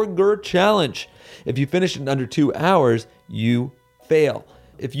Cursed Burger Challenge. If you finish in under 2 hours, you fail.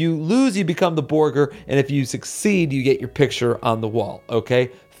 If you lose, you become the Borger, and if you succeed, you get your picture on the wall,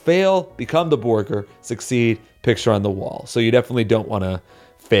 okay? Fail, become the Borger, succeed, picture on the wall. So you definitely don't want to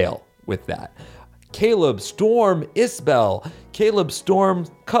fail with that. Caleb Storm Isbell. Caleb Storm,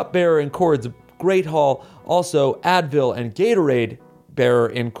 cupbearer in Cord's Great Hall. Also, Advil and Gatorade bearer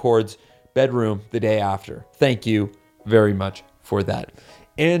in Cord's bedroom the day after. Thank you very much for that.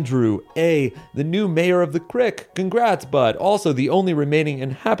 Andrew A., the new mayor of the Crick. Congrats, bud. Also, the only remaining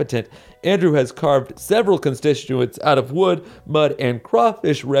inhabitant. Andrew has carved several constituents out of wood, mud, and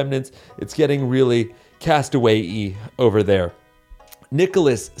crawfish remnants. It's getting really castaway-y over there.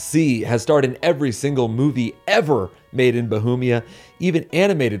 Nicholas C. has starred in every single movie ever made in Bohemia, even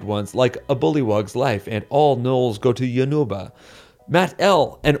animated ones like A Bullywug's Life and All Gnolls Go to Yanuba. Matt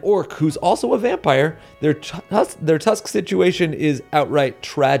L., an orc who's also a vampire. Their tusk situation is outright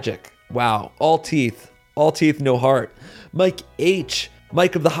tragic. Wow, all teeth, no heart. Mike H.,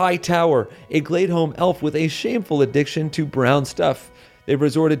 Mike of the High Tower, a Gladeholm elf with a shameful addiction to brown stuff. They've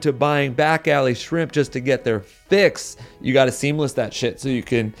resorted to buying back alley shrimp just to get their fix. You gotta seamless that shit so you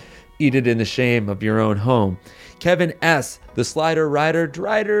can eat it in the shame of your own home. Kevin S., the slider rider,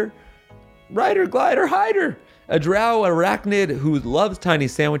 glider, hider. A drow arachnid who loves tiny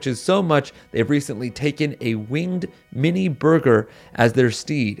sandwiches so much they've recently taken a winged mini burger as their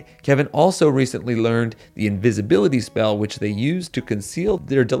steed. Kevin also recently learned the invisibility spell, which they use to conceal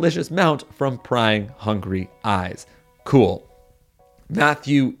their delicious mount from prying hungry eyes. Cool.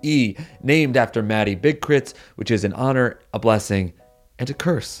 Matthew E., named after Maddie Big Crits, which is an honor, a blessing, and a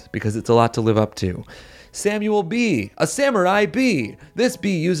curse, because it's a lot to live up to. Samuel B., a samurai bee. This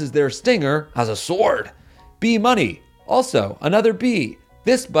bee uses their stinger as a sword. B Money, also another bee.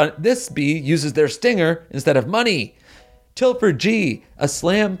 This bee uses their stinger instead of money. Tilford G., a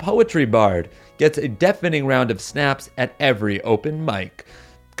slam poetry bard, gets a deafening round of snaps at every open mic.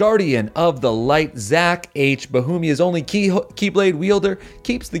 Guardian of the Light, Zach H., Bohemia's only keyblade wielder,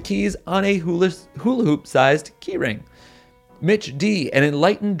 keeps the keys on a hula hoop-sized keyring. Mitch D., an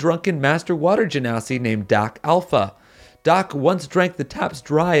enlightened drunken master water genasi named Doc Alpha. Doc once drank the taps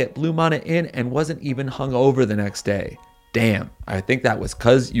dry at Blue Mana Inn and wasn't even hungover the next day. Damn, I think that was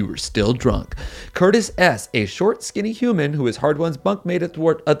 'cause you were still drunk. Curtis S., a short, skinny human who is Hard-One's bunkmate at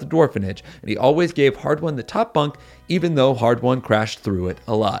the Dwarfenage, and he always gave Hard-One the top bunk, even though Hard-One crashed through it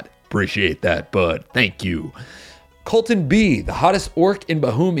a lot. Appreciate that, bud. Thank you. Colton B., the hottest orc in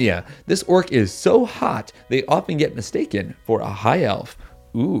Bohemia. This orc is so hot, they often get mistaken for a high elf.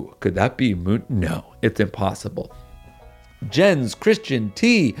 Ooh, could that be Moon? No, it's impossible. Jens Christian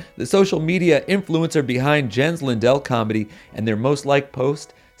T., the social media influencer behind Jens Lindell Comedy, and their most liked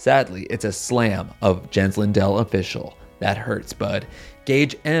post, sadly, it's a slam of Jens Lindell Official. That hurts, bud.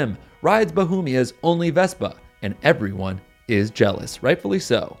 Gage M. rides Bohemia's only Vespa, and everyone is jealous, rightfully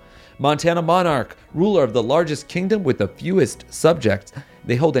so. Montana Monarch, ruler of the largest kingdom with the fewest subjects.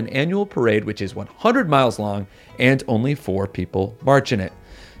 They hold an annual parade which is 100 miles long, and only 4 people march in it.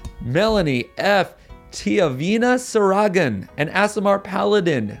 Melanie F. Tiavina Saragan, an Aasimar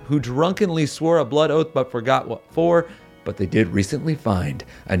paladin who drunkenly swore a blood oath but forgot what for, but they did recently find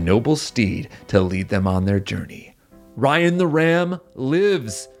a noble steed to lead them on their journey. Ryan the Ram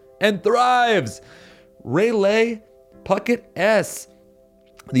lives and thrives. Rayleigh Puckett S.,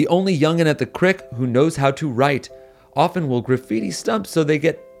 the only youngin' at the crick who knows how to write. Often will graffiti stumps so they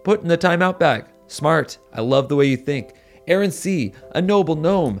get put in the timeout bag. Smart. I love the way you think. Aaron C., a noble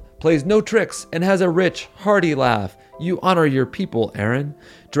gnome, plays no tricks and has a rich, hearty laugh. You honor your people, Aaron.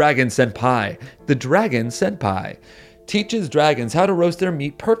 Dragon Senpai. The Dragon Senpai teaches dragons how to roast their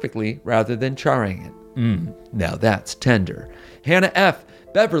meat perfectly rather than charring it. Now that's tender. Hannah F.,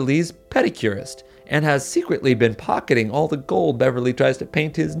 Beverly's pedicurist, and has secretly been pocketing all the gold Beverly tries to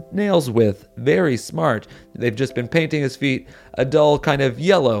paint his nails with. Very smart. They've just been painting his feet a dull kind of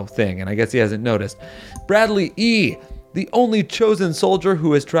yellow thing, and I guess he hasn't noticed. Bradley E., the only chosen soldier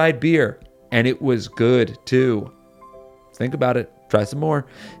who has tried beer, and it was good too. Think about it. Try some more.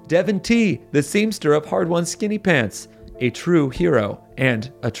 Devin T., the seamster of Hard Won Skinny Pants, a true hero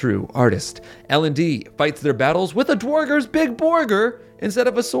and a true artist. L&D fights their battles with a Dwarger's Big Borger instead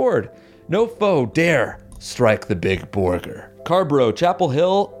of a sword. No foe dare strike the Big Borger. Carbro Chapel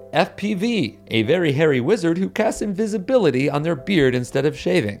Hill FPV, a very hairy wizard who casts invisibility on their beard instead of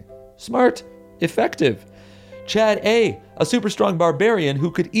shaving. Smart. Effective. Chad A., a super strong barbarian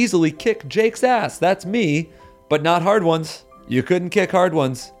who could easily kick Jake's ass. That's me, but not hard ones. You couldn't kick hard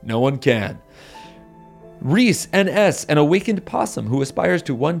ones. No one can. Reese N.S., an awakened possum who aspires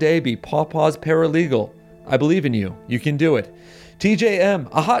to one day be Pawpaw's paralegal. I believe in you. You can do it. TJM,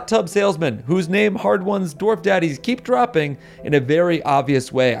 a hot tub salesman whose name Hard One's dwarf daddies keep dropping in a very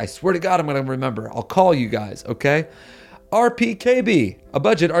obvious way. I swear to God, I'm going to remember. I'll call you guys, okay? RPKB, a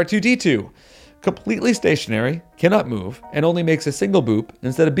budget R2D2. Completely stationary, cannot move, and only makes a single boop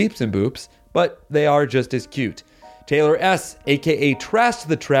instead of beeps and boops, but they are just as cute. Taylor S., aka Trask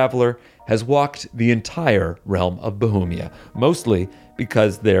the Traveler, has walked the entire realm of Bohemia, mostly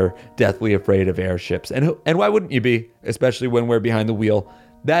because they're deathly afraid of airships. And why wouldn't you be, especially when we're behind the wheel?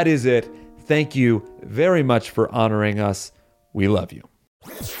 That is it. Thank you very much for honoring us. We love you.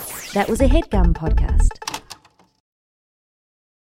 That was a HeadGum podcast.